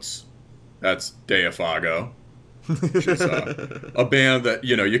notes. That's Deifago, which is a band that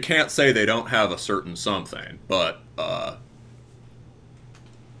you can't say they don't have a certain something, but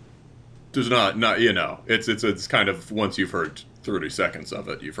there's not it's kind of, once you've heard 30 seconds of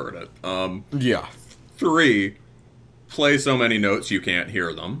it, you've heard it. Yeah. 3. Play so many notes you can't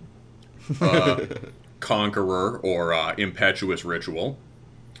hear them. Conqueror or Impetuous Ritual.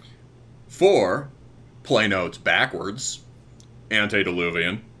 4. Play notes backwards.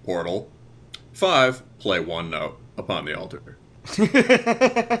 Antediluvian, Portal. 5. Play one note upon the altar.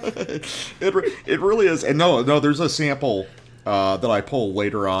 It really is. And no, there's a sample that I pull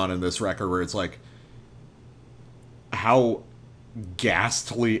later on in this record where it's like, how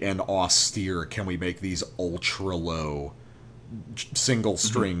ghastly and austere can we make these ultra low single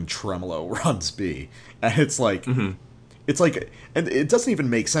string tremolo runs be? And it's like and it doesn't even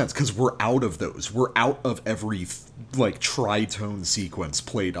make sense because we're out of those. We're out of every like tritone sequence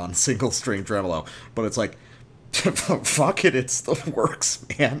played on single string tremolo, but it's like, fuck it, it still works,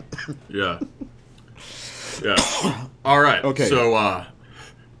 man. Yeah. All right. Okay.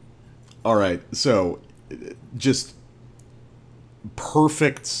 So just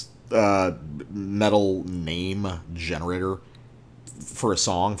perfect metal name generator for a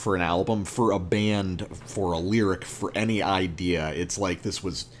song, for an album, for a band, for a lyric, for any idea. It's like this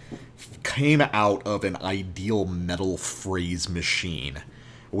came out of an ideal metal phrase machine.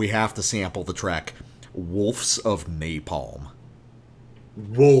 We have to sample the track Wolves of Napalm.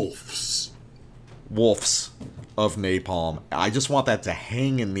 Wolves of Napalm. I just want that to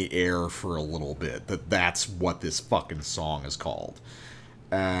hang in the air for a little bit, that's what this fucking song is called.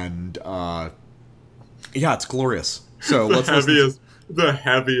 And yeah, it's glorious. So let's listen. The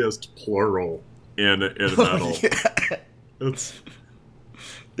heaviest plural in metal. Yeah.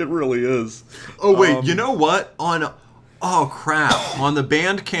 It really is. Oh wait, you know what? Oh crap! On the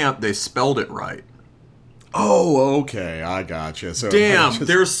Bandcamp, they spelled it right. Oh, okay, I gotcha. So damn,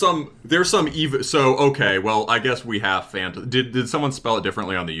 there's some even. So okay, well, I guess we have Did someone spell it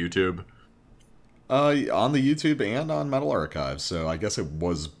differently on the YouTube? On the YouTube and on Metal Archive. So I guess it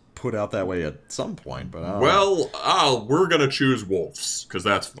was put out that way at some point. But we're gonna choose Wolves because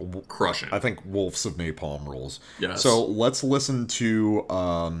that's crushing. I think Wolves of Napalm rules. Yes. So let's listen to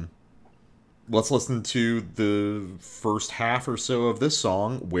the first half or so of this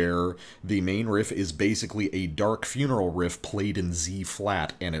song, where the main riff is basically a dark funeral riff played in Z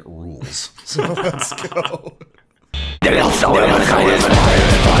flat, and it rules. So let's go.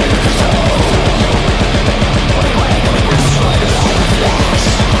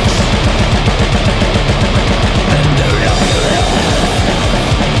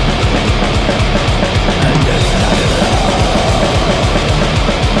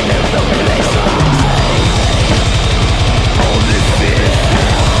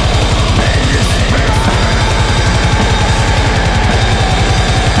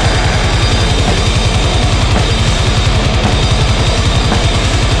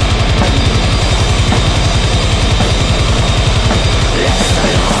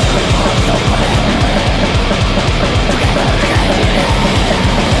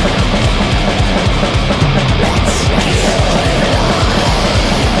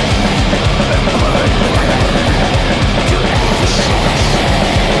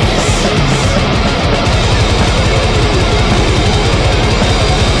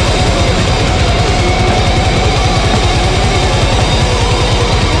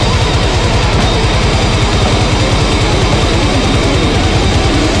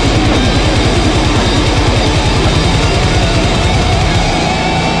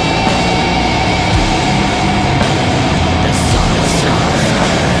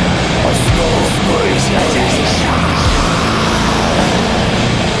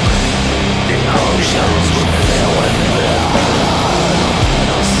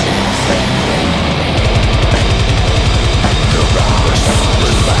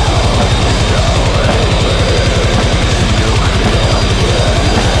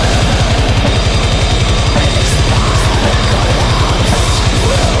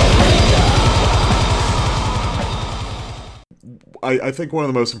 I think one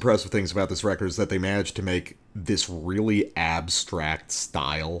of the most impressive things about this record is that they managed to make this really abstract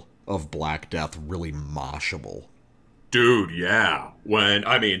style of Black Death really moshable. Dude, yeah.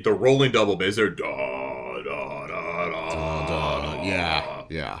 The rolling double bass, they're da da da da. Yeah,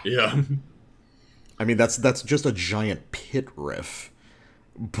 yeah. Yeah. I mean, that's just a giant pit riff,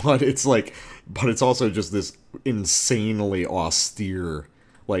 but it's also just this insanely austere,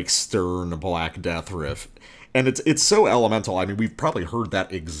 like stern Black Death riff, and it's so elemental. I mean, we've probably heard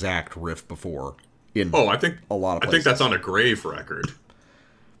that exact riff before in I think a lot of places. I think that's on a Grave record.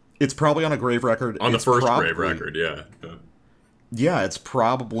 It's probably on a Grave record. On the first Grave record, yeah. Yeah, it's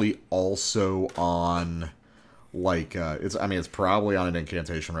probably also on, like, it's probably on an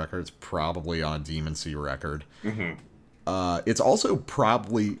Incantation record. It's probably on a Demon Sea record. Mm-hmm. It's also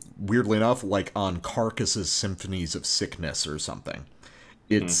probably, weirdly enough, like on Carcass's Symphonies of Sickness or something.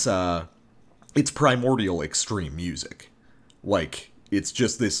 It's primordial extreme music. Like, it's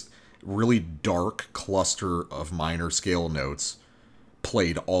just this really dark cluster of minor scale notes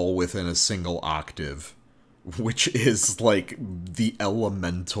played all within a single octave, which is like the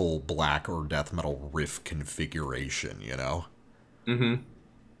elemental black or death metal riff configuration, you know? Mm-hmm.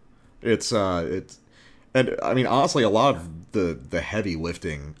 It's and I mean, honestly, a lot of the heavy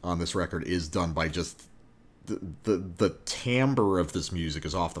lifting on this record is done by just the timbre of this music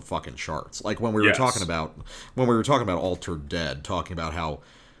is off the fucking charts. Like when we were talking about Altered Dead, talking about how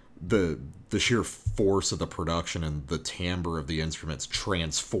the sheer force of the production and the timbre of the instruments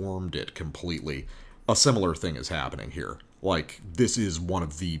transformed it completely. A similar thing is happening here. Like, this is one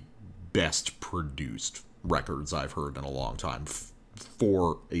of the best produced records I've heard in a long time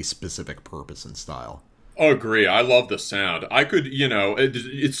for a specific purpose and style. Agree. I love the sound. I could,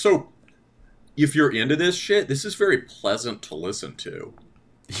 it's so... If you're into this shit, this is very pleasant to listen to.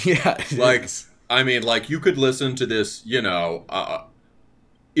 Yeah. You could listen to this,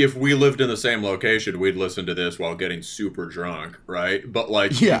 if we lived in the same location, we'd listen to this while getting super drunk, right? But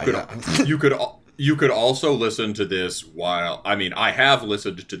you could also listen to this while, I have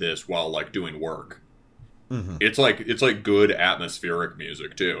listened to this while like doing work. Mm-hmm. It's like good atmospheric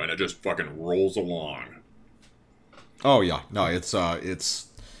music too, and it just fucking rolls along. Oh yeah, no,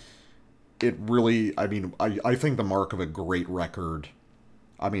 it really, I think the mark of a great record,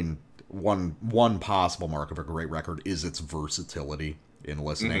 one possible mark of a great record is its versatility in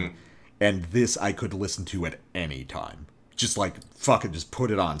listening. Mm-hmm. And this I could listen to at any time. Just like, fucking just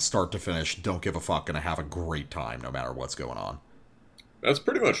put it on, start to finish, don't give a fuck, gonna have a great time no matter what's going on. That's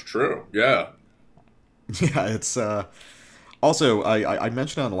pretty much true, yeah. Yeah, it's, also, I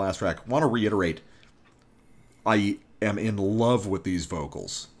mentioned on the last track, want to reiterate, I am in love with these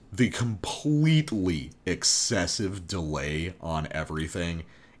vocals. The completely excessive delay on everything.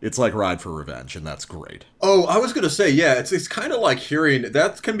 It's like Ride for Revenge, and that's great. Oh, I was going to say, yeah, it's kind of like hearing...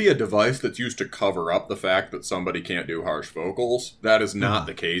 That can be a device that's used to cover up the fact that somebody can't do harsh vocals. That is not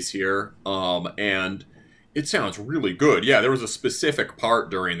the case here. And it sounds really good. Yeah, there was a specific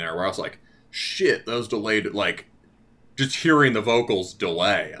part during there where I was like, shit, those delayed... Like, just hearing the vocals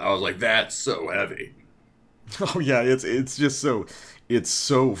delay. I was like, that's so heavy. Oh, yeah, it's just so... It's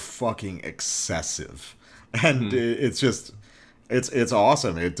so fucking excessive. And it's just... It's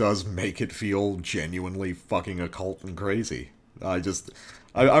awesome. It does make it feel genuinely fucking occult and crazy. I'm just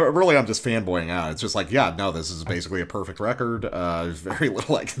fanboying out. It's just like, yeah, no, this is basically a perfect record. There's very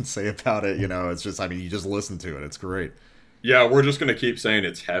little I can say about it. It's just, you just listen to it. It's great. Yeah, we're just going to keep saying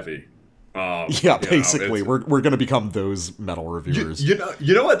it's heavy. Yeah, basically. We're going to become those metal reviewers. You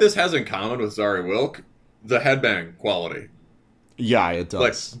know what this has in common with Zari Wilk? The headbang quality. Yeah, it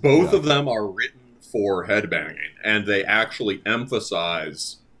does. Like, both of them are written for headbanging, and they actually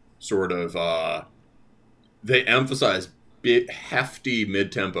emphasize big, hefty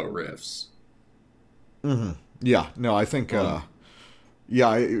mid-tempo riffs. Mm-hmm. Yeah, no, I think,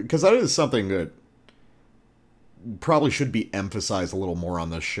 because that is something that probably should be emphasized a little more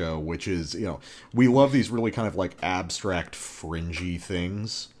on this show, which is, we love these really kind of like abstract, fringy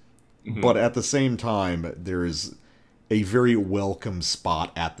things, but at the same time, there's a very welcome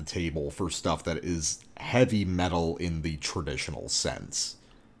spot at the table for stuff that is heavy metal in the traditional sense.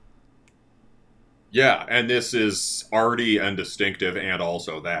 Yeah, and this is arty and distinctive, and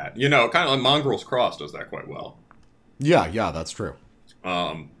also that. Kind of like Mongrel's Cross does that quite well. Yeah, that's true.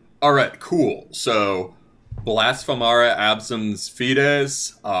 Alright, cool. So, Blasphemare Absens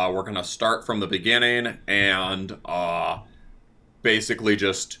Fides, we're going to start from the beginning, and basically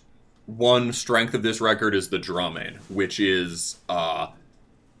just... One strength of this record is the drumming, which is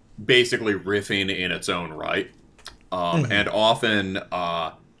basically riffing in its own right, and often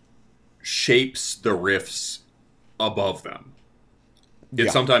shapes the riffs above them. It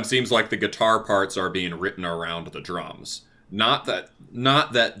Yeah. sometimes seems like the guitar parts are being written around the drums. Not that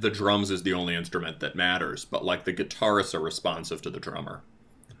the drums is the only instrument that matters, but like the guitarists are responsive to the drummer.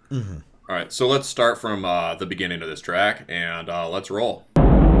 Mm-hmm. All right, so let's start from the beginning of this track, and let's roll.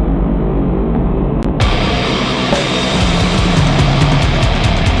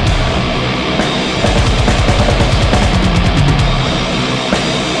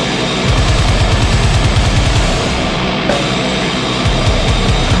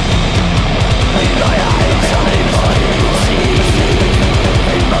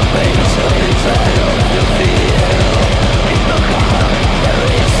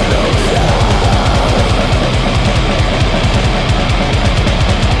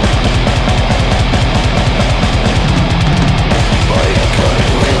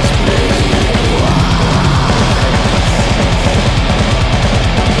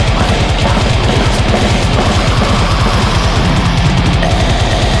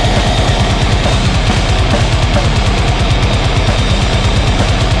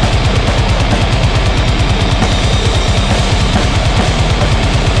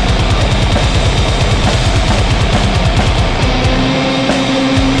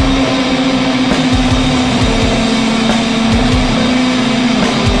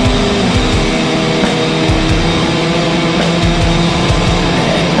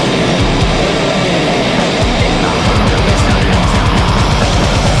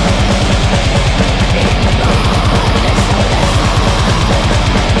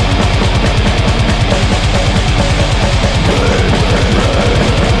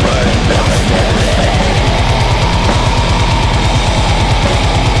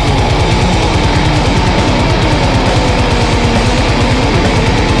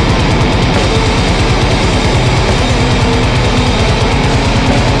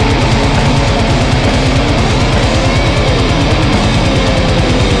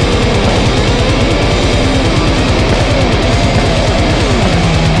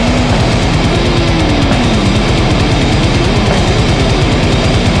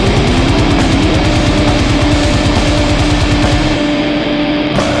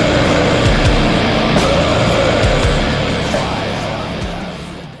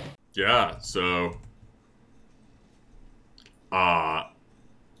 Yeah, so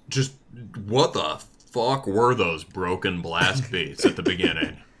just what the fuck were those broken blast beats at the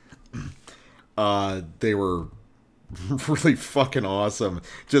beginning? They were really fucking awesome.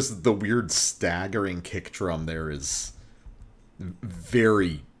 Just the weird staggering kick drum there is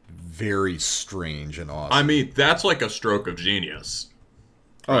very, very strange and awesome. I mean, that's like a stroke of genius.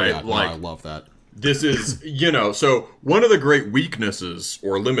 oh right, yeah, no, like- I love that. This is, so one of the great weaknesses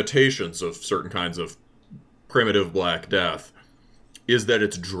or limitations of certain kinds of primitive Black Death is that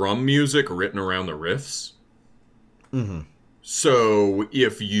it's drum music written around the riffs. Mm-hmm. So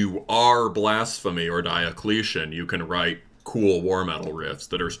if you are Blasphemy or Diocletian, you can write cool war metal riffs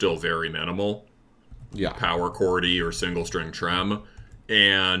that are still very minimal, Yeah. power chordy or single string trem,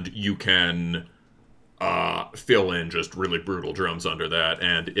 and you can fill in just really brutal drums under that,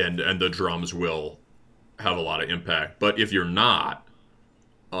 and the drums will have a lot of impact. But if you're not,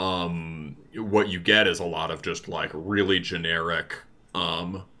 what you get is a lot of just like really generic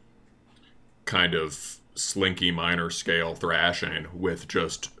kind of slinky minor scale thrashing with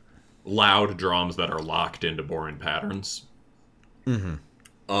just loud drums that are locked into boring patterns.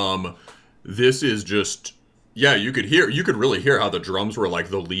 This is just, you could really hear how the drums were like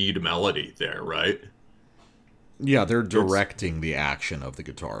the lead melody there, right? Yeah, they're directing the action of the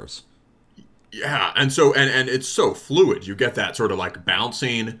guitars. Yeah, and so and it's so fluid. You get that sort of like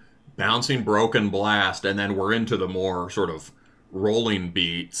bouncing broken blast, and then we're into the more sort of rolling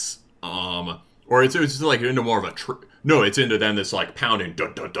beats. Or it's like into more of a it's into then this like pounding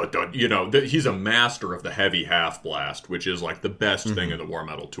dun, dun, dun, dun, he's a master of the heavy half blast, which is like the best thing in the war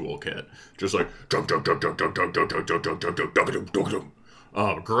metal toolkit. Just like dum dum dum dum dum dum dum dum dum dum dum dum dum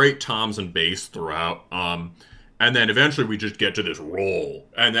dum. Great toms and bass throughout. And then eventually we just get to this roll,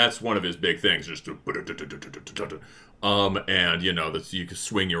 and that's one of his big things. Just and you can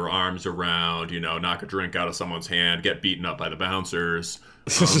swing your arms around, knock a drink out of someone's hand, get beaten up by the bouncers.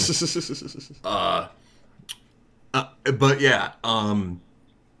 But yeah,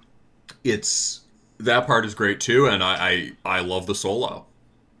 it's that part is great too, and I love the solo.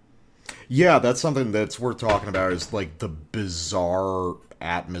 Yeah, that's something that's worth talking about, is like the bizarre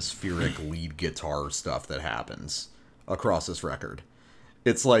atmospheric lead guitar stuff that happens across this record.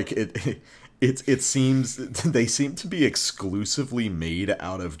 It's like it seems they seem to be exclusively made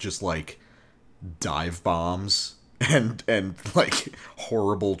out of just like dive bombs and like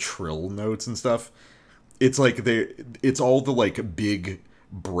horrible trill notes and stuff. it's like it's all the like big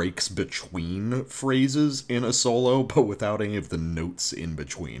breaks between phrases in a solo, but without any of the notes in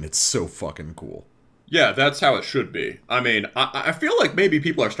between. It's so fucking cool. Yeah, that's how it should be. I mean, I feel like maybe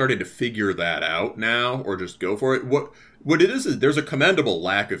people are starting to figure that out now, or just go for it. What it is there's a commendable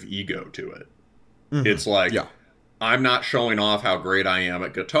lack of ego to it. Mm-hmm. It's like, yeah. I'm not showing off how great I am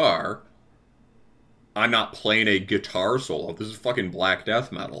at guitar. I'm not playing a guitar solo. This is fucking black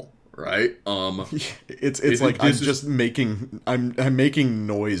death metal, right? It's like I'm making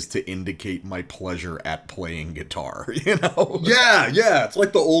noise to indicate my pleasure at playing guitar, you know? Yeah. It's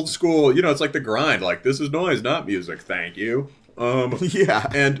like the old school, it's like the grind. Like, this is noise, not music. Thank you. Yeah.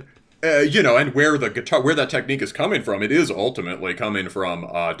 And and where that technique is coming from, it is ultimately coming from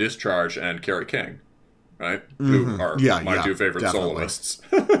Discharge and Kerry King. Right? Mm-hmm. Who are my two favorite definitely. soloists.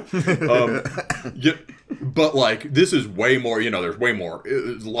 But, like, this is way more, there's way more,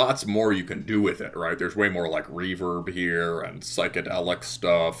 lots more you can do with it, right? There's way more, like, reverb here and psychedelic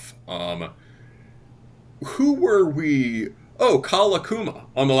stuff. Who were we? Oh, Kala Kuma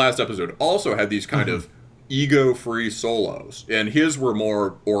on the last episode also had these kind of ego-free solos, and his were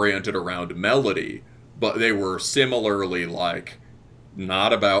more oriented around melody, but they were similarly, like,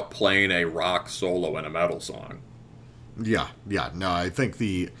 not about playing a rock solo in a metal song. Yeah. No, I think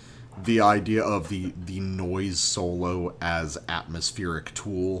the idea of the noise solo as atmospheric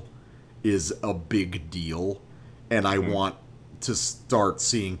tool is a big deal, and I want to start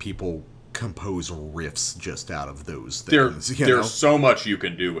seeing people compose riffs just out of those things. There's so much you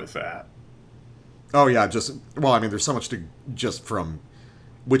can do with that. Oh yeah, there's so much to just from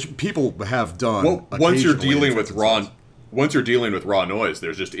which people have done. Well, once you're dealing with raw noise,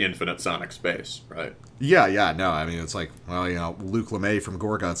 there's just infinite sonic space, right? Yeah, no, I mean, it's like, well, Luke LeMay from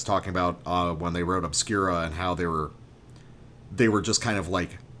Gorguts talking about when they wrote Obscura and how they were just kind of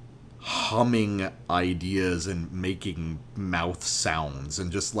like humming ideas and making mouth sounds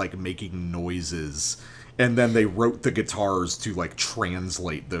and just like making noises, and then they wrote the guitars to like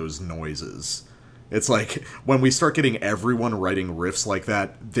translate those noises. It's like, when we start getting everyone writing riffs like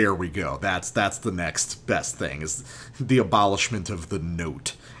that, there we go. That's the next best thing, is the abolishment of the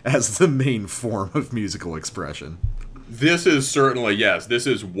note as the main form of musical expression. This is certainly, yes, this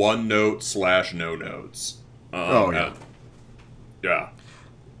is one note / no notes. Yeah. Yeah.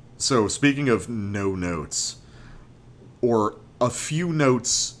 So, speaking of no notes, or a few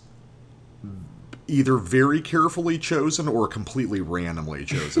notes either very carefully chosen or completely randomly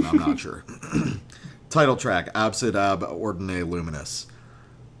chosen, I'm not sure. Title track, Absid ab Ordine Luminis.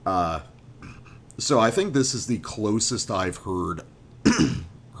 So I think this is the closest I've heard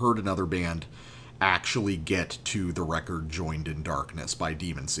another band actually get to the record Joined in Darkness by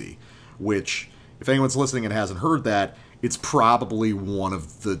Demon Sea, which, if anyone's listening and hasn't heard that, it's probably one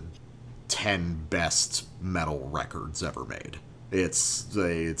of the 10 best metal records ever made. It's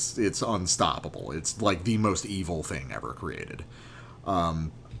unstoppable. It's like the most evil thing ever created.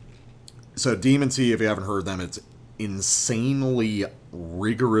 So Demon Sea, if you haven't heard them, it's insanely,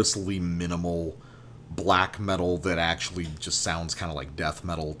 rigorously minimal black metal that actually just sounds kind of like death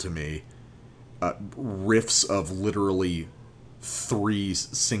metal to me. Riffs of literally 3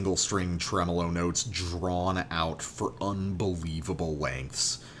 single-string tremolo notes drawn out for unbelievable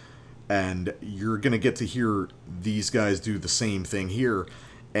lengths. And you're going to get to hear these guys do the same thing here.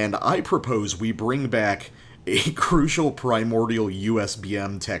 And I propose we bring back a crucial primordial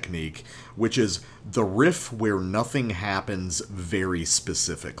USBM technique, which is the riff where nothing happens very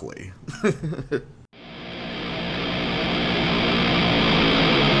specifically.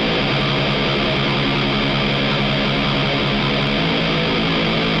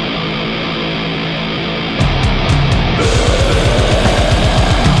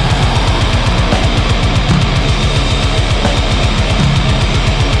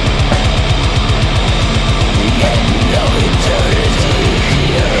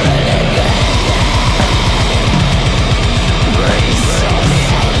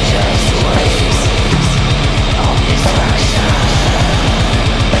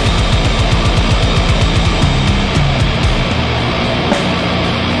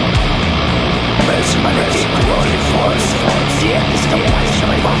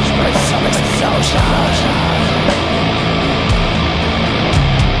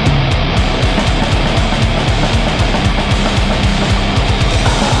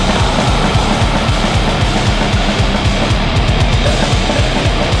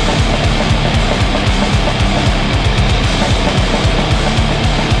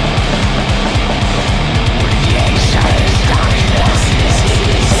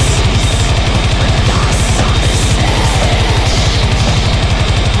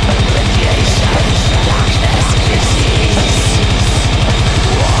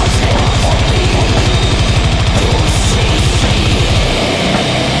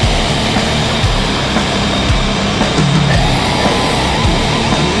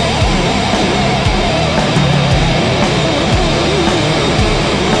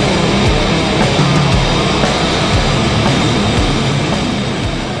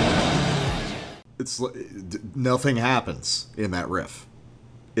 nothing happens in that riff.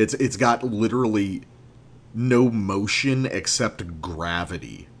 It's got literally no motion except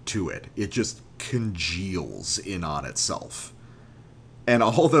gravity to it. It just congeals in on itself. And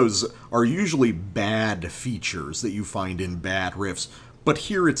all those are usually bad features that you find in bad riffs, but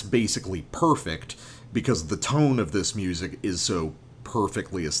here it's basically perfect because the tone of this music is so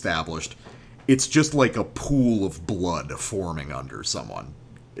perfectly established. It's just like a pool of blood forming under someone.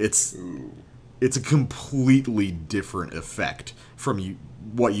 It's a completely different effect from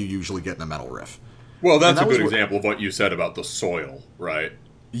what you usually get in a metal riff. Well, that's that a good was example of what you said about the soil, right?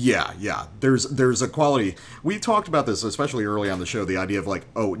 Yeah. There's a quality. We talked about this, especially early on the show, the idea of like,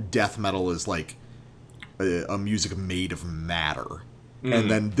 oh, death metal is like a music made of matter.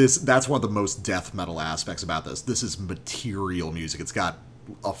 And then that's one of the most death metal aspects about this. This is material music. It's got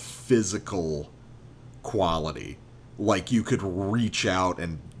a physical quality. Like you could reach out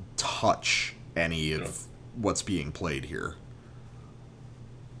and touch any of what's being played here.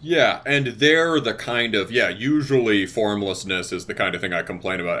 Yeah, and they're the kind of, usually formlessness is the kind of thing I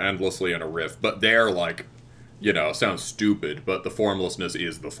complain about endlessly in a riff, but they're like, sounds stupid, but the formlessness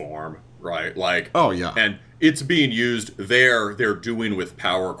is the form, right? Like, oh yeah. And it's being used, they're doing with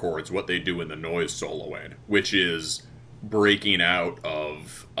power chords what they do in the noise soloing, which is breaking out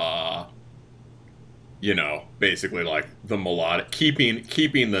of, basically like the melodic, keeping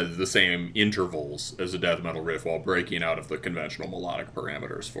the same intervals as a death metal riff while breaking out of the conventional melodic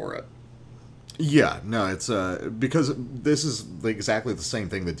parameters for it. Yeah, no, it's because this is exactly the same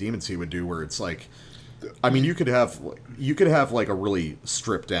thing that Demon Seed would do, where it's like, I mean, you could have like a really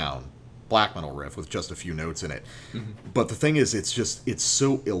stripped down black metal riff with just a few notes in it, but the thing is, it's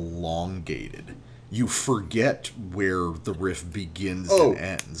so elongated, you forget where the riff begins and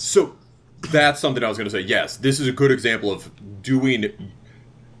ends. So that's something I was going to say. Yes, this is a good example of doing.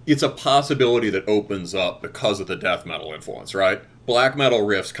 It's a possibility that opens up because of the death metal influence, right? Black metal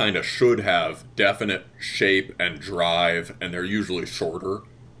riffs kind of should have definite shape and drive, and they're usually shorter,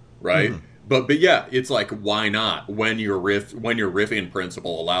 right? But yeah, it's like, why not? When your riffing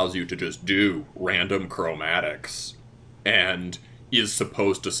principle allows you to just do random chromatics and is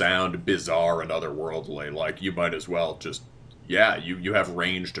supposed to sound bizarre and otherworldly, like you might as well just, you have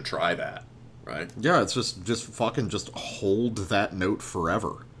range to try that, right? Yeah, it's just fucking just hold that note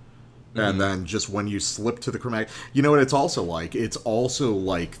forever. And then just when you slip to the chromatic... You know what it's also like? It's also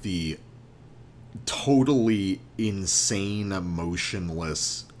like the totally insane,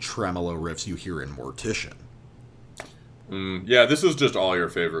 emotionless tremolo riffs you hear in Mortician. Yeah, this is just all your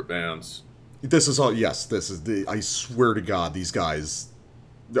favorite bands. This is all... Yes, this is the... I swear to God, these guys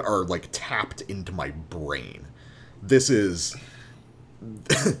are, like, tapped into my brain. This is...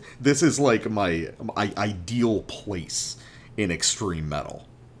 this is, like, my ideal place in extreme metal.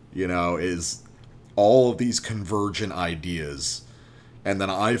 Is all of these convergent ideas, and then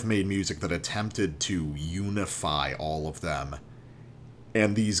I've made music that attempted to unify all of them,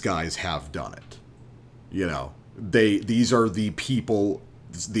 and these guys have done it. These are the people,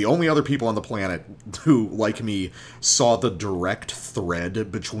 the only other people on the planet who, like me, saw the direct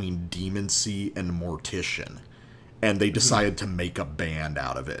thread between Demon Seed and Mortician, and they decided to make a band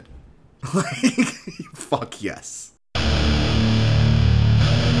out of it. Like, fuck yes.